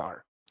demands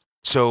are.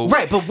 So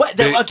Right, but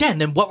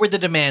then what were the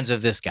demands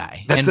of this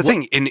guy? that's And the what-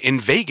 thing. In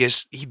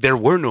Vegas, there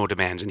were no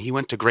demands, and he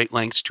went to great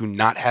lengths to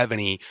not have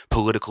any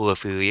political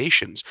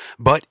affiliations.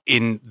 But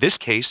in this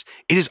case,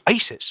 it is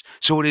ISIS.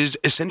 So it is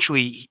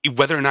essentially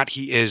whether or not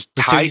he is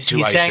So tied he's to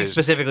saying ISIS.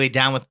 specifically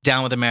down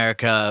with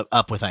America,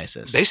 up with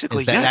ISIS.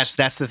 Basically, Is that, yes.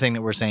 That's the thing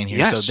that we're saying here.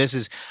 Yes. So this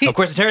is, of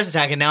course, a terrorist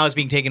attack, and now it's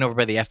being taken over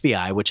by the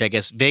FBI, which I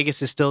guess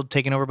Vegas is still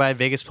taken over by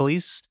Vegas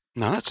police.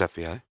 No, that's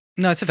FBI.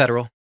 No, it's a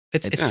federal.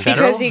 It's It's federal.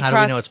 federal? Because he How do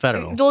we know it's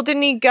federal? Well,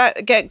 didn't he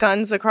get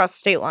guns across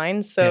state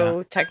lines?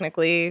 So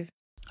technically,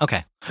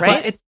 Okay,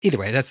 right? But either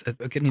way, that's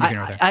neither here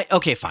nor there.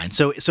 okay, fine.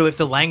 So if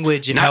the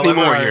language, if Not however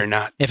anymore. our- You're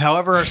not. if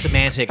however our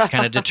semantics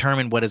kind of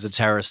determine what is a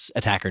terrorist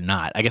attack or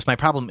not, I guess my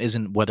problem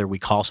isn't whether we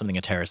call something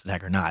a terrorist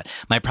attack or not.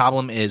 My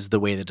problem is the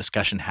way the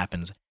discussion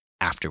happens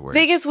afterwards.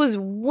 Vegas was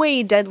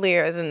way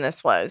deadlier than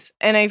this was,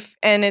 and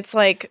it's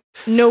like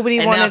nobody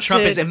and wanted now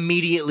Trump to is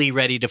immediately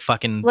ready to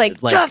fucking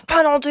like death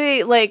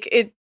penalty. Like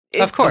it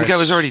Of course. The guy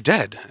was already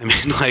dead. I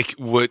mean, like,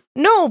 what?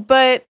 No,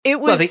 but it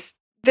was Well,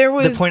 there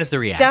was the point is the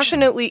reaction.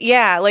 definitely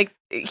like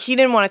he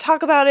didn't want to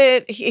talk about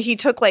it. He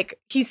took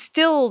he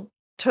still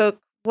took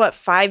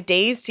 5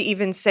 days to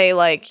even say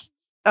like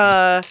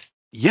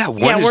Yeah,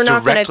 one we're is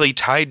not gonna- directly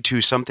tied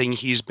to something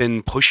he's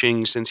been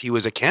pushing since he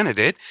was a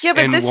candidate. yeah,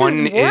 but and this one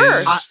is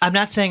worse. I'm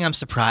not saying I'm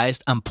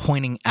surprised. I'm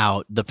pointing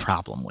out the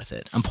problem with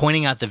it. I'm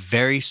pointing out the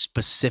very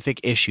specific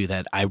issue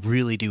that I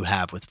really do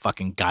have with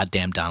fucking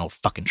goddamn Donald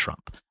fucking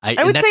Trump. I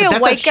and would that's say a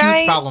white huge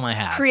guy problem I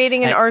have.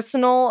 Creating an I-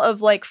 arsenal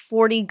of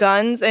 40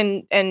 guns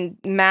and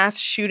mass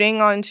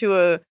shooting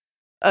onto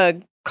a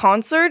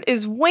concert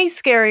is way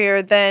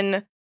scarier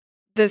than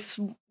this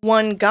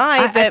one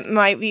guy that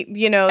might be, at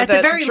the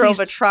that very drove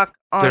a least- truck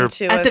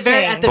onto at a the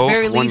very thing. at the Both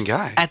very one least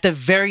guy. at the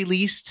very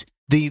least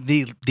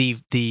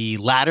the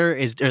latter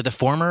is, or the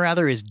former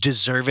rather, is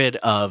deserved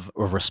of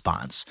a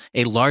response,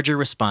 a larger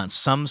response,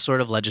 some sort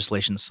of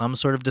legislation, some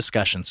sort of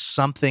discussion,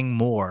 something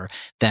more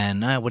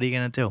than what are you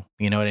gonna do?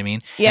 You know what I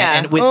mean? Yeah.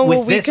 And with, Oh, with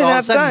well, we this, can all of a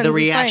have sudden, guns, the it's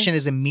reaction fine.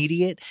 is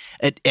immediate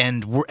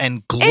and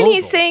global. And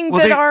he's saying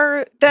Well,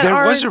 that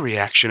there was a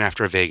reaction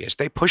after Vegas.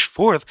 They pushed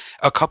forth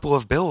a couple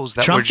of bills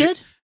that Trump were did.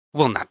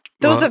 well, not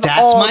Those well, have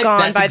all gone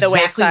that's by the exactly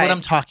wayside. what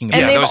I'm talking about.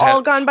 And Yeah, they've those all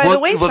had- gone by the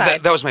wayside. Well,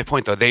 that was my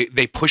point, though. They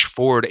pushed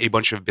forward a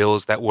bunch of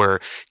bills that were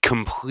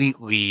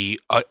completely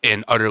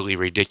and utterly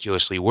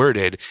ridiculously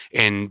worded,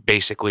 and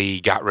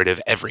basically got rid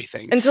of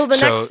everything. Until the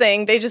So- next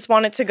thing, they just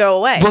want it to go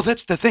away. Well,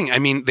 that's the thing. I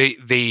mean, they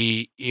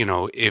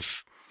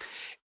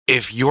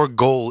if your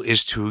goal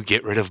is to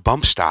get rid of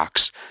bump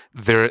stocks,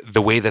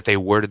 the way that they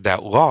worded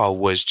that law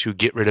was to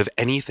get rid of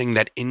anything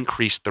that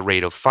increased the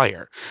rate of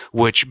fire,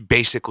 which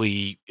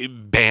basically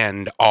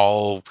banned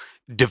all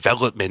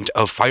development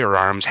of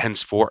firearms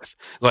henceforth.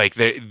 Like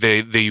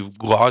the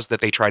laws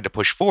that they tried to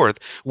push forth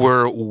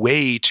were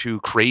way too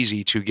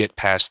crazy to get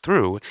passed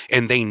through,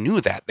 and they knew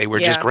that. They were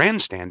just Yeah.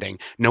 grandstanding.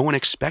 No one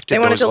expected they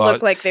wanted those to laws.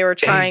 look like they were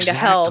trying to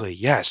help. Exactly,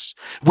 yes.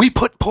 We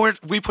put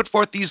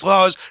forth these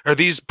laws, or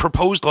these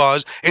proposed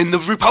laws, and the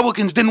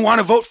Republicans didn't want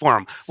to vote for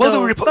them. Well,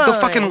 So the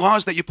fine. fucking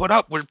laws that you put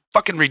up were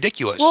fucking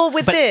ridiculous. Well,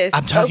 with But this,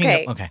 I'm talking.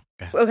 okay, Okay.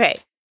 Go ahead. okay,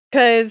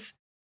 because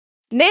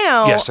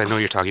now, yes, I know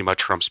you're talking about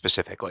Trump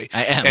specifically.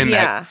 I am. And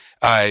yeah,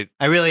 that,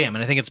 I really am,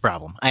 and I think it's a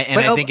problem. I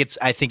think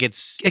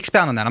it's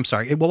Expound on that. I'm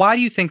sorry. Well, why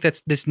do you think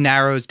this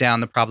narrows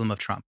down the problem of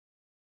Trump?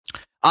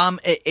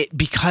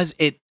 Because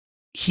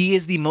he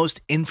is the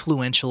most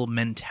influential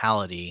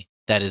mentality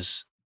that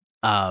is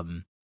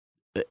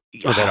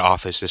Or that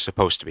office is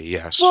supposed to be,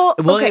 yes. Well,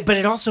 Well, okay. but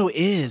it also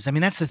is. I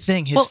mean, that's the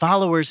thing. His Well,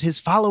 followers, and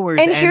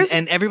here's-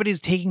 and everybody's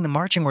taking the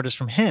marching orders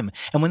from him.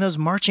 And when those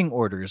marching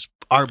orders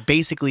are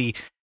basically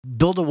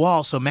build a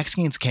wall so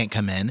Mexicans can't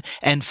come in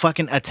and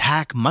fucking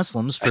attack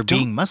Muslims for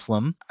being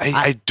Muslim.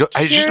 I just don't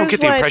Here's get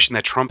the what- impression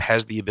that Trump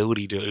has the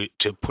ability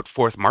to put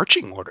forth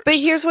marching orders. But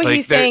here's what Like,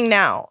 he's they're- saying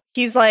now.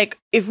 He's like,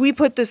 if we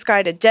put this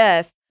guy to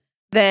death,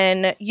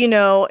 then,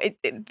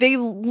 they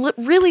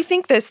really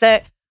think this,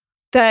 that,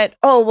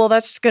 oh, well,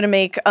 that's just going to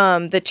make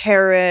the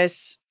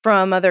terrorists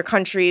from other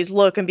countries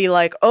look and be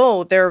like,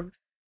 oh, they're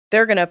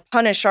going to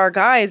punish our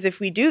guys if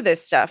we do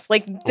this stuff.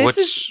 Like, this What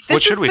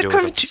is should we the do with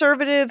it?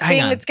 conservative Hang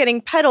thing on. that's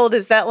getting peddled,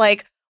 is that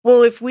like,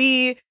 well, if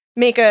we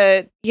make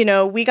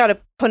we got to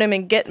put him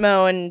in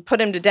Gitmo and put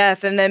him to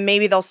death, and then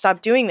maybe they'll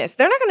stop doing this.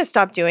 They're not going to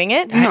stop doing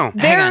it. No.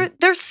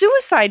 They're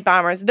suicide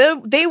bombers.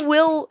 They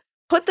will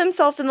put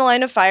themselves in the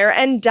line of fire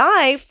and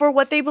die for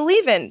what they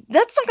believe in.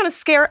 That's not going to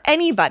scare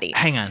anybody.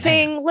 Hang on.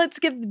 Saying, let's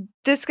give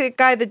this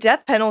guy the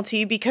death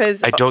penalty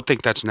because I don't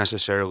think that's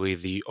necessarily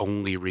the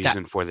only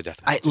reason for the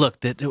death penalty.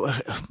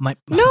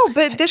 no,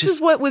 but this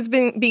is what was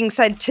being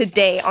said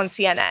today on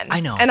CNN. I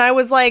know. And I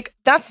was like,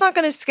 that's not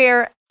going to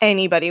scare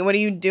anybody. What are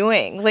you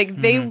doing? Like,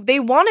 they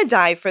want to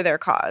die for their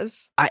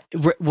cause.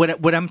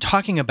 What I'm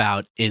talking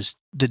about is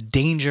the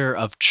danger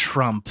of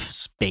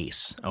Trump's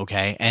base.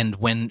 Okay, and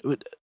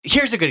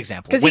here's a good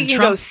example. Because When he can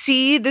Trump, go,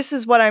 see, this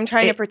is what I'm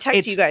trying to protect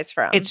it's- you guys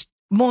from.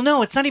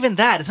 No, it's not even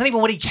that. It's not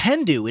even what he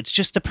can do. It's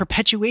just the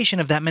perpetuation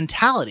of that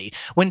mentality.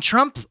 When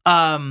Trump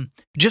and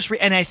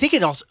I think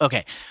it also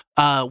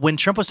when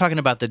Trump was talking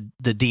about the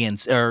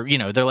DNC,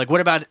 or they're like, what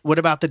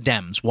about the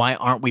Dems? Why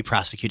aren't we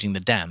prosecuting the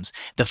Dems?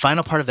 The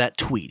final part of that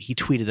tweet, he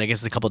tweeted, I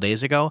guess a couple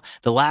days ago,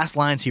 the last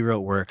lines he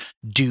wrote were,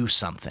 "Do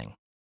something."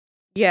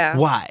 yeah.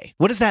 Why?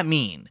 What does that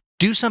mean?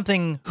 Do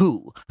something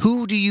who?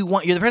 Who do you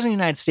want? You're the president of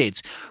the United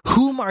States.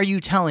 Whom are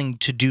you telling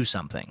to do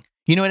something?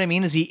 You know what I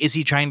mean? Is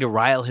he trying to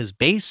rile his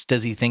base?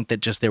 Does he think that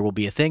just there will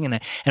be a thing?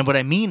 And what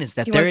I mean is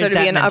that He there wants is there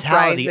to be that an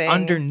mentality uprising.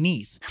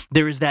 underneath.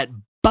 There is that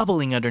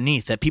bubbling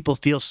underneath that people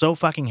feel so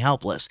fucking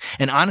helpless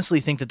and honestly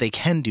think that they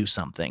can do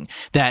something,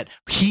 that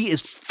he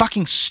is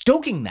fucking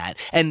stoking that.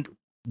 And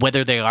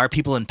whether they are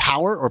people in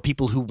power or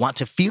people who want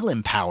to feel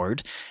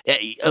empowered,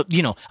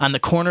 on the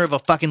corner of a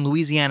fucking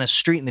Louisiana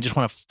street and they just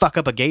want to fuck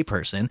up a gay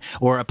person,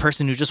 or a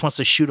person who just wants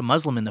to shoot a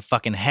Muslim in the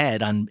fucking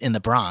head in the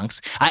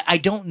Bronx. I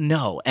don't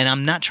know. And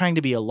I'm not trying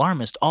to be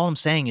alarmist. All I'm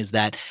saying is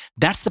that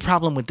that's the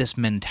problem with this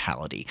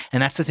mentality.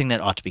 And that's the thing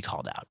that ought to be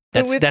called out.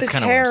 But with that's the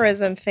kind of what I'm saying.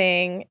 terrorism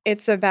thing,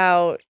 it's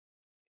about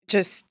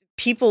just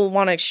people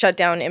want to shut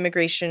down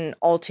immigration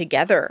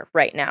altogether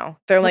right now.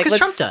 They're like, Because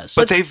let's Trump does.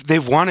 But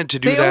they've wanted to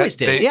do They that. always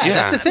did. Yeah,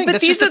 that's the thing. But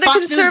That's these just are a the Fox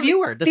News conservative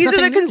viewer. That's these are the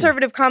nothing new.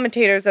 conservative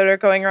commentators that are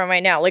going around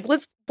right now. Like,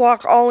 let's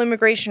block all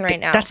immigration right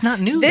now. That's not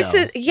new, This though.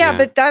 is Yeah.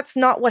 but that's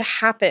not what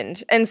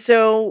happened. And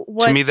so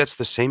what To me, that's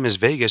the same as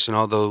Vegas and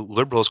all the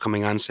liberals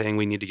coming on saying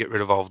we need to get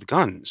rid of all of the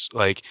guns.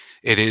 Like,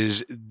 it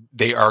is,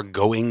 they are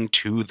going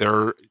to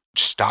their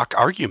stock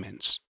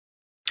arguments.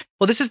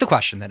 Well, this is the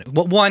question then.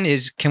 One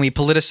is, can we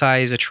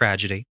politicize a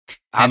tragedy?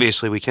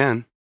 Obviously, we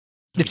can.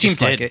 It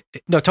seems like it.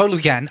 No,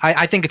 totally can.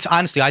 I think it's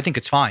honestly, I think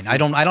it's fine. I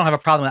don't have a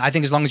problem. I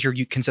think as long as you're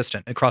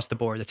consistent across the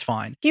board, it's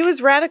fine. he was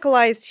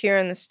radicalized here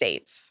in the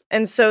States.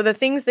 And so the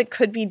things that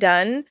could be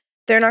done,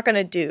 they're not going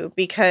to do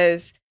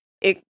because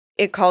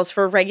it calls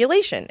for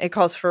regulation. It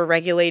calls for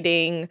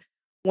regulating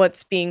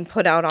what's being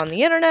put out on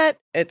the internet.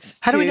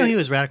 How do we know he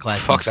was radicalized?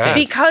 Fuck in the that.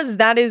 States? Because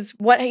that is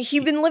what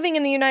he's been living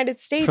in the United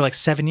States For like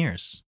 7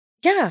 years.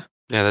 Yeah.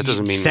 Yeah, that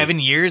doesn't mean 7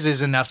 years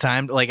is enough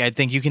time. Like, I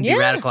think you can be Yeah.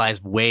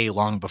 radicalized way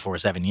long before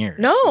 7 years.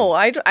 No,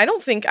 I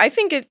don't think. I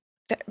think it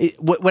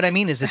What I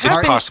mean is it's It's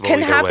hard. possible can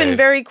either happen way.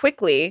 very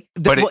quickly.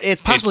 But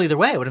It's possible either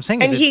way. What I'm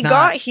saying And is he it's not,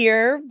 got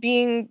here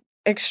being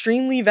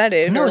extremely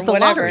vetted No, it or was the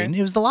whatever. lottery.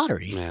 It was the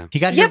lottery. Yeah. He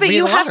got here Yeah, but via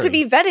you the have to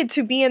lottery. be vetted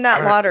to be in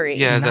that lottery.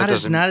 Yeah, that not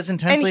doesn't. as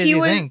intensely as he you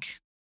was- think.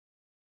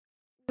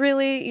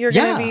 Really? You're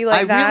going to be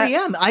like I that? really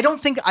am. I don't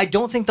think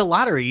the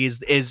lottery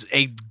is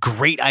a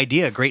great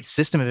idea, a great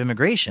system of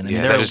immigration.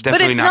 Yeah, there that are- is But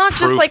definitely it's not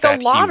just proof like that a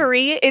he-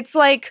 lottery. It's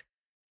like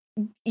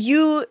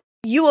you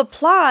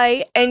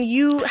apply and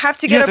you have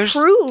to Yeah, get there's-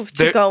 approved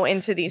to there- go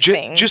into these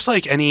things. Just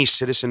like any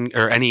citizen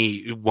or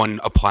anyone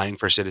applying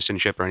for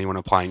citizenship or anyone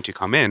applying to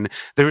come in,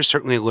 there is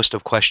certainly a list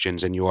of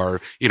questions and you are,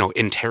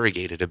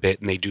 interrogated a bit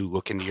and they do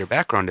look into your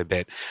background a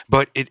bit.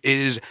 But it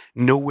is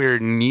nowhere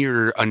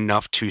near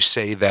enough to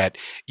say that,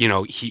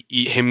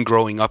 him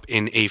growing up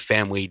in a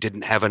family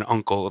didn't have an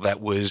uncle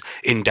that was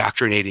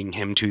indoctrinating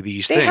him to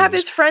these they things. have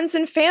his friends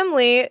and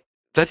family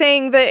That-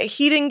 saying that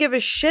he didn't give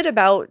a shit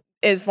about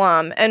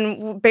Islam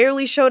and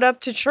barely showed up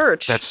to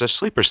church. That's a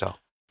sleeper cell.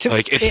 To-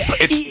 Like it's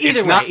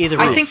either way, not. either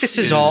I way. think this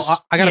is It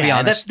all. I gotta be Yeah,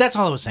 honest. That's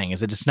all I was saying. Is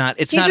that it's not.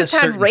 It's he not just a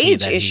had certainty rage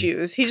that he-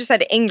 issues. He just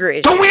had anger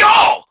issues. Don't we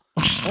all?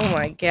 Oh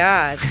my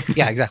God.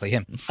 Yeah, exactly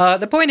him.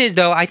 The point is,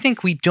 though, I think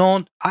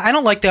I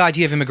don't like the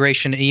idea of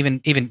immigration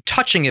even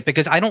touching it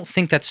because I don't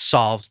think that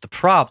solves the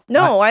problem.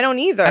 No, I don't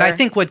either. And I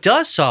think what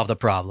does solve the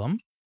problem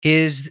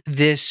is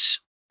this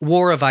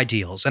war of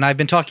ideals. And I've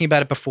been talking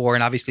about it before,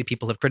 and obviously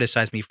people have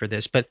criticized me for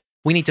this, but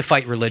we need to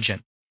fight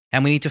religion.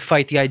 And we need to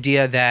fight the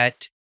idea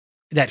that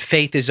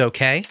faith is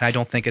okay. And I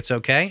don't think it's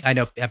okay. I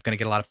know I'm going to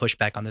get a lot of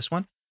pushback on this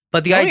one.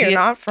 But the idea, you're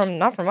not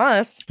from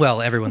us.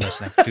 well, everyone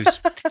listening,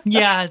 who's,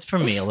 Yeah, it's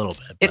from me a little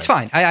bit. it's but-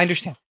 fine. I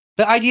understand.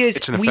 The idea is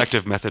It's an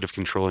effective method of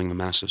controlling the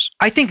masses.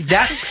 I think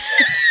that's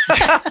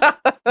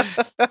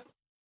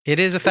it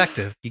is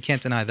effective. You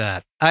can't deny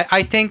that.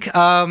 I think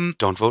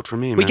Don't vote for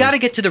me, we man. got to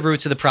get to the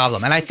roots of the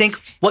problem. And I think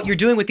what you're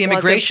doing with the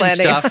Wasn't immigration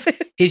planning. stuff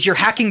is you're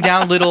hacking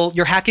down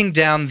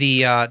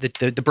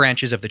the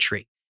branches of the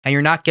tree, and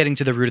you're not getting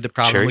to the root of the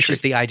problem, Cherry which tree.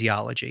 is the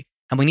ideology.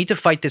 And we need to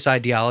fight this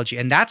ideology,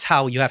 and that's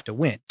how you have to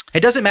win. It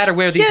doesn't matter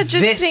where Yeah,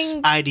 just this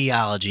saying-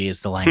 Ideology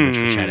is the language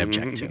which I'd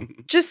object to.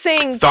 Just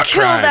saying, Thought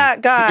kill crime.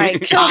 that guy,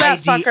 kill that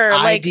fucker.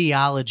 Like,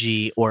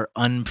 Ideology or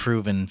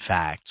unproven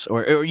facts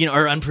or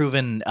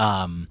unproven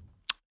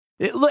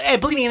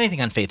believing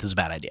anything on faith is a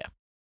bad idea.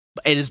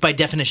 It is by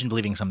definition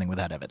believing something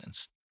without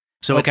evidence.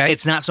 So Okay.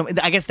 it's not so.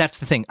 I guess that's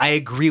the thing. I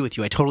agree with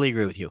you. I totally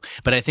agree with you.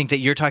 But I think that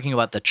you're talking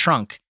about the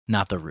trunk,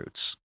 not the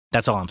roots.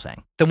 That's all I'm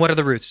saying. then what are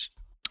the roots?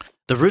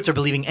 The roots are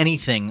believing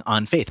anything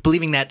on faith,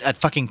 believing that a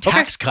fucking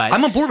tax cut.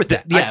 I'm on board with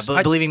that. Yeah,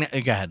 but believing that.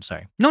 Go ahead.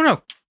 Sorry.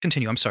 No.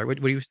 Continue. I'm sorry. What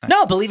are you saying?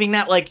 No, believing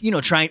that,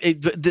 trying.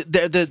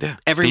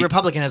 Every The-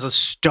 Republican has a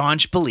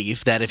staunch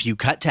belief that if you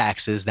cut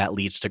taxes, that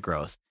leads to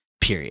growth.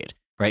 Period.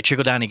 Right?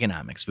 Trickle down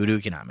economics, voodoo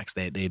economics.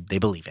 They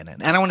believe in it.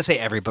 And I don't want to say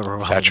every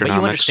Republican, but you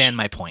Thatcheronomics. understand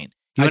my point.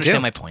 You I understand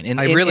do. my point.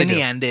 I really in do.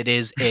 the end, it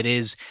is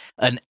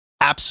an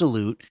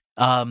absolute.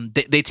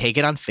 They take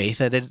it on faith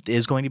that it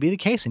is going to be the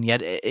case, and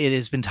yet it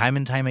has been time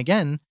and time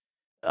again,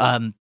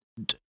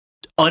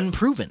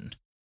 unproven.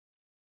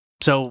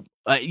 So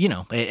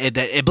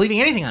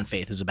believing anything on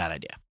faith is a bad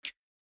idea.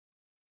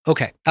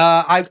 Okay.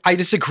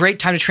 This is a great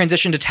time to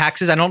transition to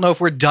taxes. I don't know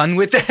if we're done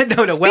with it.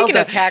 No. Well speaking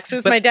done. of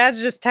taxes, But- my dad's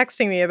just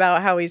texting me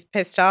about how he's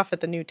pissed off at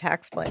the new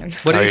tax plan.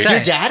 What did he Oh, say?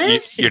 Your dad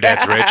is? Your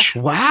dad's rich.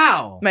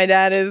 Wow. My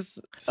dad is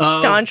Oh.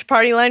 staunch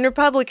party line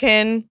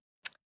Republican.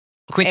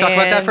 Can we talk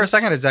about that for a And-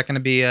 second? Is that going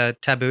to be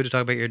taboo to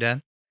talk about your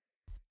dad?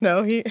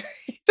 No, he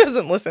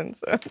doesn't listen.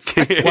 So it's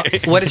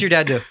fine. What does your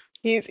dad do?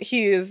 He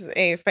is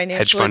a Hedge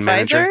financial fund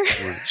advisor. manager.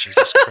 Oh,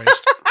 Jesus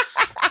Christ.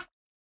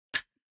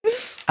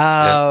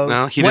 Yeah,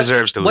 well, he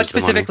deserves to lose What the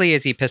money. specifically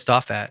is he pissed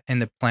off at in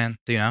the plan?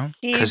 Do you know?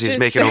 Because he's just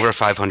making said- over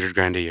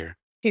 $500,000 a year.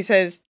 He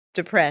says,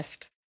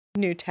 depressed.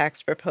 New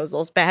tax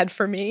proposals bad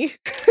for me.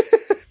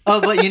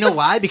 Oh, but you know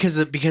why? Because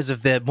of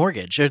the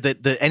mortgage or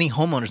the any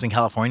homeowners in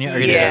California are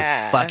going to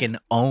Yeah. get fucking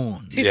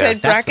owned. He Yeah.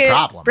 said That's the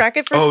problem.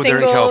 bracket for Oh, singles.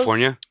 they're in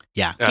California?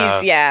 Yeah.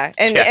 He's Yeah,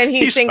 and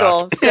he's he's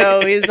single. fucked.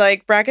 So he's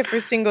like bracket for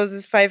singles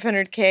is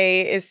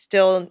 500K is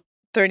still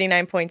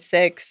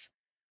 39.6.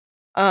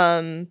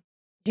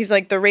 He's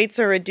like the rates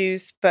are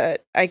reduced,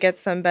 but I get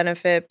some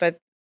benefit, but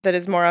that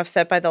is more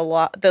offset by the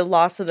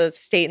loss of the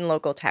state and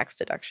local tax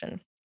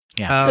deduction.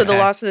 Yeah. So the Okay.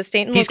 loss of the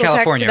state and He's local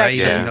California, right? tax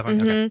He's deduction. in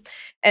California, okay. Mhm.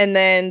 And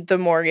then the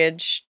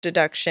mortgage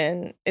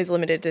deduction is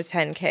limited to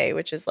 10K,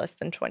 which is less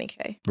than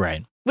 20K.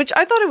 Right. Which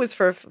I thought it was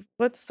for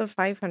what's the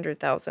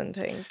 500,000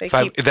 thing? They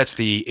keep That's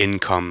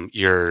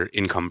your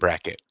income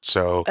bracket.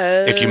 So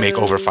if you make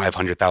over Oh.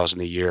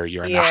 $500,000 a year,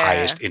 you're in the Yeah.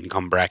 highest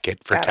income bracket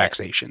for Got it.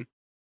 taxation.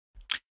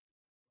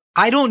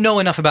 I don't know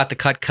enough about the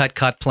cut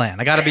plan.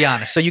 I got to be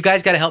honest. So you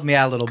guys got to help me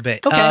out a little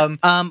bit. Okay.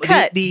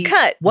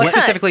 cut. What cut.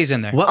 specifically is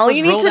in there? What All was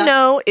you need rolled to out-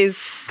 know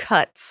is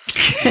cuts.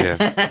 Yeah.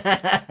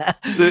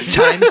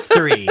 Times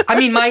 3. I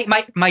mean, my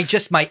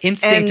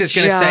instinct And is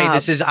going to say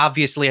this is jobs.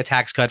 obviously a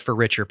tax cut for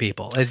richer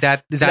people. Is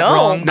that No,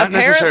 wrong? Not apparently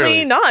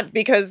necessarily. not,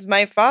 because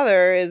my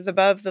father is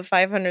above the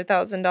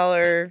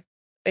 $500,000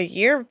 a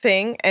year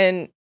thing,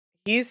 and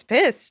he's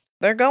pissed.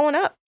 They're going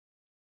up.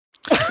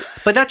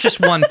 But that's just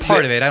one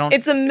part of it. I don't.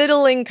 It's a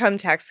middle income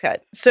tax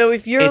cut. So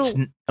if you're,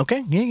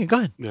 Okay. Yeah, go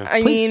ahead. Yeah.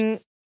 I please. mean,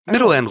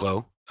 Middle and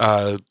low.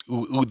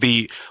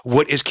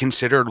 What is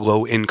considered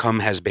low income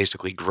has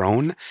basically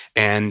grown,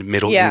 and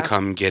middle Yeah.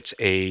 income gets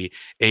a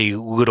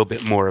little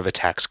bit more of a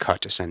tax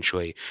cut.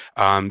 Essentially,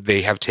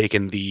 they have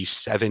taken the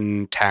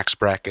 7 tax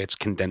brackets,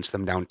 condensed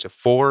them down to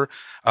 4,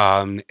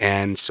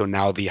 and so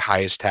now the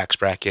highest tax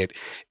bracket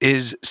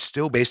is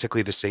still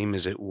basically the same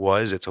as it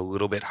was. It's a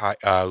little bit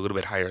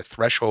higher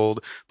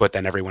threshold, but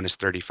then everyone is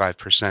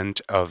 35%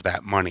 of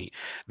that money.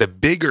 The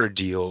bigger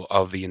deal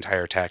of the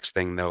entire tax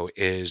thing, though,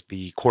 is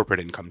the corporate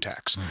income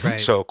tax.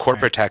 Right. So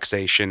corporate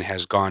taxation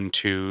has gone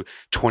to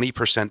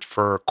 20%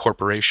 for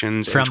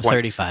corporations From and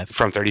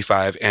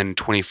 35. and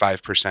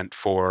 25%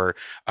 for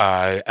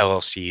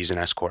LLCs and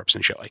S corps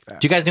and shit like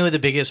that. Do you guys know who the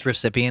biggest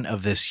recipient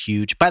of this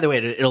huge? By the way,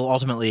 it'll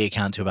ultimately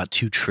account to about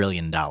 $2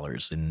 trillion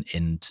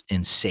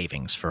in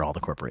savings for all the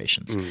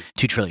corporations. Mm.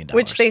 $2 trillion,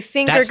 which they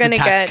think That's are going the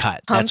to tax get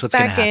cut. That's pumped what's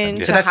gonna back happen.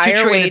 into so that's $2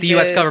 higher trillion that the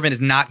U.S. wages. government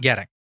is not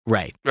getting.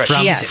 Right. Right.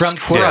 From, Yes. from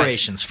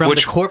corporations. From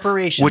Which- the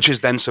corporations. which is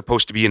then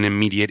supposed to be an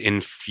immediate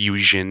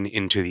infusion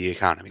into the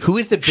economy. who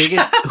is the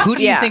biggest? Who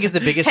do you Yeah. think is the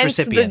biggest Hence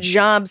the recipient?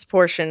 jobs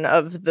portion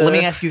of the Let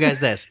me ask you guys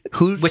this: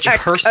 who, Which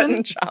tax cut person?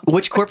 and jobs.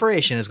 which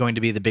corporation is going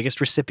to be the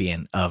biggest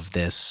recipient of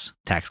this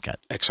tax cut?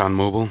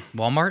 ExxonMobil?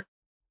 Walmart?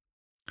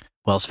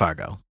 Wells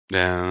Fargo.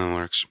 Yeah, that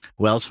works.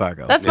 Wells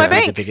Fargo. That's my will be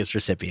bank. The biggest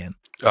recipient.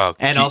 Oh,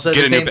 And get also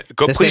get the a new same- ba-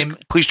 go, the please, same-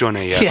 please join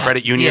a Yeah.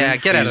 credit union. Yeah,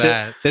 get out of Please.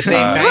 that. The same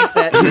Uh, bank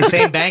that the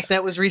same bank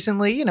that was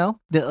recently,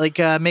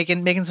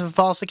 making some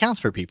false accounts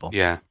for people.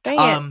 Yeah.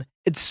 Dang it.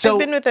 It's so I've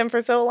been with them for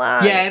so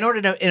long. yeah. In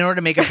order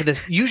to make up for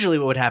this, usually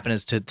what would happen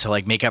is to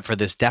like make up for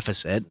this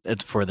deficit.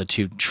 It's for the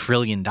 $2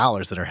 trillion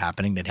that are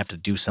happening. They'd have to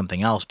do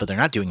something else, but they're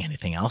not doing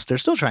anything else. They're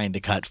still trying to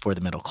cut for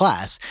the middle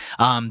class.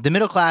 The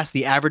middle class,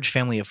 the average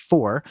family of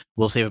 4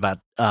 will save about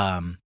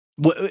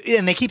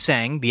and they keep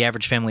saying the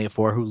average family of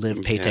 4 who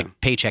live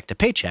paycheck to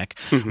paycheck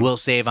will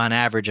save on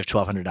average of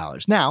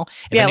 $1,200. Now,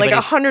 if Yeah, like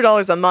anybody's-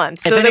 $100 a month,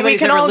 if so that we anybody's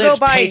can ever all go lived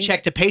buy.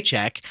 paycheck to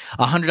paycheck,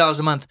 $100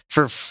 a month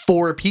for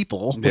 4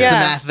 people. What's Yeah. the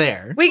math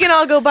there? We can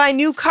all go buy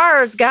new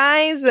cars,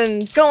 guys,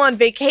 and go on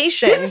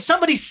vacation. Didn't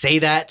somebody say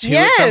that too at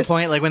some Yes.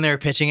 point? Like when they were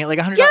pitching it, like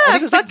 $100. I Yeah,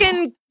 think it was like-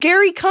 fucking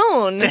Gary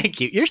Cohn. thank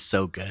you. You're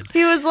so good.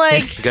 He was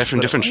like, The guy from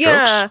Different Strokes?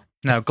 yeah,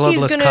 No,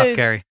 Globalist gonna- Cup,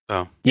 Gary.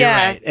 Oh. You're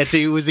yeah. right.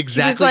 It was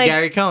exactly like,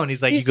 Gary Cohn.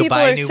 He's like, These you go people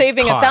buy a are new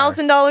saving car.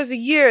 $1,000 a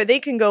year. They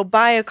can go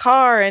buy a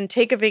car and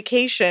take a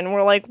vacation.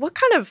 We're like, what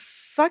kind of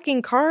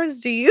fucking cars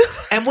do you?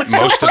 And what's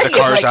so Most of funny the is,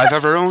 cars like, I've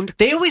ever owned?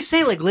 they always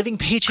say like living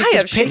paycheck I to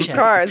have cheap paycheck.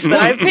 cars, but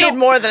I've paid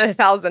more than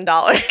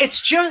 $1,000.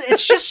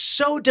 It's just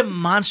so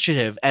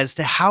demonstrative as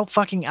to how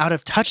fucking out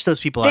of touch those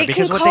people are. They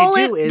Because can what call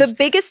they do it is the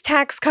biggest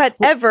tax cut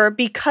ever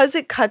because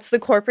it cuts the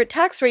corporate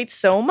tax rate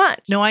so much.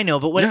 no, I know,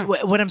 but Yeah.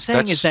 what I'm saying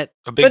That's is that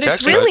a big But tax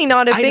it's really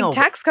not a I big know,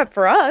 tax cut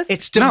for us.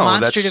 it's No,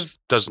 demonstrative. that's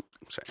doesn't.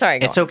 Sorry. Sorry,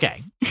 go It's on.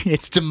 okay.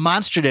 It's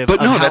demonstrative. But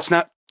of no, how that's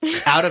not.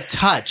 out of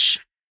touch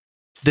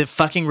the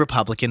fucking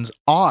Republicans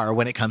are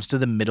when it comes to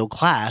the middle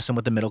class and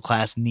what the middle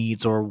class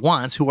needs or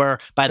wants. Who are,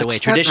 by the way,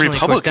 That's not traditionally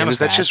of course, Republicans.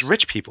 That's just Democrats.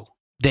 rich people.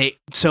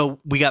 So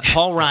we got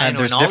Paul Ryan And and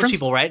there's all difference? those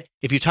people, right?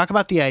 If you talk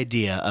about the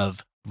idea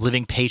of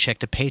living paycheck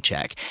to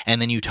paycheck,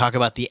 and then you talk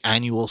about the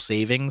annual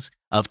savings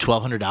of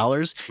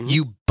 $1,200,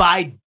 you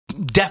by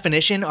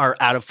definition are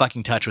out of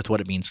fucking touch with what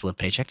it means to live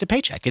paycheck to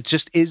paycheck. It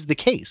just is the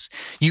case.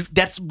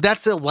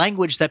 That's a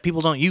language that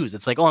people don't use.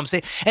 It's like, oh, I'm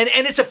saying, and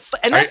it's a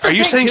and that's Are the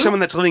you thing, saying too. someone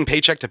that's living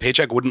paycheck to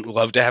paycheck wouldn't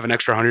love to have an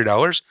extra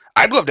 $100?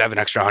 I'd love to have an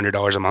extra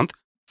 $100 a month.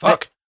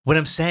 Fuck. What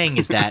I'm saying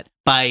is that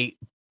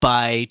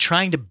by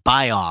trying to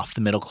buy off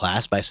the middle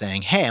class by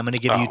saying, "Hey, I'm going to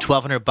give you Oh.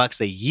 $1,200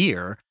 a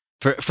year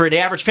for the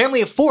average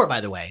family of 4,"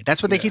 by the way,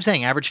 that's what they Yeah. keep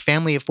saying, average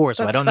family of 4.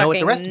 So I That's don't know what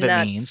the rest fucking of it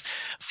nuts. means.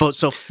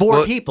 So 4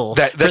 Well, people.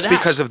 That's for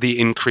because of the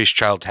increased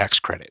child tax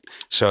credit.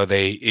 So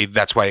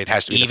that's why it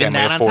has to be the even family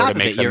that of on 4 top to of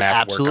make it, the you're math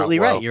absolutely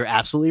work out right. well. You're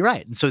absolutely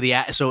right. And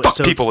so Fuck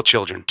people with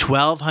children.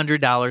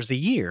 $1,200 a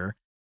year,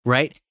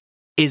 right,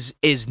 is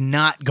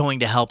not going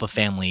to help a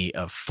family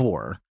of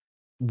 4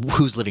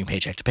 who's living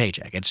paycheck to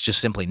paycheck. It's just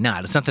simply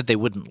not. It's not that they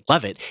wouldn't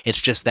love it. It's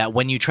just that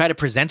when you try to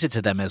present it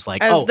to them as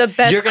like, As oh, the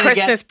best you're gonna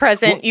Christmas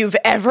present well, you've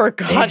ever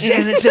gotten.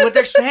 and it's what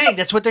they're saying.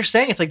 That's what they're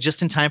saying. It's like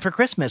just in time for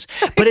Christmas.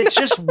 But it's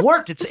just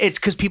worked. It's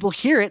because people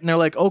hear it and they're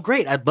like, oh,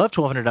 great, I'd love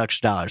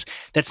 $1,200.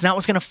 That's not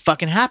what's going to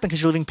fucking happen because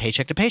you're living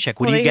paycheck to paycheck.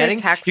 What Well, are you they get a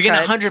getting? tax You're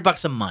getting cut.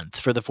 $100 a month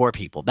for the 4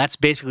 people. That's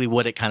basically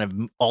what it kind of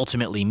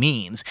ultimately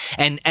means.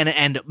 And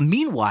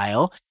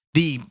meanwhile,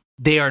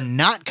 they are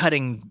not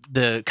cutting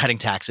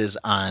taxes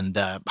on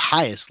the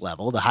highest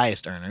level, the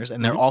highest earners,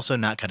 and they're also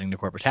not cutting the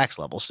corporate tax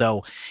level.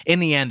 So in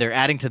the end, they're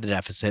adding to the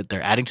deficit.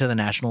 They're adding to the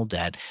national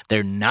debt.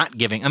 They're not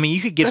giving. I mean,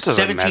 you could give That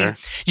doesn't 17. matter.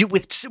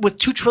 With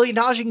 $2 trillion,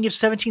 you can give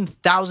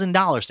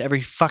 $17,000 to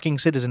every fucking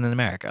citizen in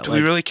America. Do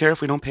we really care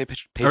if we don't pay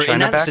or China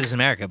not back? citizen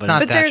in America, but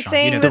Not But that, they're Sean.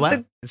 saying You know that what?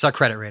 the It's our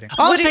credit rating.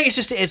 all What I'm do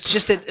saying is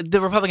just that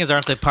the Republicans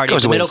aren't the party of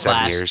Goes the away in middle 7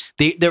 class. years.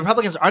 The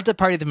Republicans aren't the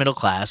party of the middle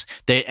class.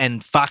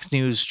 And Fox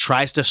News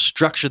tries to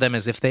structure them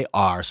as if they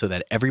are, so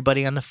that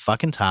everybody on the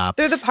fucking top.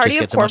 they're the party just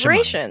of gets a bunch of money.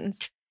 corporations.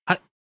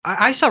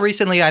 I saw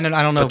recently, I don't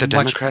know But the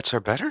much. Democrats are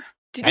better?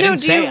 I didn't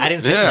say. I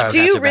didn't say. Yeah. Democrats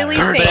Do you are better. really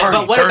Third think- party,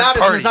 But what third about it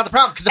party. is not the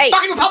problem because the Hey.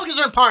 fucking Republicans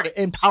are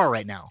in power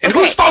right now. And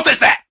whose fault is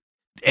that?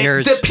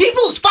 Yours. The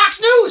people's Fox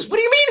News. What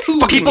do you mean? Who?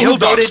 Fucking people who Hill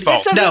Dog's voted- fault.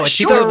 It doesn't No, it's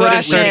show people who voted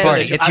Russian. third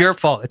party. Russians. It's your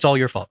fault. It's all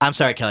your fault. I'm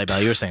sorry, Kelly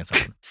Bell. You were saying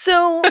something.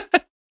 So,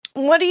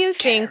 what do you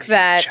think Gary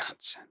that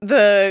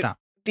Johnson. Stop.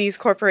 these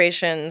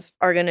corporations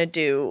are going to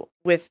do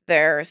with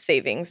their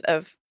savings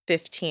of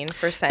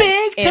 15%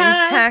 Big in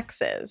time.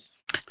 taxes?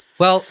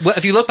 Well,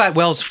 if you look at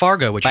Wells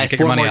Fargo, which Buy you get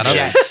 4 your money more out of,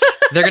 jets.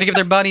 they're going to give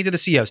their money to the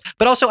CEOs.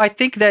 But also, I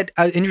think that,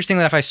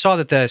 interestingly enough, I saw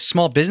that the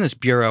Small Business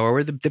Bureau,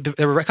 or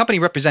the company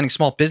representing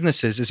small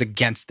businesses, is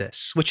against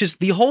this, which is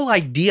the whole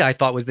idea, I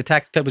thought, was the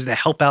tax cut was to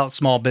help out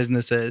small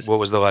businesses. What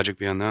was the logic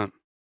behind that?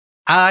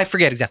 I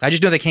forget exactly. I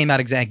just know they came out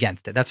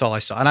against it. That's all I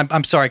saw. And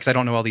I'm sorry because I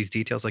don't know all these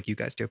details like you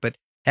guys do. But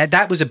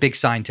that was a big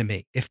sign to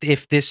me.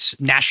 If this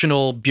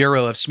National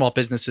Bureau of Small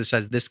Businesses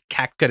says this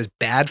tax cut is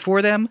bad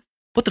for them,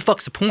 what the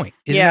fuck's the point?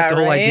 Isn't Yeah, that the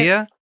whole right?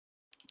 idea?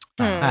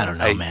 I don't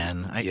know, I-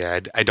 man.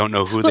 I don't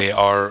know who they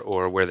are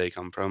or where they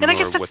come from And I or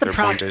guess that's what the their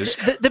problem. point is.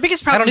 The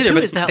biggest I don't problem either, too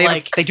but is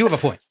that they do have a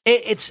point.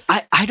 it's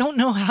I don't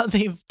know how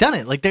they've done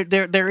it. Like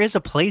there is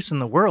a place in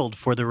the world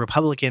for the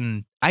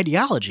Republican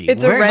ideology.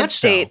 It's a very red much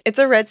so. state. It's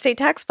a red state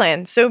tax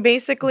plan. So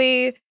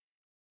basically,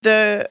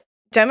 the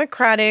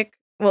Democratic.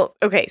 Well,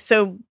 okay.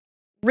 So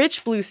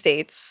rich blue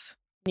states,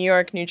 New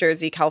York, New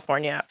Jersey,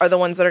 California, are the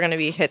ones that are going to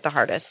be hit the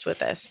hardest with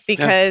this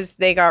because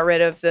they got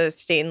rid of the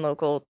state and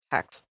local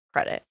tax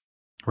credit.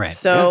 Right.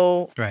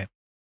 So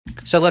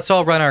So let's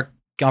all run our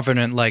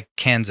government like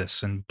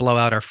Kansas and blow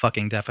out our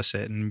fucking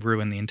deficit and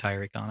ruin the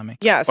entire economy.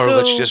 yeah. Or So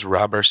let's just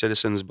rob our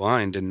citizens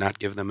blind and not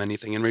give them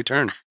anything in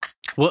return.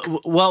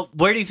 Well,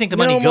 where do you think the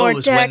No money more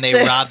goes when they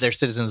taxes. rob their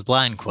citizens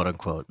blind, quote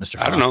unquote, Mr.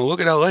 I don't know.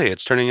 Look at LA.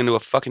 It's turning into a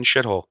fucking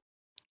shithole.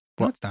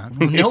 No, it's not.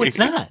 No, it's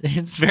not.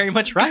 It's very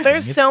much rising.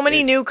 there's It's- so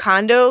many new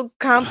condo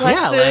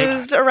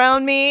complexes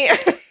around me.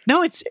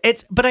 No, it's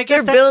but I guess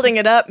They're that's- building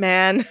it up,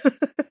 man.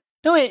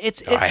 No,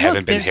 it's. I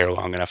haven't been there's- here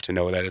long enough to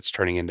know that it's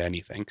turning into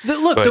anything.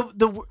 Look,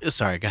 But-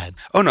 sorry, go ahead.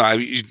 Oh no,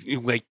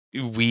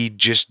 we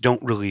just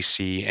don't really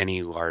see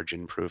any large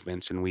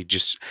improvements, and we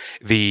just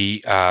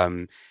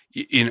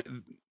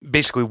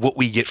basically what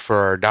we get for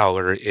our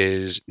dollar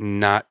is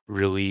not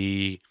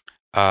really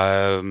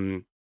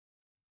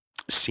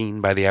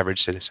seen by the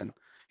average citizen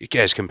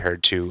as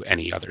compared to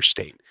any other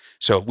state.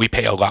 So we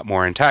pay a lot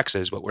more in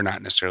taxes, but we're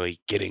not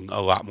necessarily getting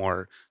a lot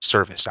more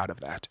service out of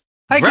that.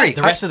 I agree. Right,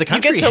 the rest of the You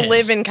country get to is.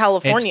 live in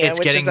California, It's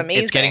which getting, is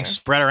amazing. It's getting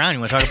spread around. You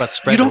want to talk about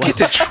spread? You don't the get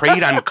to wealth.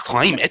 trade on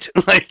climate,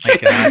 like My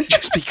God.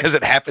 just because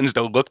it happens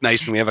to look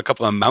nice and we have a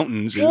couple of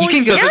mountains. And Well, You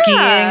can go yeah.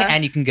 skiing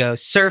and you can go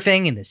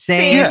surfing in the same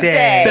Same day.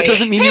 day. that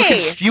doesn't mean you can Hey.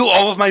 steal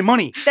all of my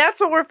money.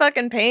 That's what we're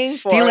fucking paying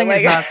for. Stealing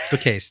like- is not the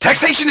case.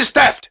 Taxation is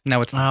theft. No,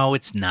 it's not. No,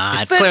 it's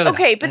not. It's But, clearly not.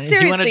 okay, but If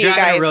you want to seriously, you drive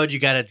on guys. a road, you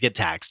got to get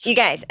taxed. You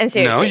guys, and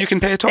seriously. No, you can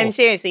pay a toll. And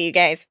seriously, you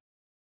guys.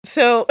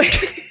 So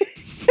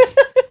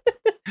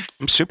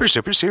I'm super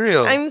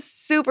serial. I'm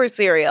super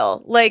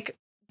serial. Like,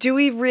 do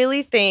we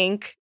really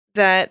think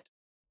that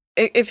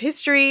if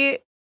history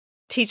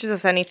teaches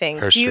us anything,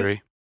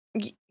 Herstory.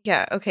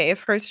 yeah, okay,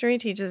 if history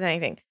teaches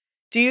anything,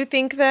 do you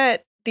think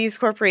that these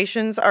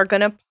corporations are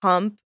going to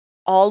pump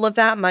all of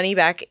that money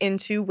back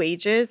into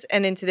wages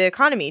and into the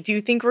economy? Do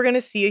you think we're going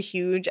to see a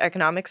huge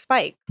economic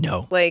spike,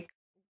 No. like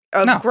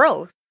of No.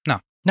 growth?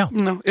 No,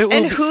 it will.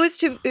 And who's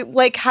to,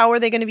 like, how are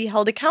they going to be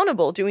held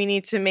accountable? Do we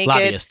need to make it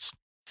Lobbyists.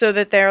 so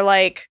that they're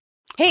like,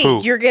 hey,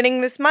 Who? you're getting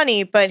this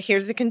money, but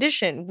here's the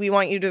condition. We are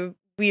going to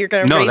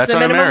No, raise that's the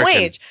minimum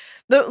un-American. wage.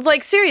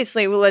 Like,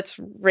 seriously, well, let's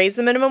raise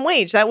the minimum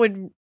wage. That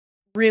would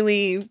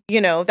really,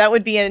 that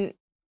would be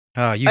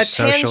Oh, you a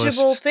socialist.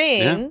 tangible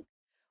thing.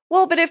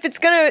 Well, but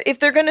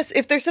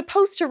if they're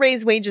supposed to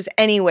raise wages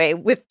anyway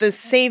with the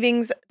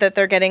savings that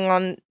they're getting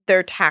on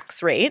their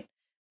tax rate,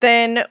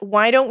 then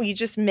why don't we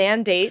just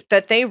mandate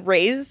that they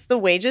raise the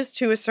wages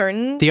to a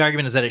certain The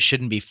argument is that it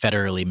shouldn't be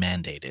federally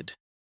mandated.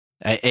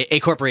 A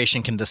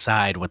corporation can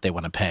decide what they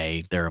want to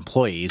pay their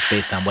employees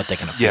based on what they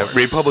can afford. Yeah,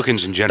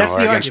 Republicans in general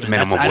That's are the against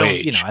argument. minimum I don't,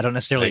 wage. I don't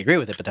necessarily Like- agree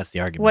with it, but that's the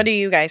argument. What do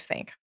you guys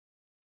think?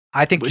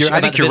 I think Which- you're. I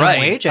about think the you're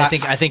minimum right. Wage? I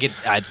think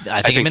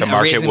think the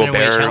market raising will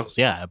minimum wage bear- helps.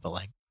 Yeah, but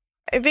like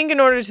I think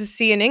in order to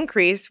see an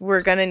increase,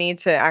 we're gonna need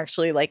to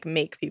actually like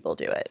make people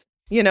do it.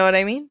 You know what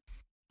I mean?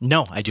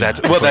 no, I do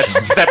That's not. well,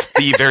 unfortunately. that's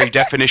the very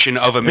definition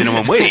of a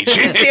minimum wage.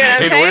 You see what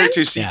I'm In saying? order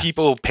to see Yeah.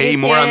 people pay You see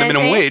more what on the I'm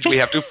minimum saying? wage, we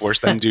have to force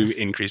them to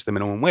increase the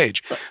minimum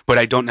wage. But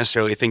I don't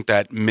necessarily think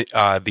that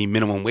the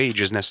minimum wage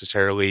is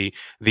necessarily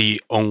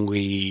the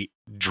only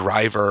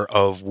driver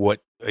of what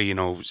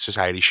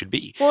society should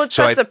be. Well, it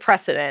So sets a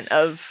precedent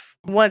of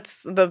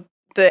what's the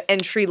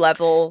entry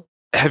level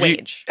Have you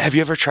wage. have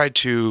you ever tried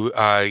to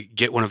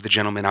get one of the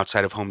gentlemen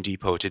outside of Home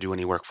Depot to do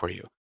any work for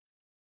you?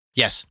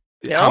 Yes,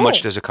 How much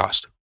No. does it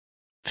cost?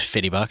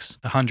 $50.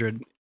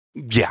 100.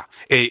 Yeah,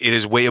 it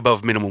is way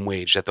above minimum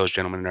wage that those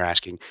gentlemen are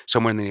asking,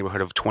 somewhere in the neighborhood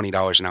of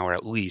 $20 an hour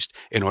at least,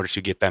 in order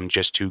to get them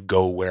just to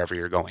go wherever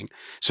you're going.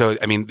 So,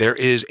 I mean, there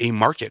is a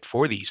market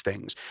for these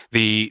things.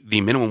 The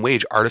minimum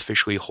wage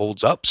artificially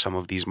holds up some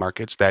of these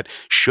markets that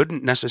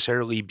shouldn't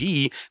necessarily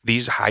be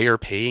these higher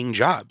paying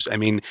jobs. I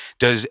mean,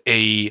 does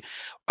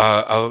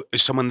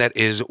someone that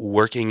is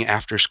working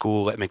after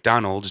school at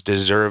McDonald's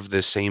deserve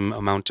the same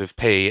amount of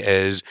pay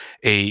as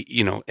a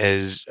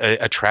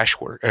trash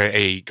worker,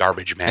 a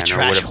garbage man, A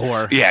trash or whatever?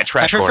 whore. Yeah, a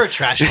trash I prefer whore.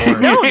 trash whore.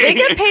 No, they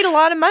get paid a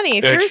lot of money.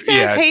 If you're a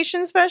Yeah.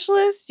 sanitation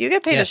specialist, you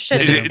get paid a Yes,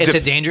 shit. it's, ton. it's a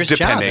dangerous job.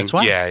 Depending. That's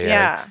why. Yeah.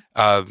 Yeah.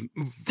 Um,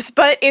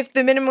 But if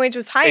the minimum wage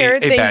was higher, A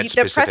then bad the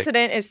specific.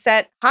 precedent is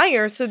set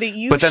higher so that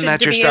you but then should that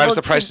just be drives able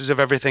the to- prices of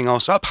everything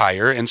else up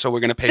higher, and so we're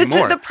going to pay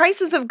more. The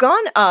prices have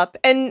gone up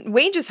and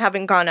wages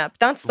haven't gone up.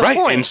 That's the Right,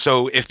 point. and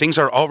so if things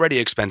are already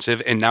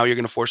expensive, and now you're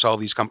going to force all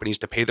these companies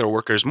to pay their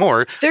workers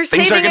more, They're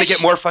things are saving going a to get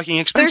sh- more fucking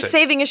They're expensive.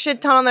 saving a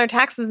shit ton on their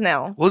taxes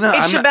now. Well, no, it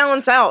I'm should not-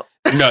 balance out.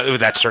 No,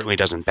 that certainly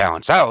doesn't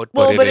balance out.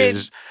 Well, but it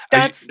is.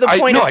 that's the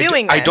point of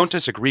doing I don't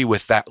this. disagree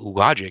with that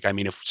logic. I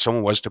mean, if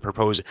someone was to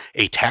propose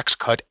a tax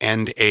cut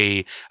and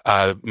a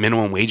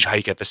minimum wage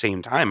hike at the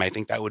same time, I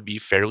think that would be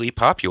fairly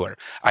popular.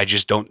 I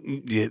just don't,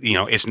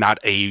 it's not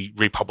a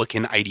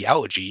Republican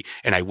ideology,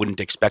 and I wouldn't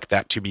expect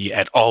that to be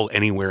at all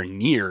anywhere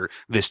near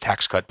this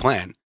tax cut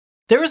plan.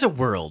 There is a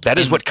world. That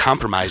is what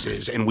compromise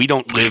is, and we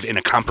don't live in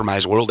a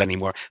compromised world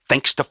anymore,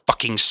 thanks to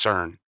fucking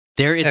CERN.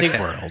 There is Okay.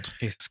 a world.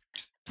 Jesus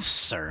Christ.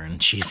 CERN,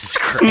 Jesus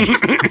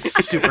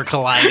Christ. Super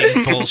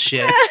colliding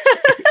bullshit.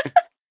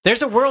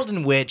 There's a world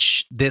in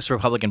which this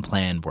Republican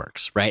plan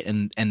works, right?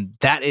 And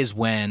that is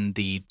when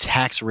the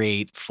tax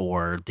rate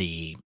for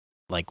the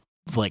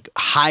like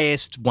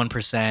highest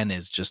 1%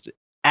 is just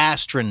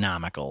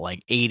astronomical,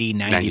 like 80,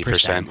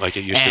 90%. like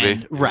it used to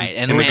be. Right.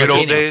 And In the then, good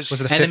old you know, days.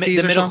 Was it the and 50s the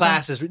or middle something?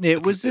 class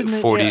it was in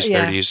the 40s, 30s, yeah,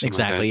 something like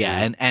exactly,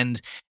 that, yeah. yeah.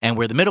 And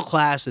where the middle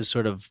class is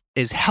sort of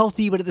is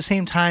healthy, but at the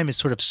same time is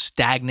sort of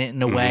stagnant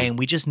in a way, Mhm. and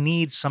we just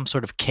need some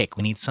sort of kick.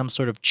 We need some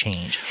sort of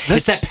change. That's-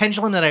 It's that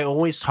pendulum that I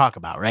always talk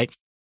about, right?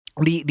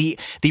 The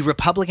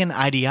Republican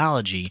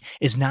ideology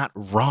is not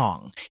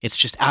wrong. It's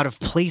just out of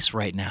place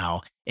right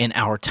now in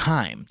our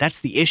time. That's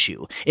the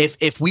issue.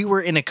 If we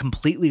were in a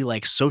completely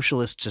like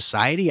socialist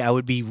society, I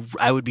would be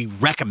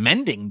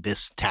recommending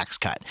this tax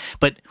cut.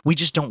 But we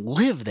just don't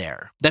live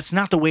there. That's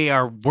not the way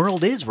our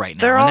world is right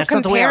now. They're And all that's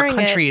not the way our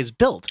comparing country is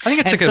built. I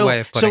think it's And a good way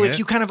of putting so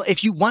it.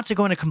 if you want to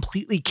go in a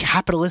completely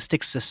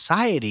capitalistic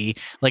society,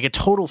 like a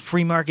total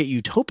free market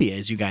utopia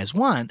as you guys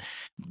want,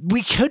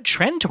 we could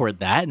trend toward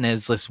that, and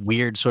as this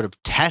weird sort of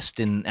test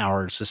in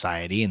our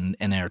society and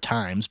in our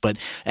times. But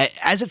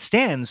as it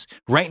stands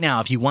right now,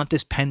 if you want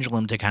this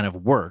pendulum to kind of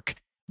work,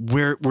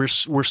 we're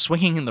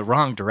swinging in the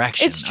wrong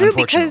direction. It's true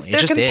because unfortunately. It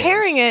they're just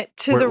comparing is. it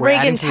to We're- the we're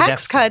adding Reagan to the tax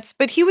deficit. cuts,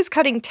 but he was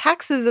cutting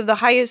taxes of the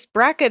highest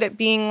bracket at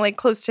being like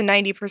close to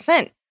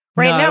 90%.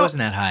 Right no, now, it wasn't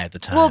that high at the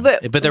time. Well,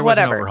 but there was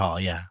an whatever. overhaul.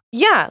 Yeah.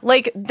 yeah,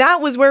 like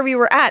that was where we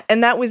were at,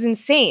 and that was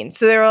insane.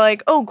 So they were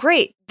like, "Oh,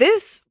 great!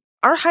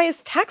 Our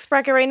highest tax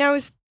bracket right now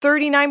is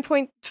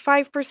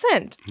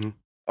 39.5% Mhm.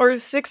 or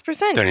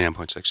 6%.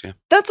 39.6, yeah.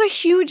 That's a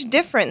huge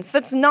difference.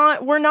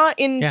 We're not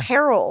in Yeah.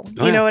 peril. Oh,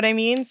 You yeah. know what I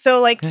mean? So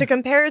like Yeah. to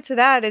compare it to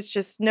that is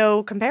just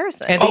no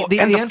comparison. And Oh, the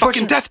and the fucking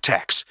unfortunate- death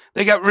tax.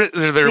 They got rid.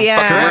 They're Yeah.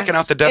 fucking working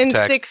out the death in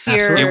tax. 6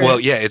 Absolutely. years. Well,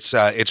 yeah,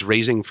 it's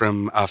raising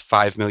from a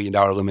 $5 million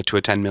limit to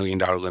a $10 million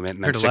limit, and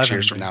then Heard 6 11,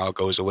 years from but- now it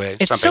goes away.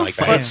 It's something so like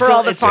funny. that. But for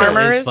all the It still is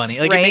farmers, funny.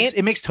 Like right?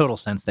 it makes total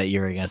sense that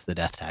you're against the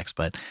death tax,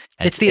 but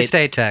It's the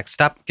estate tax.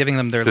 Stop giving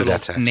them their The little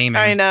death tax.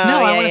 naming. I know. No,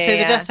 I yeah, want to yeah, say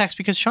yeah. the death tax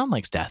because Sean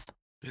likes death.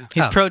 Yeah.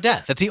 He's Oh.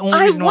 pro-death. That's the only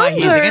I reason why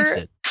he's against wonder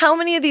it. how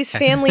many of these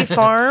family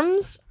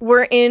farms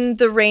were in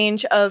the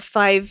range of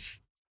 $5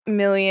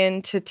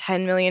 million to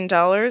 $10 million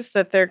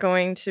that they're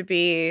going to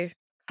be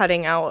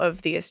cutting out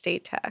of the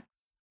estate tax.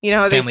 You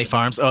know, how Family they,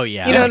 farms. Oh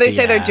yeah. you know, like they the,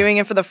 say they're doing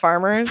it for the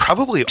farmers.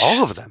 Probably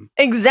all of them.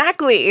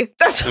 Exactly.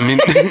 That's I mean-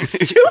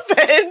 it's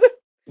stupid.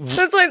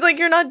 That's why it's like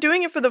you're not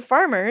doing it for the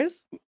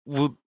farmers.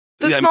 Well,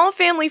 The yeah, small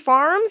family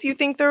farms, you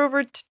think they're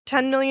over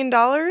 $10 million?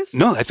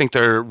 no, I think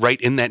they're right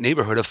in that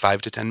neighborhood of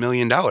 $5 to $10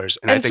 million, and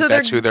I And think so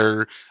that's they're- who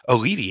they're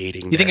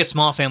alleviating. You think there. a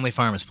small family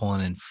farm is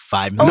pulling in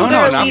 $5 Oh, million?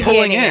 no, they're not alleviating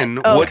pulling it.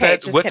 in Oh, what okay,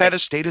 that just what that kidding.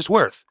 estate is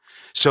worth.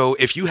 So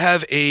if you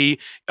have a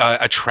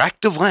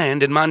tract of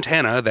land in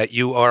Montana that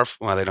you are,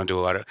 well, they don't do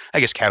a lot of, I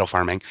guess, cattle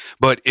farming,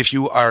 but if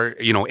you are,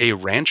 a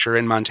rancher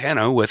in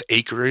Montana with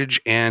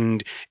acreage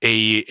and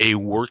a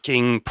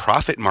working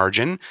profit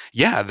margin,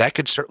 yeah, that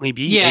could certainly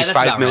be Yeah, a that's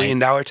 $5 about million,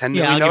 $10 Yeah,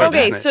 million I'll give it dollar that.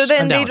 Okay, business. so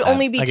then I'm down they'd with that.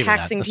 only be I'll give you that.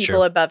 taxing That's people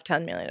true. above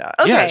 $10 million.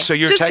 Okay, Yeah, so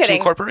you're just taxing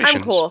kidding. I'm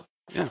corporations. cool.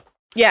 Yeah.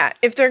 Yeah,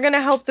 if they're going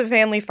to help the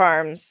family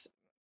farms,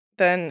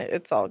 then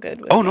it's all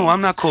good with Oh me. no,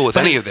 I'm not cool with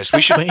any of this.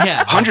 We should But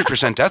yeah.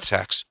 100% death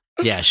tax.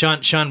 Yeah,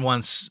 Sean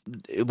wants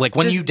like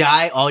when Just- you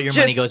die, all your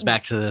money just goes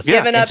back to the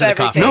Giving up into the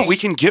everything. coffers. No, we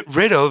can get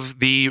rid of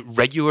the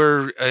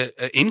regular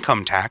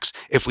income tax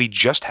if we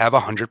just have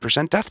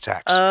 100% death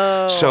tax.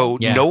 Oh. So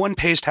Yeah. no one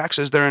pays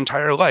taxes their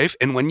entire life,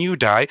 and when you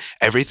die,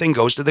 everything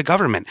goes to the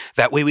government.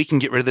 That way we can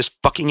get rid of this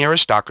fucking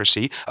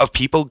aristocracy of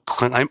people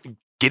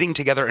getting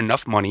together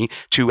enough money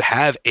to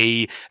have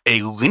a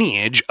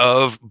lineage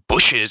of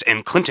Bushes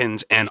and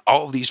Clintons and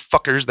all of these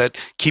fuckers that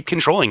keep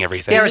controlling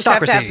everything. You just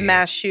have to have aristocracy.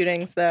 mass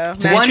shootings, though.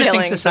 It's an Mass interesting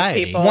killings of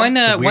society. people. One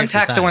It's a weird one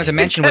tax I wanted to society.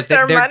 mention was Get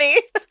their that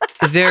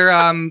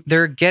money.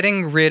 they're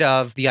getting rid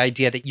of the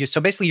idea that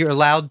so basically you're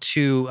allowed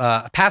to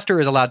a pastor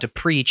is allowed to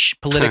preach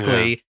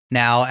politically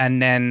now,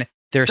 and then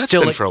they're That's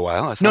still been for a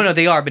while. I thought. no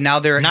they are, but now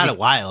they're Not a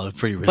while,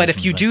 pretty recently. but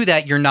if you do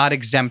that, you're not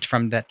exempt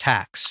from that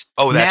tax.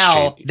 Oh, that's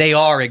now changing. they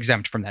are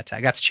exempt from that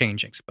tax. That's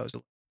changing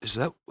supposedly. Is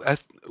that?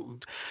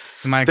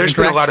 Am I There's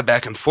been a incorrect? lot of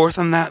back and forth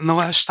on that in the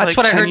last. That's like,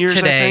 what I 10 heard years,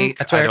 today. think.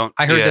 That's what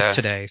I heard yeah. this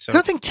today. So I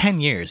don't think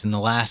 10 years in the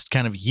last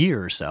kind of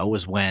year or so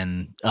was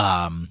when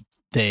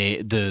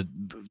they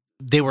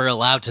were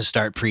allowed to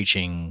start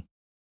preaching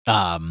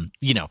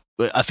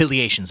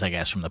affiliations, I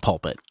guess, from the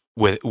pulpit.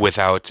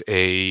 Without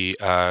a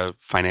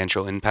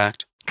financial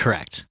impact.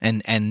 Correct.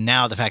 And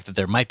now the fact that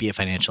there might be a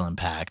financial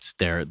impact,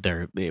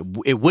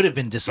 it would have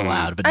been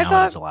disallowed, but I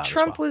now it is thought allowed.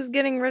 Trump as well. was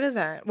getting rid of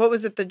that. What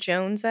was it, the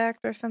Jones Act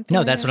or something? No,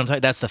 like that's that? what I'm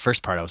talking. That's the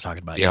first part I was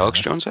talking about. The Yeah, Alex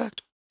that's- Jones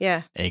Act?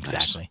 Yeah.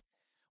 Exactly.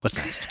 What's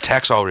next?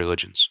 Tax all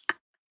religions.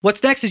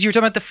 What's next is you were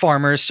talking about the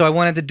farmers, so I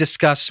wanted to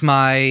discuss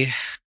my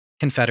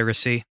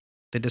Confederacy,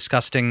 the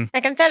disgusting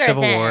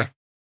Civil War.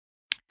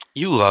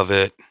 You love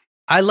it.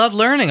 I love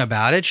learning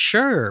about it,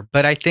 sure,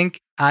 but I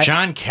think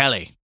John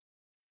Kelly.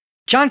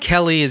 John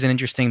Kelly is an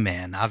interesting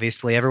man.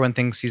 Obviously, everyone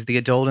thinks he's the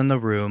adult in the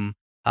room.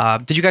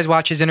 Did you guys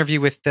watch his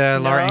interview with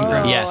Laura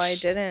Ingraham? No, Yes. I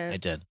didn't. I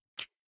did.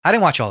 I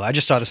didn't watch all of it. I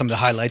just saw some of the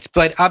highlights.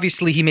 But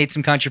obviously, he made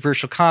some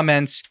controversial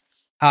comments.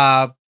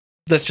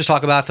 Let's just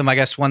talk about them, I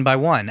guess, one by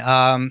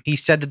one. He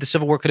said that the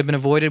Civil War could have been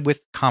avoided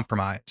with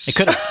compromise. It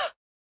could have.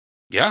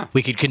 Yeah.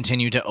 We could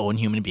continue to own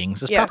human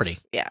beings as Yes. property.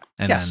 Yeah.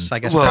 And Yes, then, I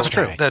guess Well, that's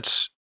true.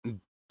 that's,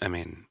 I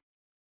mean,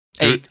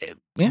 Yeah.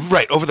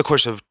 right. Over the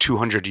course of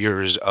 200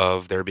 years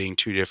of there being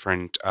two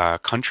different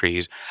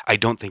countries, I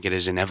don't think it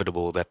is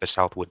inevitable that the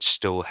South would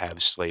still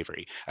have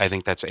slavery. I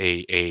think that's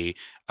I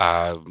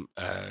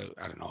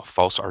don't know, a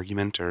false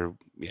argument, or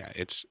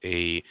it's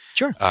a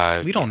Sure.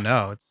 We don't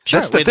know.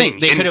 That's the thing.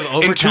 They could have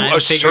over time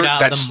figured out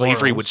that the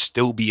slavery morals. would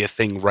still be a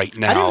thing right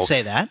now. I didn't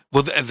say that.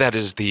 Well, that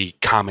is the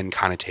common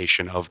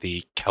connotation of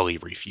the Kelly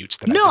refutes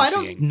that No, I've I been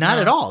don't. seeing. Not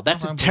No, at all.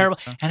 That's I a don't terrible,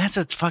 believe so. and that's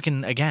a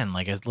fucking again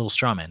like a little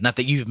straw man. Not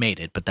that you've made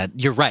it, but that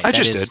you're right. I that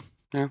just is- did.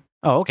 Yeah.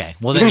 Oh, okay.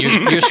 Well, then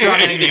you're straw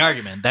manning the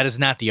argument. That is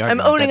not the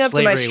argument. owning that up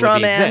to my slavery straw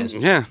would man.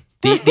 exist. Yeah.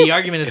 The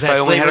argument is If that I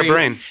only had a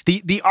slavery-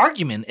 brain. The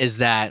argument is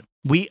that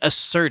we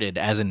asserted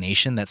as a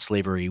nation that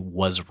slavery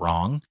was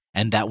wrong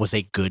and that was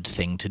a good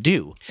thing to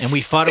do. And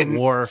we fought a And-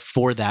 war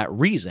for that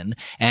reason.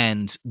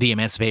 And the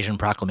Emancipation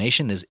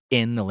Proclamation is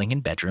in the Lincoln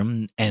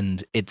bedroom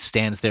and it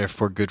stands there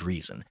for good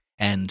reason.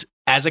 And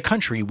as a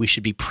country, we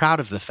should be proud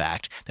of the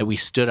fact that we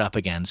stood up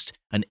against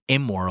an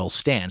immoral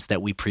stance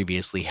that we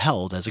previously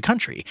held as a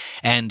country.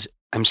 And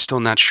I'm still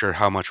not sure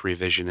how much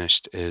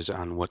revisionist is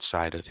on what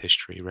side of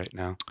history right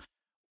now.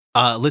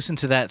 listen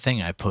to that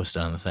thing I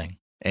posted on the thing.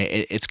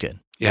 It's good.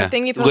 Yeah. The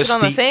thing you posted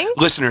on the thing?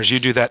 Listeners, you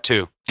do that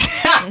too.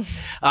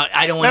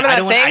 I don't want. Remember I that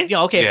don't want. thing?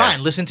 Okay, Yeah.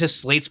 fine. Listen to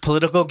Slate's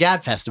Political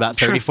Gabfest. About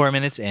Sure. 34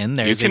 minutes in, You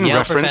there's can a Yale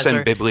reference professor.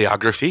 and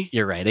bibliography.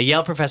 You're right. A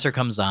Yale professor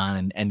comes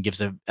on and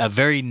gives a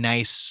very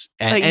nice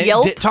and, A and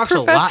Yelp talks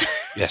professor? a lot.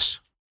 Yes.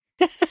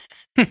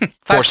 4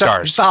 4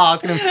 stars. Oh, I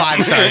was going to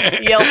 5 stars.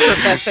 Yale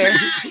professor.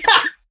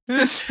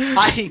 Little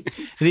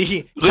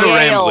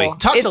Yale. rambly.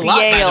 Talks It's a lot,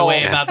 by the Yale.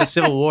 way, about the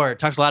Civil War.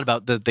 Talks a lot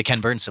about the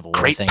Ken Burns Civil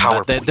War Great thing,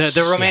 about the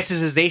PowerPoints.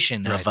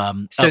 romanticization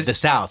So of the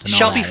South. And all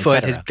Shelby that, et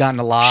Foote has cetera. gotten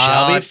a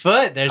lot, Shelby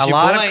Foote. There's a your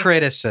lot boy. of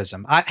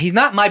criticism. He's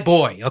not my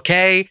boy,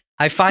 okay?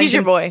 I find He's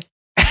your him, boy.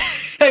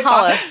 I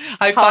Holla.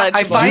 find, Holla at I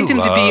your boy. find him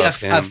You to be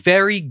love a him.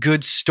 very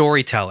good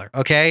storyteller,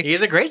 okay? He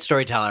is a great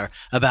storyteller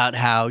about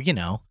how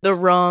The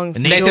wrong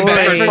Nathan story.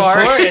 Bedford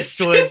Forrest.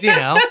 Forrest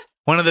was,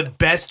 one of the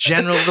best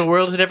generals the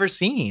world had ever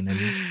seen. And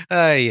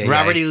Yeah,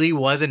 Robert E. Lee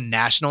was a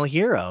national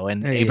hero,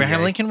 and Ay,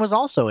 Abraham ay. Lincoln was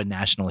also a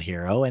national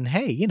hero. And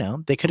hey,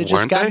 they could have just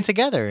Weren't gotten they?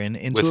 together and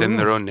into a Within room.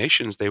 their own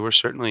nations, they were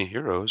certainly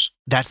heroes.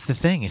 That's the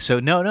thing. So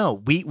no,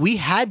 we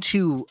had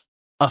to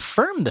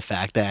affirm the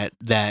fact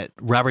that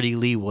Robert E.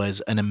 Lee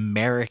was an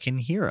American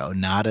hero,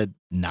 not a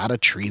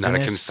treasonous, Not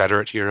a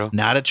Confederate hero.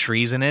 not a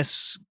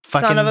treasonous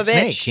fucking Son of a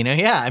snake. bitch.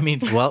 Yeah. I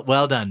mean,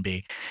 well done,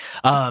 B.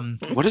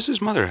 What does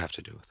his mother have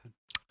to do with it?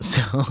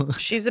 So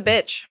She's a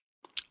bitch.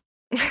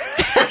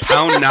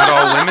 Pound not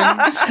all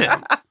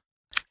women?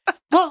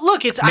 well,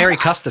 look, it's Mary I,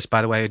 Custis,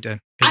 by the way, is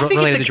I think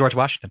related it's to a- George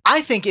Washington.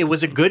 I think it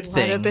was a good What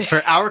a thing bit.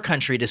 for our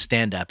country to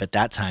stand up at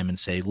that time and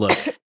say, look,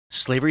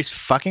 slavery's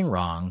fucking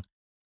wrong.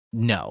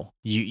 No,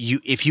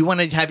 you if you want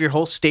to have your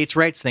whole states'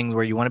 rights thing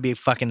where you want to be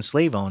fucking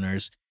slave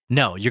owners,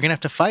 no, you're gonna have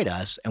to fight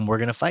us, and we're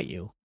gonna fight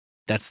you.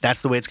 That's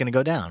the way it's gonna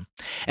go down.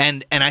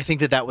 And I think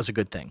that was a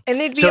good thing. And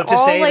they'd be So to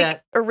all say like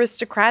that-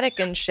 aristocratic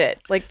and shit.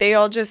 Like they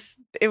all just,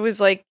 it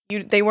was like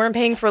they weren't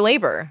paying for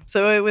labor.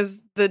 So it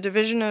was the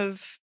division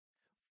of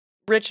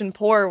rich and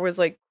poor was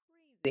like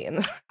crazy.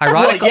 And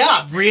Ironically,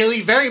 Well, yeah,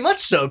 really, very much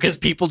so, because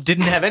people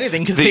didn't have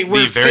anything because The- they were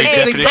the very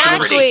physically definition of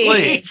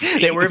property.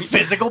 slave. They were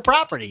physical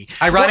property.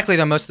 Ironically,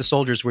 though, most of the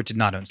soldiers did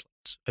not own slaves.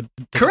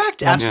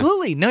 Correct. Yeah.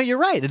 Absolutely. No, you're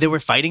right. They were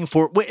fighting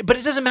for, but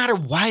it doesn't matter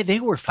why they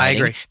were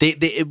fighting. agree.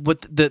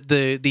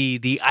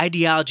 The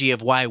ideology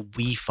of why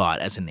we fought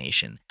as a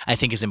nation, I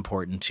think, is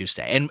important to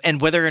say.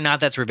 And whether or not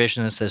that's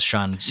revisionist, as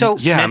Sean So-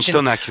 Yeah, I'm mentioned,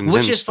 still not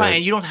convinced. which is fine.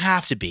 that- You don't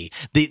have to be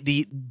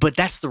but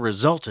that's the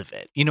result of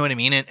it. You know what I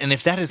mean? And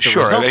if that is the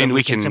Sure, result, I mean, then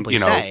we can can, simply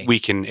say, we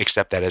can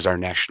accept that as our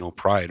national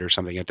pride or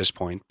something at this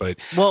point. But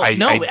well, I-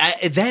 no,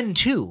 I- then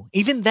too.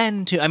 Even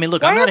then too. I mean,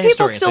 look, why I'm are not a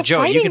people historian, still so Joe,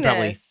 fighting you can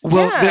probably. this?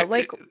 well, yeah, there-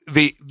 like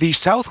the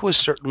South was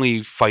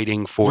certainly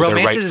fighting for their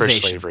right for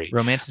slavery.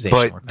 Romanticization.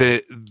 But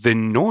the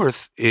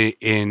North,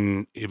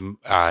 in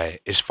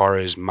as far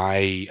as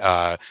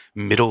my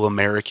middle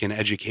American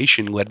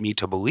education led me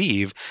to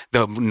believe,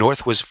 the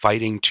North was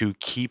fighting to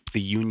keep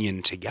the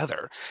Union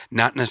together,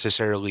 not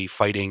necessarily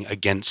fighting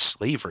against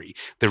slavery.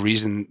 The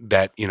reason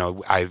that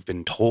I've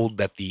been told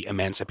that the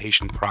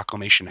Emancipation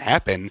Proclamation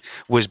happened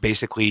was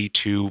basically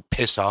to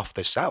piss off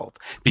the South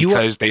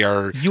because they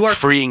are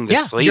freeing the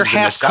slaves you're in the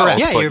half South. correct.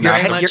 Yeah,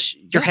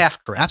 you're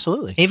half correct.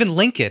 Absolutely. Even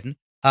Lincoln,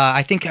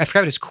 I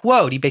forgot his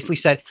quote. He basically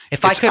said,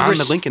 "If It's on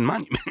the Lincoln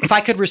Monument. if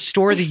I could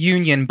restore the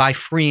Union by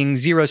freeing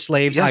 0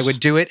 slaves, I Yes. would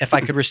do it. If I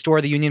could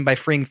restore the Union by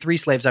freeing 3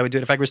 slaves, I would do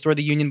it. If I could restore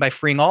the Union by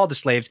freeing all the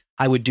slaves,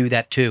 I would do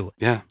that too."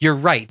 Yeah. You're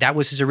right. That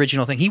was his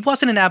original thing. He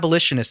wasn't an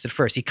abolitionist at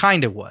first. He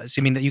kind of was.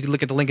 I mean, you could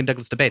look at the Lincoln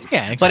Douglas debates.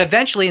 Yeah, exactly. But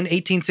eventually in But he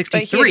had to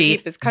 1863,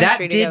 keep his country that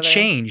did together.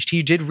 change.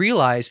 He did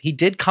realize, he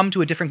did come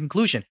to a different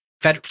conclusion.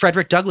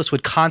 Frederick Douglass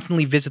would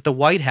constantly visit the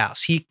White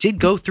House. He did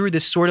go through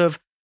this sort of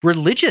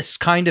religious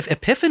kind of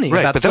epiphany Right,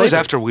 about but that was slavery.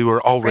 after we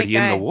were already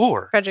Great in the guy.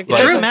 war. Frederick It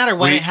doesn't Douglass. matter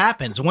when we- it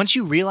happens. Once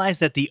you realize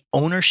that the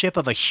ownership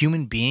of a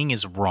human being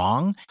is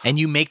wrong, and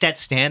you make that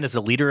stand as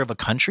the leader of a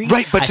country,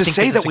 Right, but I to think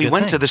say that's that a we good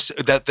went to thing.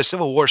 that the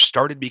Civil War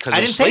started because I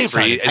of didn't say it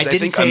slavery started. is, I I didn't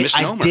think, say a it- I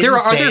misnomer. didn't There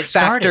are say other it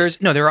started. factors.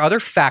 No, there are other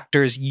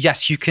factors.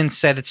 Yes, you can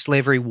say that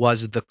slavery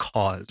was the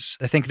cause.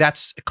 I think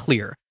that's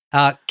clear.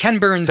 Ken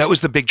Burns. That was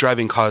the big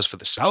driving cause for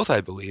the South,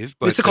 I believe.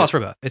 But it's the cause for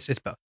both. It's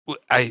both.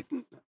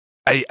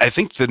 I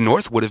think the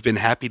North would have been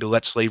happy to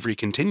let slavery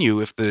continue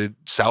if the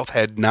South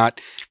had not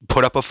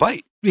put up a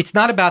fight. It's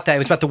not about that. It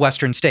was about the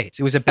Western states.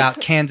 It was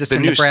about Kansas The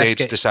and new Nebraska.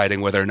 states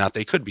deciding whether or not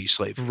they could be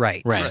slaves.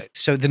 Right. Right.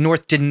 So the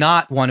North did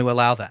not want to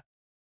allow that.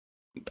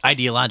 Yeah,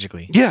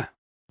 Ideologically.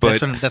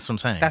 but That's what I'm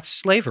saying. That's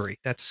slavery.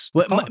 That's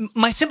Well, the my, cause.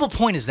 my simple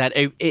point is that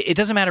it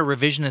doesn't matter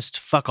revisionist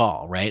fuck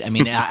all, right? I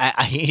mean,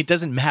 it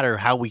doesn't matter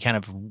how we kind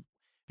of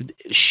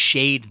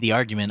shade the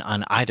argument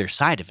on either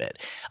side of it.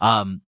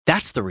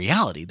 That's the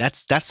reality.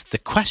 That's the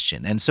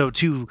question. And so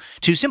to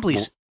simply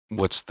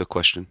what's the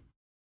question?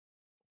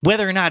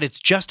 whether or not it's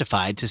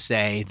justified to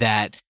say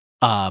that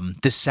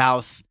the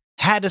South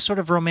had a sort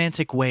of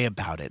romantic way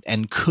about it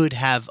and could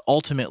have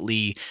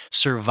ultimately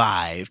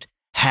survived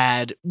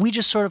had we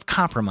just sort of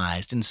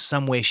compromised in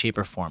some way, shape,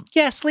 or form.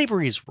 Yeah,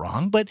 slavery is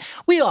wrong, but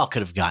we all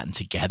could have gotten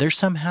together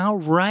somehow,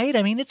 right?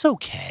 I mean, it's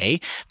okay.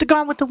 The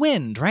Gone with the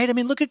Wind, right? I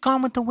mean, look at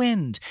Gone with the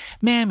Wind.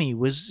 Mammy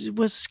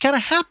was kind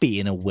of happy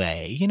in a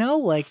way,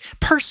 like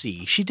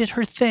Percy. She did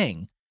her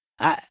thing.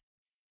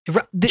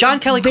 John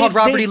Kelly called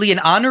Robert E. Lee an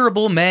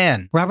honorable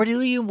man. Robert E.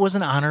 Lee was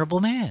an honorable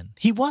man.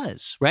 He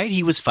was, right?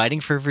 He was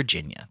fighting for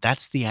Virginia.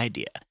 That's the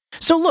idea.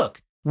 So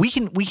look, we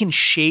can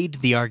shade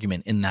the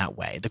argument in that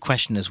way. The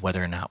question is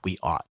whether or not we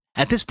ought.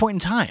 At this point in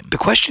time. The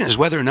question is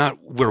whether or not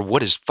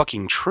what is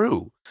fucking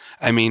true.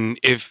 I mean,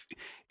 if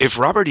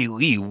Robert E.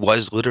 Lee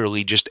was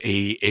literally just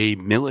a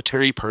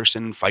military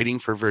person fighting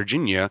for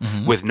Virginia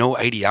Mhm. with no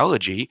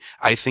ideology,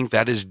 I think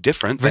that is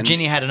different.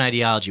 Virginia had an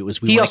ideology. It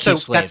was we He want to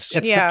also keep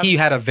slaves. Yeah. he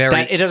had a very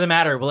It doesn't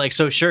matter. Well,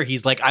 so sure,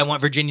 he's like, I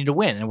want Virginia to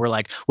win, and we're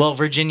like, well,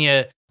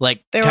 Virginia They were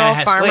kinda all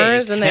has farmers,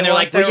 slaves. and they they're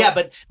want like, well, their- yeah,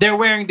 but they're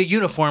wearing the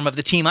uniform of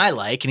the team I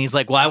like, and he's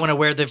like, well, I want to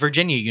wear the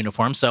Virginia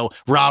uniform, so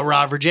rah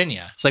rah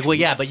Virginia. It's like, well,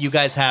 yeah, but you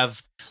guys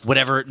have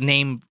whatever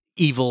name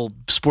evil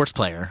sports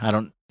player. I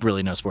don't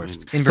really know sports.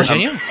 in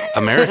Virginia.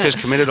 America's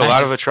committed a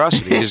lot of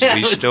atrocities.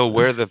 We still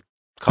wear the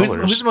Who's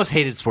colors. the most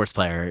hated sports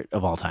player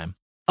of all time?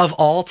 Of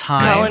all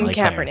time. Colin like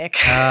Kaepernick.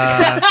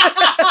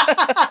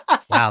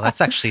 Wow,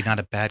 that's actually not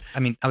a bad. I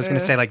mean, I was going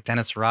to say like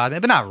Dennis Rodman,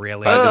 but not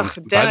really. Ugh,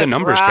 by the Dennis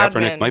numbers,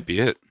 Rodman. Kaepernick might be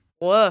it.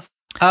 Woof.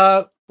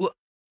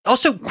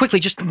 Also, quickly,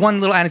 just one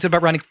little anecdote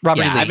about Robert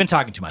E. Yeah, Lee. I've been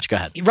talking too much. Go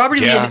ahead. Robert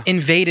E. Lee Yeah.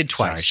 invaded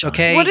Sorry, twice. Sean.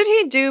 Okay, What did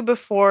he do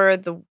before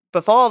the war?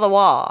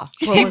 What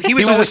was He He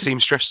was was a always-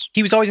 seamstress.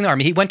 He was always in the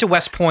army. He went to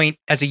West Point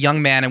as a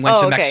young man and went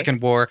Oh, to the okay. Mexican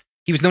War.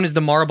 He was known as the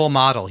marble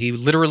model. He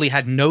literally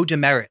had no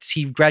demerits.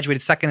 He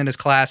graduated second in his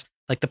class,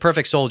 like the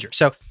perfect soldier.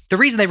 So the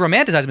reason they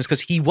romanticize him is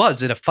because he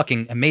was a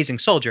fucking amazing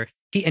soldier.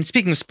 And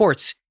speaking of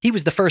sports, he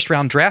was the first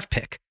round draft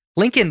pick.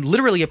 Lincoln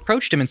literally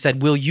approached him and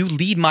said, "Will you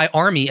lead my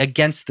army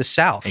against the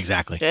South?"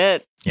 Exactly.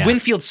 Shit. Yeah.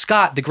 Winfield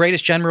Scott, the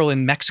greatest general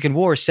in Mexican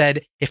War,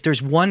 said, "If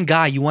there's one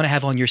guy you want to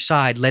have on your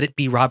side, let it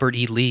be Robert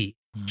E. Lee."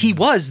 He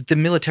was the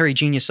military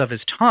genius of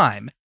his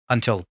time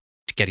until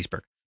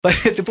Gettysburg. But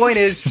the point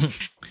is,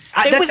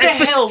 It was the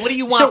hell. What do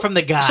you want from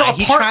the guy?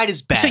 He tried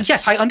his best. So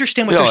yes, I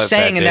understand what We all they're have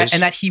saying, bad days.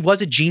 and that he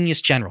was a genius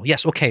general.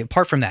 Yes, okay.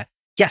 Apart from that,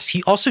 yes,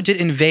 he also did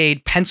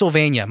invade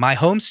Pennsylvania, my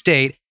home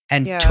state,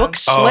 and Yeah. took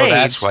Oh, slaves.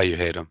 that's why you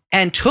hate him.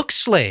 And took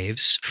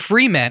slaves,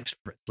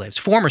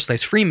 former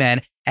slaves, free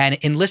men, and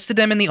enlisted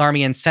them in the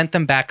army and sent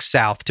them back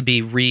south to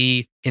be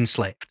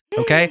re-enslaved.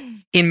 Okay,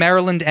 in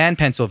Maryland and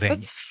Pennsylvania.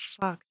 That's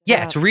fucked. Yeah,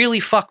 up. it's really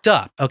fucked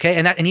up. Okay,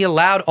 and he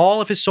allowed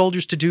all of his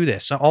soldiers to do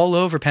this all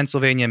over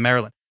Pennsylvania and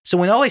Maryland. So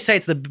when they always say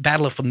it's the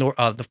battle of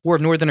the War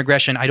of Northern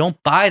Aggression, I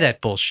don't buy that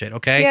bullshit.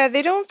 Okay. Yeah,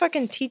 they don't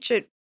fucking teach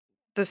it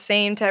the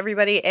same to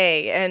everybody.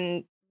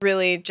 And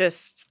really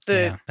just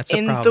the that's a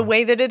in the problem.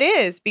 way that it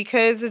is,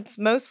 because it's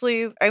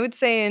mostly, I would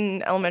say,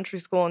 in elementary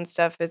school and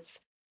stuff, it's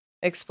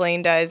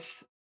explained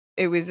as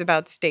it was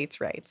about states'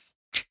 rights.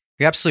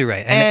 You're absolutely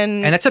right.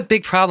 And that's a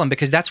big problem,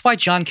 because that's why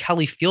John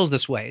Kelly feels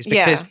this way. Is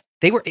because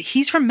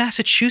he's from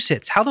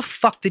Massachusetts. How the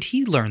fuck did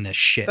he learn this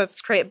shit?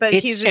 That's great, but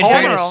It's- he's In a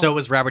fairness, general. so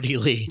was Robert E.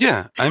 Lee.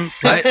 Yeah, I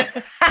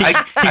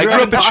He grew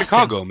up in Boston.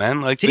 Chicago,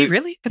 man. Like, Did he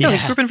really? I thought he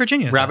Yeah. grew up in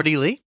Virginia. Robert E.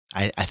 Lee?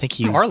 I think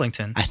he From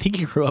Arlington. I think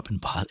he grew up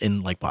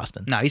in like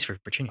Boston. No, he's from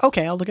Virginia.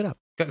 Okay, I'll look it up.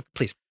 Go,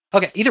 please.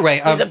 Okay, either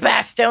way. He's a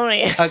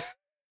Bostonian.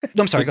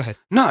 No, I'm sorry, go ahead.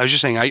 No, I was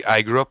just saying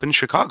I grew up in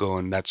Chicago,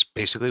 and that's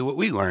basically what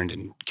we learned.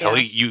 And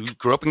Kelly, you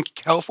grew up in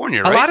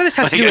California, right? A lot of this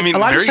has to do with- I mean, a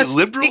lot of this very has-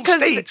 liberal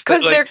states.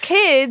 Because that, like, they're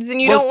kids,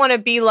 and you Well- don't want to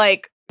be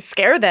like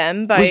scare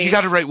them by. well, you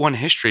got to write one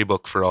history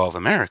book for all of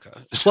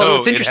America. So Well,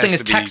 what's it interesting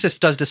has is to be Texas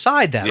does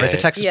decide that, right? Yeah. The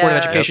Texas Board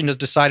of Yeah. Education does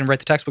decide and write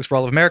the textbooks for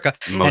all of America.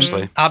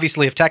 mostly. And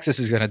obviously, if Texas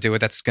is going to do it,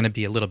 that's going to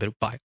be a little bit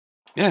biased.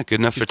 Yeah, good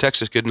enough for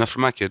Texas, good enough for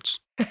my kids.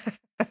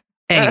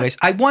 Anyways,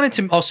 I wanted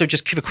to also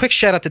just give a quick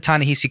shout out to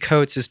Ta-Nehisi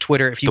Coates'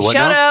 Twitter. If you The what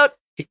Shout now? out.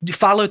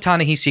 follow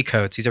Ta-Nehisi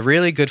Coates, he's a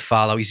really good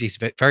follow. He's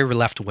very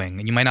left wing,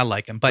 and you might not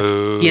like him, but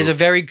Boo. he has a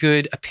very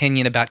good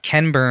opinion about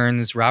Ken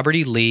Burns, Robert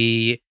E.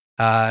 Lee,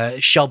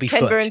 Shelby Ken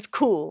Foote. Burns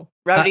cool.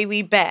 Robert E.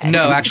 Lee bad.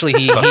 No, actually,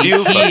 he Fuck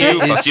you, fuck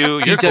you, is- fuck you.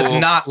 he You're does cool.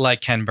 not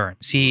like Ken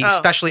Burns. He, Oh.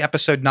 especially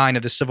episode 9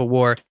 of the Civil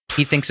War,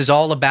 he thinks is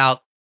all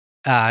about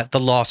the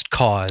lost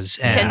cause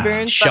and Ken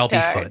Burns Shelby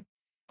fucktard. Foote.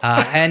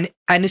 And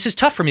this is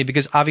tough for me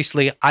because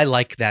obviously I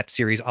like that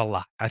series a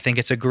lot. I think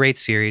it's a great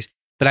series,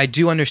 but I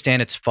do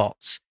understand its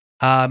faults.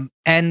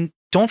 And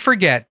don't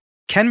forget,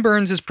 Ken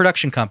Burns'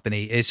 production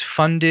company is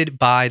funded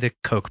by the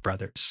Koch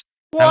brothers.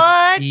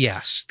 What?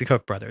 Yes, the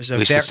Koch brothers. At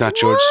least it's not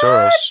George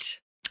Soros. What?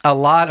 A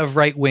lot of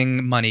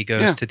right-wing money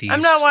goes Yeah. to these.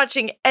 I'm not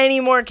watching any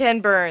more Ken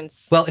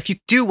Burns. Well, if you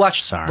do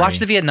watch Sorry.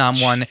 the Vietnam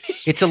one,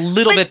 it's a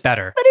little bit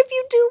better. But if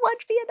you do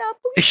watch Vietnam,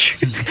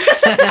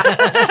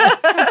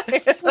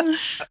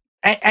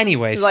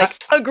 Anyways, like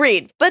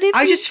agreed. But if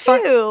I you just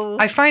do,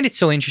 I find it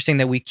so interesting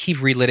that we keep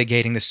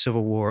relitigating the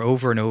Civil War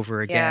over and over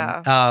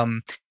again.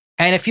 And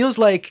it feels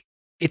like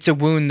it's a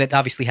wound that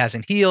obviously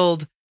hasn't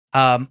healed.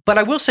 But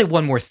I will say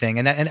one more thing,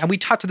 and we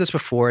talked to this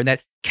before, and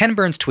that Ken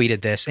Burns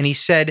tweeted this, and he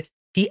said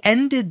he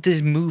ended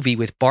the movie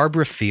with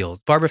Barbara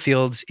Fields. Barbara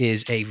Fields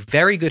is a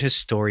very good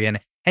historian,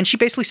 and she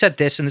basically said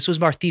this, and this was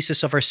our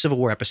thesis of our Civil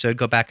War episode.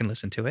 Go back and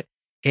listen to it.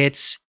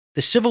 It's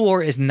the Civil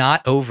War is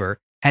not over,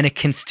 and it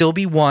can still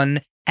be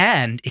won,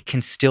 and it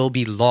can still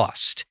be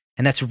lost.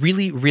 And that's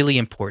really, really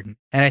important.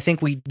 And I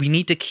think we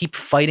need to keep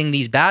fighting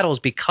these battles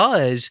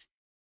because,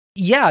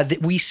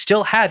 we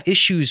still have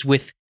issues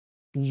with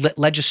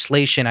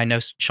legislation. I know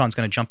Sean's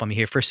going to jump on me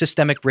here for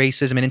systemic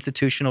racism and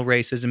institutional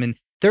racism. And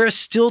there are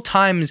still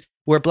times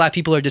where Black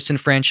people are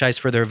disenfranchised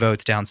for their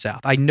votes down south.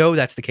 I know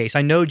that's the case.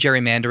 I know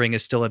gerrymandering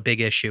is still a big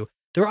issue.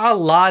 There are a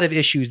lot of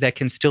issues that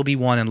can still be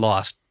won and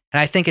lost. And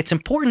I think it's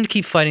important to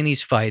keep fighting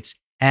these fights.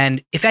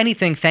 And if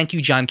anything, thank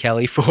you, John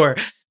Kelly, for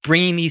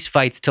bringing these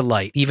fights to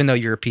light, even though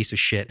you're a piece of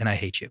shit and I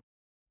hate you.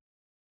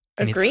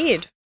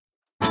 agreed.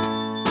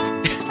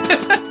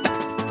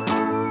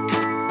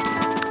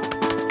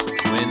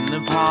 When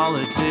the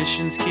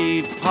politicians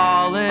keep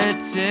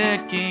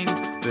politicking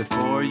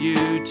before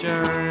you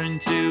turn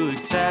to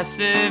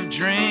excessive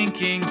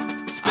drinking,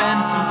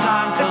 spend some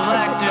time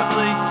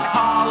collectively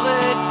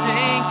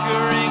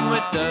politinkering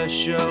with the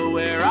show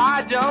where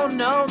I don't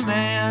know,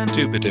 man.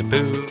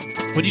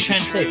 Doobadaboo. What are you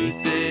trying to say, B?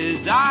 Truth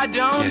is, I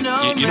don't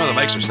know, Yeah, you know the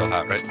man. mics are still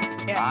hot, right?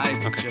 I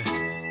Okay. just,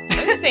 I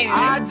didn't say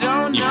I anything.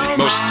 don't know.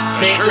 Most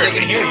Say it so they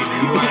can hear you.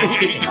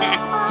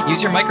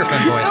 Use your microphone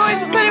voice. No, I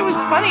just thought it was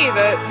funny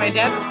that my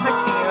dad was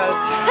texting me about his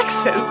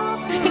taxes.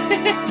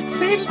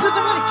 Say it into the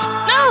mic.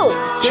 No,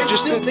 They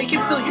can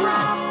still hear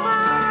us. I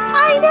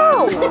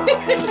know.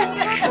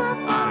 I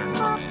don't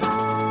know,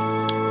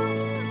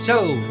 man.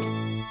 So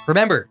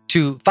remember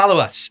to follow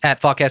us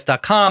at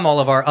Fallcast.com, all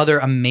of our other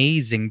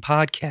amazing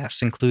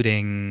podcasts,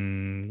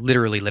 including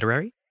Literally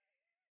Literary,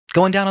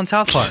 Going Down on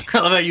South Park, I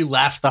love how you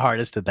laughed the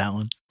hardest at that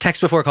one. Text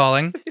Before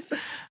Calling,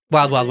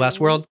 Wild Wild West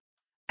World,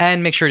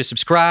 and make sure to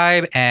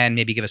subscribe and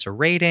maybe give us a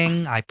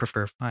rating. I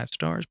prefer 5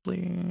 stars,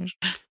 please.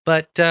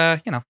 But,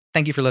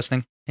 thank you for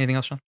listening. Anything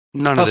else, Sean?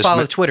 None of this.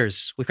 Follow the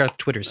Twitters. We've got the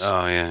Twitters.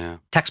 Oh, yeah.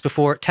 Text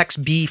before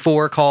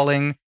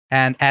calling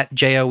and at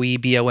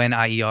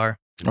JOEBONIER.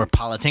 Or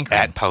politinkering.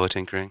 At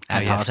politinkering.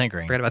 At Oh, yeah.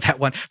 politinkering. Forget about that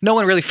one. No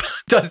one really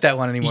does that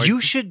one anymore. You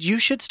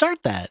should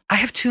start that. I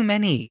have too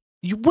many.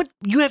 You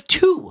have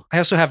 2. I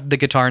also have the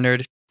Guitar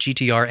Nerd,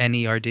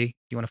 GTRNERD.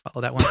 You want to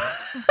follow that one?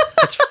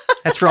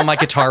 that's for all my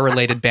guitar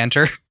related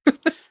banter.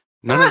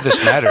 None of this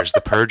matters.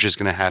 The purge is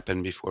going to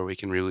happen before we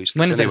can release this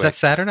When is that? Is anyway. that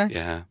Saturday?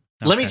 Yeah.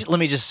 Let Okay.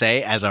 me just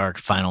say as our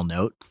final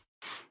note.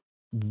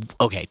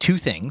 Okay, 2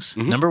 things.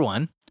 Mhm. Number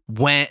 1,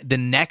 when the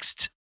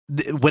next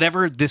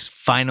whatever this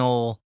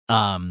final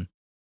the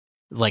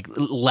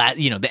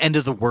end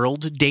of the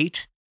world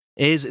date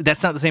is,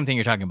 that's not the same thing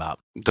you're talking about.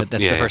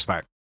 That's the first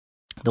part.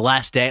 the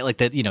last day, like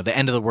the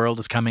end of the world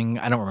is coming.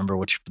 I don't remember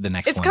which the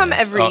next It's one come is.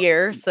 every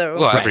year, so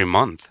Well, every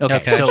month. Okay,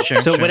 Okay, so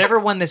sure. whatever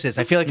one this is,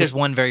 I feel like there's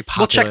one very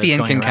popular. We'll check the that's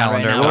going Incan around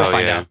right calendar. now. We'll Oh,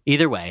 find yeah. out.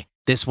 Either way,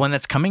 this one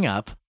that's coming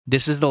up,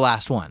 this is the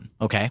last one.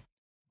 Okay,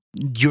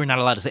 you're not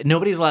allowed to say.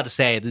 Nobody's allowed to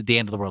say that the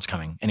end of the world's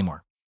coming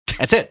anymore.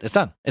 That's it. It's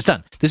done. It's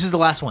done. This is the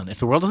last one. If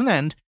the world doesn't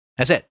end,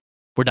 that's it.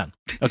 We're done.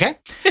 Okay.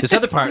 This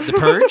other part, the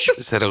purge.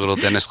 Is that a little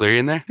Dennis Leary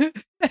in there?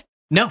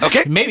 No.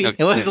 Okay. Maybe it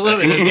was a little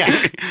bit.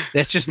 Yeah.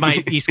 That's just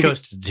my East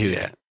Coast attitude.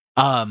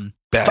 Yeah.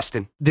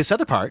 Bastin. This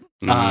other part,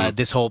 Mhm.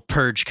 this whole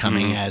purge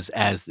coming as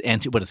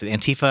what is it?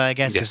 Antifa, I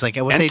guess. Yes. It's like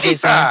what they say.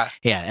 Antifa!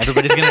 Yeah.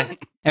 Everybody's gonna.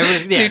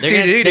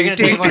 They're gonna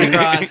take one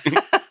across.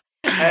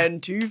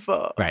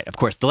 Antifa. Right. Of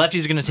course, the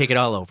lefties are gonna take it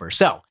all over.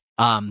 So,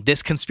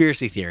 this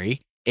conspiracy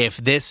theory, if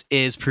this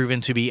is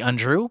proven to be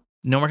untrue,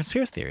 no more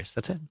conspiracy theories.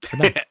 That's it.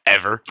 We're done.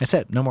 Ever. That's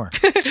it. No more.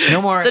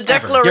 No more. The ever.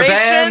 declaration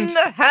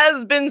banned.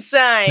 has been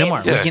signed. No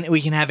more. Yeah.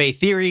 We can have a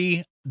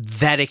theory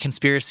that a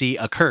conspiracy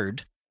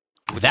occurred.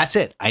 That's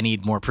it. I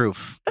need more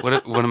proof. What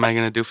am I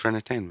going to do for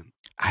entertainment?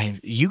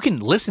 You can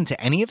listen to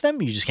any of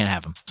them. You just can't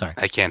have them. Sorry,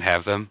 I can't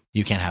have them.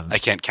 you can't have them. I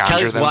can't conjure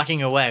Kelly's them.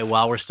 walking away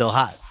while we're still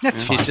hot.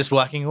 That's Yeah. fine. She's just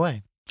walking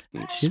away.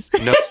 She's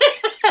No,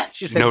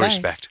 she said no bye.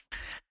 respect.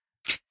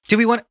 Do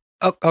we want?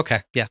 Oh,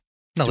 okay. Yeah.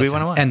 No, Do we let's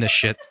wanna what? end this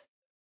shit.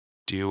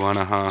 Do you want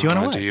to? Do you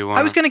wanna what? Do you want?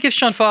 I was going to give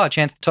Sean Faw a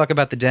chance to talk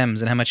about the Dems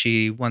and how much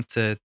he wants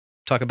to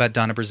talk about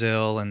Donna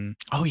Brazil and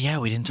Oh yeah,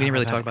 we didn't. We didn't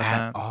really talk about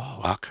at that.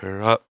 all. Lock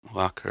her up.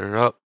 Lock her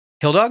up.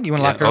 Hill Dog. You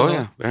want to lock her Oh up?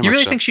 yeah. Very You much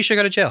really so. think she should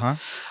go to jail,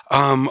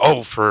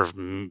 huh? For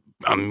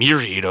a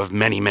myriad of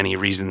many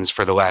reasons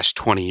for the last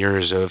 20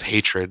 years of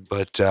hatred.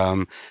 But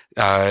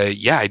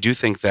yeah, I do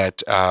think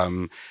that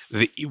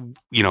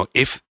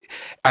if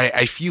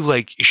I feel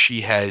like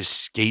she has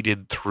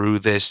skated through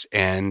this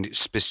and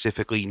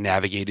specifically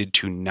navigated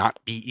to not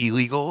be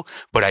illegal,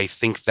 but I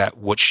think that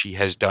what she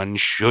has done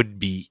should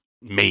be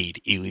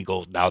made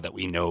illegal now that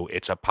we know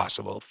it's a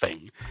possible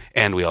thing,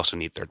 and we also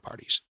need third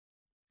parties.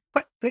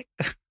 What? Wait,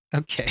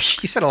 okay.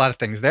 You said a lot of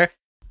things there.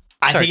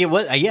 I Sorry. think it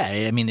was. Yeah,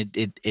 I mean,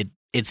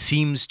 it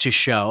seems to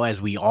show, as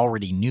we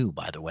already knew,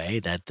 by the way,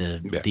 that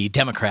the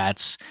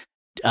Democrats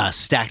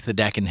stacked the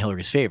deck in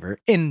Hillary's favor.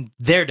 In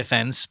their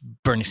defense,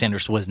 Bernie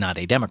Sanders was not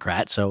a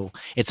Democrat, so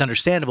it's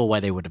understandable why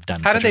they would have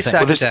done. How such did they a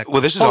thing. stack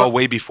Well, the deck? this is Hold all on.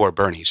 way before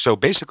Bernie. So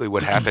basically,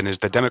 what happened is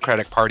the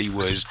Democratic Party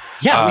was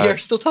Yeah, we are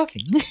still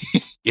talking.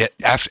 Yeah,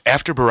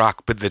 after Barack,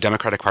 but the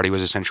Democratic Party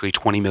was essentially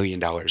 $20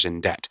 million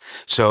in debt.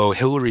 So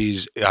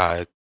Hillary's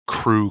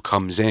crew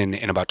comes in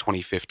about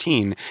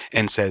 2015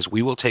 and says,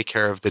 we will take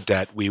care of the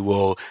debt. We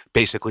will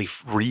basically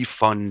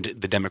refund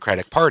the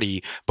Democratic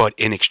Party. But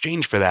in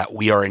exchange for that,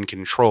 we are in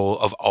control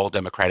of all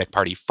Democratic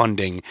Party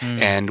funding.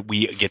 And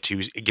we get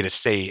a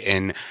say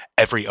in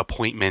every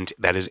appointment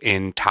that is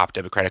in top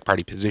Democratic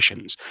Party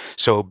positions.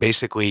 So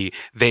basically,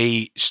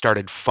 they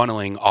started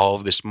funneling all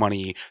of this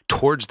money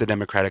towards the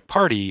Democratic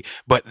Party,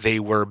 but they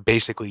were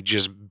basically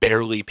just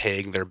barely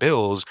paying their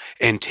bills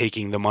and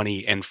taking the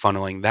money and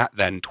funneling that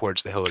then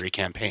towards the Hillary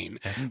campaign.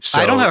 So,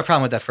 I don't have a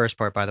problem with that first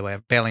part, by the way,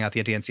 of bailing out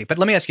the DNC. But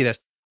let me ask you this.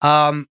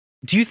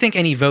 Do you think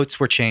any votes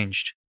were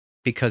changed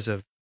because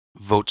of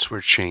votes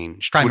were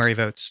changed. primary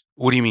votes?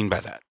 What do you mean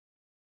by that?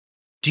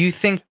 Do you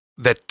think,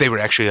 That they were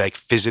actually like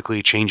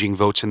physically changing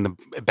votes in the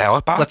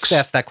ballot box? let's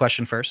ask that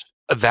question first.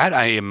 That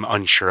I am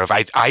unsure of.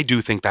 I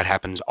do think that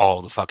happens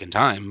all the fucking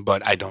time,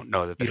 but I don't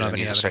know that You there's don't have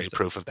any any necessary evidence of-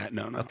 proof of that.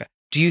 No. Okay.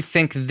 Do you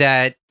think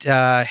that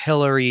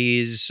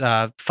Hillary's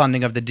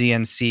funding of the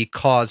DNC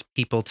caused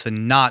people to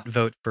not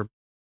vote for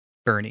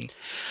Bernie?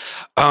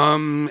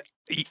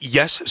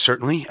 Yes,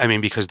 certainly. I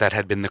mean, because that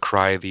had been the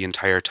cry the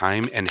entire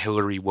time, and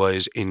Hillary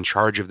was in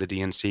charge of the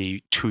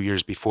DNC 2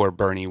 years before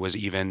Bernie was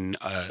even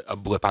a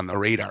blip on the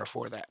radar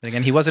for that. And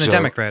again, he wasn't a So-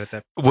 Democrat at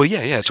that. Well,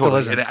 yeah, Still totally.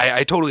 isn't. And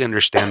I totally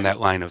understand that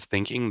line of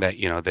thinking that,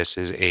 this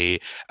is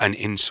an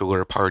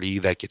insular party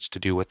that gets to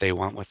do what they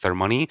want with their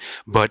money.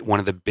 But one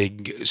of the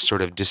big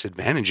sort of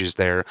disadvantages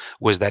there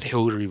was that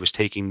Hillary was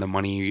taking the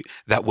money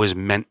that was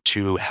meant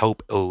to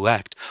help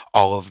elect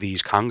all of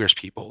these Congress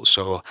people.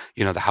 So,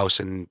 the House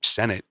and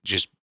Senate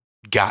just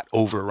got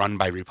overrun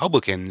by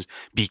Republicans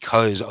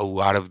because a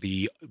lot of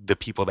the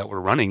people that were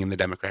running in the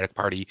Democratic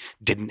Party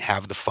didn't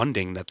have the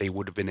funding that they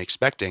would have been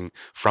expecting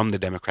from the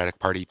Democratic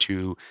Party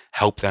to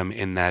help them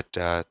in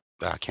that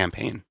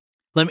campaign.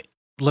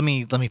 Let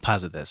me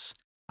posit this.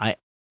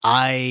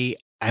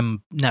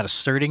 I'm not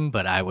asserting,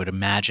 but I would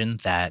imagine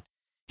that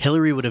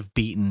Hillary would have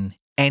beaten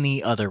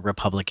any other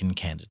Republican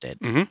candidate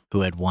Mhm.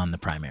 who had won the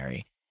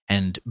primary,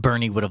 and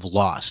Bernie would have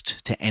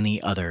lost to any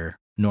other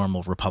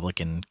normal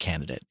Republican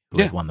candidate who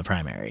had Yeah. won the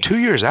primary. 2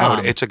 years out,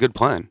 Um, it's a good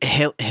plan.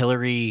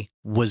 Hillary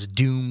was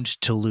doomed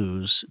to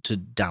lose to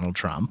Donald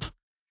Trump.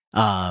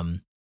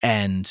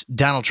 And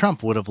Donald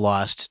Trump would have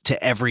lost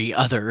to every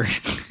other,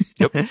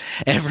 Yep.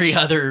 every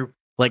other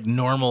like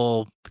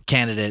normal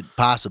candidate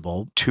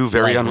possible. Two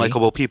very likely.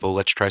 unlikable people.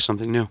 Let's try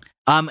something new.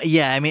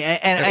 Yeah, I mean,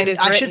 and It is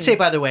I should written. say,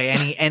 by the way,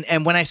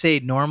 and when I say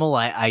normal,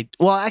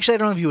 well, actually, I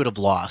don't know if you would have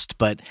lost,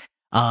 but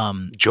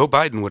Joe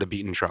Biden would have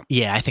beaten Trump.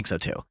 yeah, I think so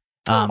too.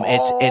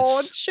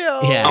 It's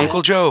Joe. yeah.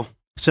 Uncle Joe.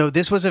 So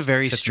this was a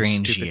very Said some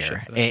strange stupid shit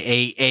year. for that.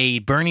 A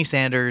Bernie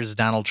Sanders,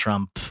 Donald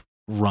Trump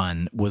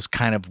run was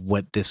kind of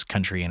what this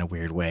country, in a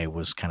weird way,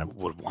 was kind of.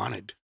 Would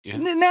wanted. Yeah.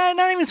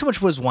 Not even so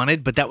much was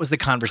wanted, but that was the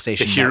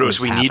conversation. The that heroes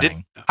was we happening.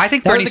 needed. I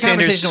think That Bernie was the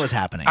conversation Sanders. that was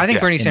happening. I think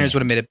Yeah. Bernie In the Sanders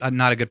would end. have made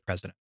not a good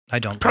president. I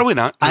don't. Probably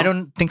not. I no.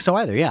 don't think so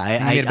either. Yeah, He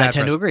I made a bad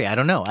tend to agree. I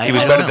don't know. He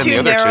was I better don't than know. the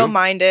Too other two.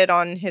 narrow-minded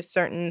on his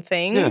certain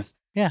things.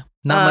 Yeah,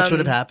 not much would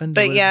have happened.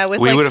 But yeah, with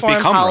We like would've foreign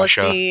become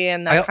policy Russia.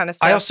 and that kind of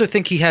stuff. I also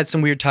think he had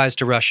some weird ties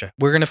to Russia.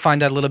 We're going to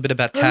find out a little bit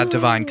about Tad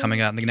Devine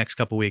coming out in the next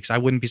couple weeks. I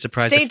wouldn't be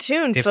surprised Stay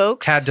tuned, if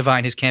folks. Tad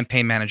Devine, his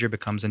campaign manager,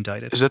 becomes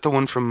indicted. Is that the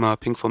one from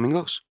Pink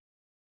Flamingos?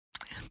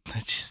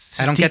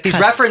 I don't deep get these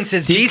cuts.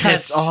 references. Deep Jesus.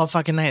 cuts all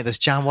fucking night. This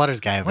John Waters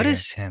guy over What here.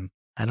 is him?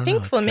 I don't Pink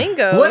know. It's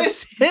Flamingo. good. What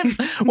is him?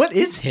 What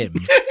is him?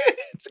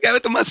 It's the guy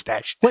with the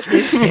mustache. What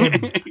is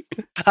him?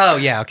 Oh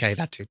yeah, okay,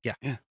 that too. Yeah.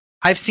 Yeah.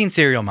 I've seen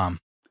Serial Mom.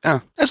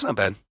 Oh, that's not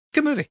bad.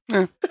 Good movie.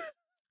 Oh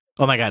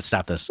my God!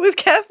 Stop this. With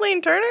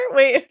Kathleen Turner?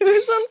 Wait,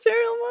 who's on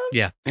Serial Mom?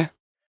 Yeah. Yeah.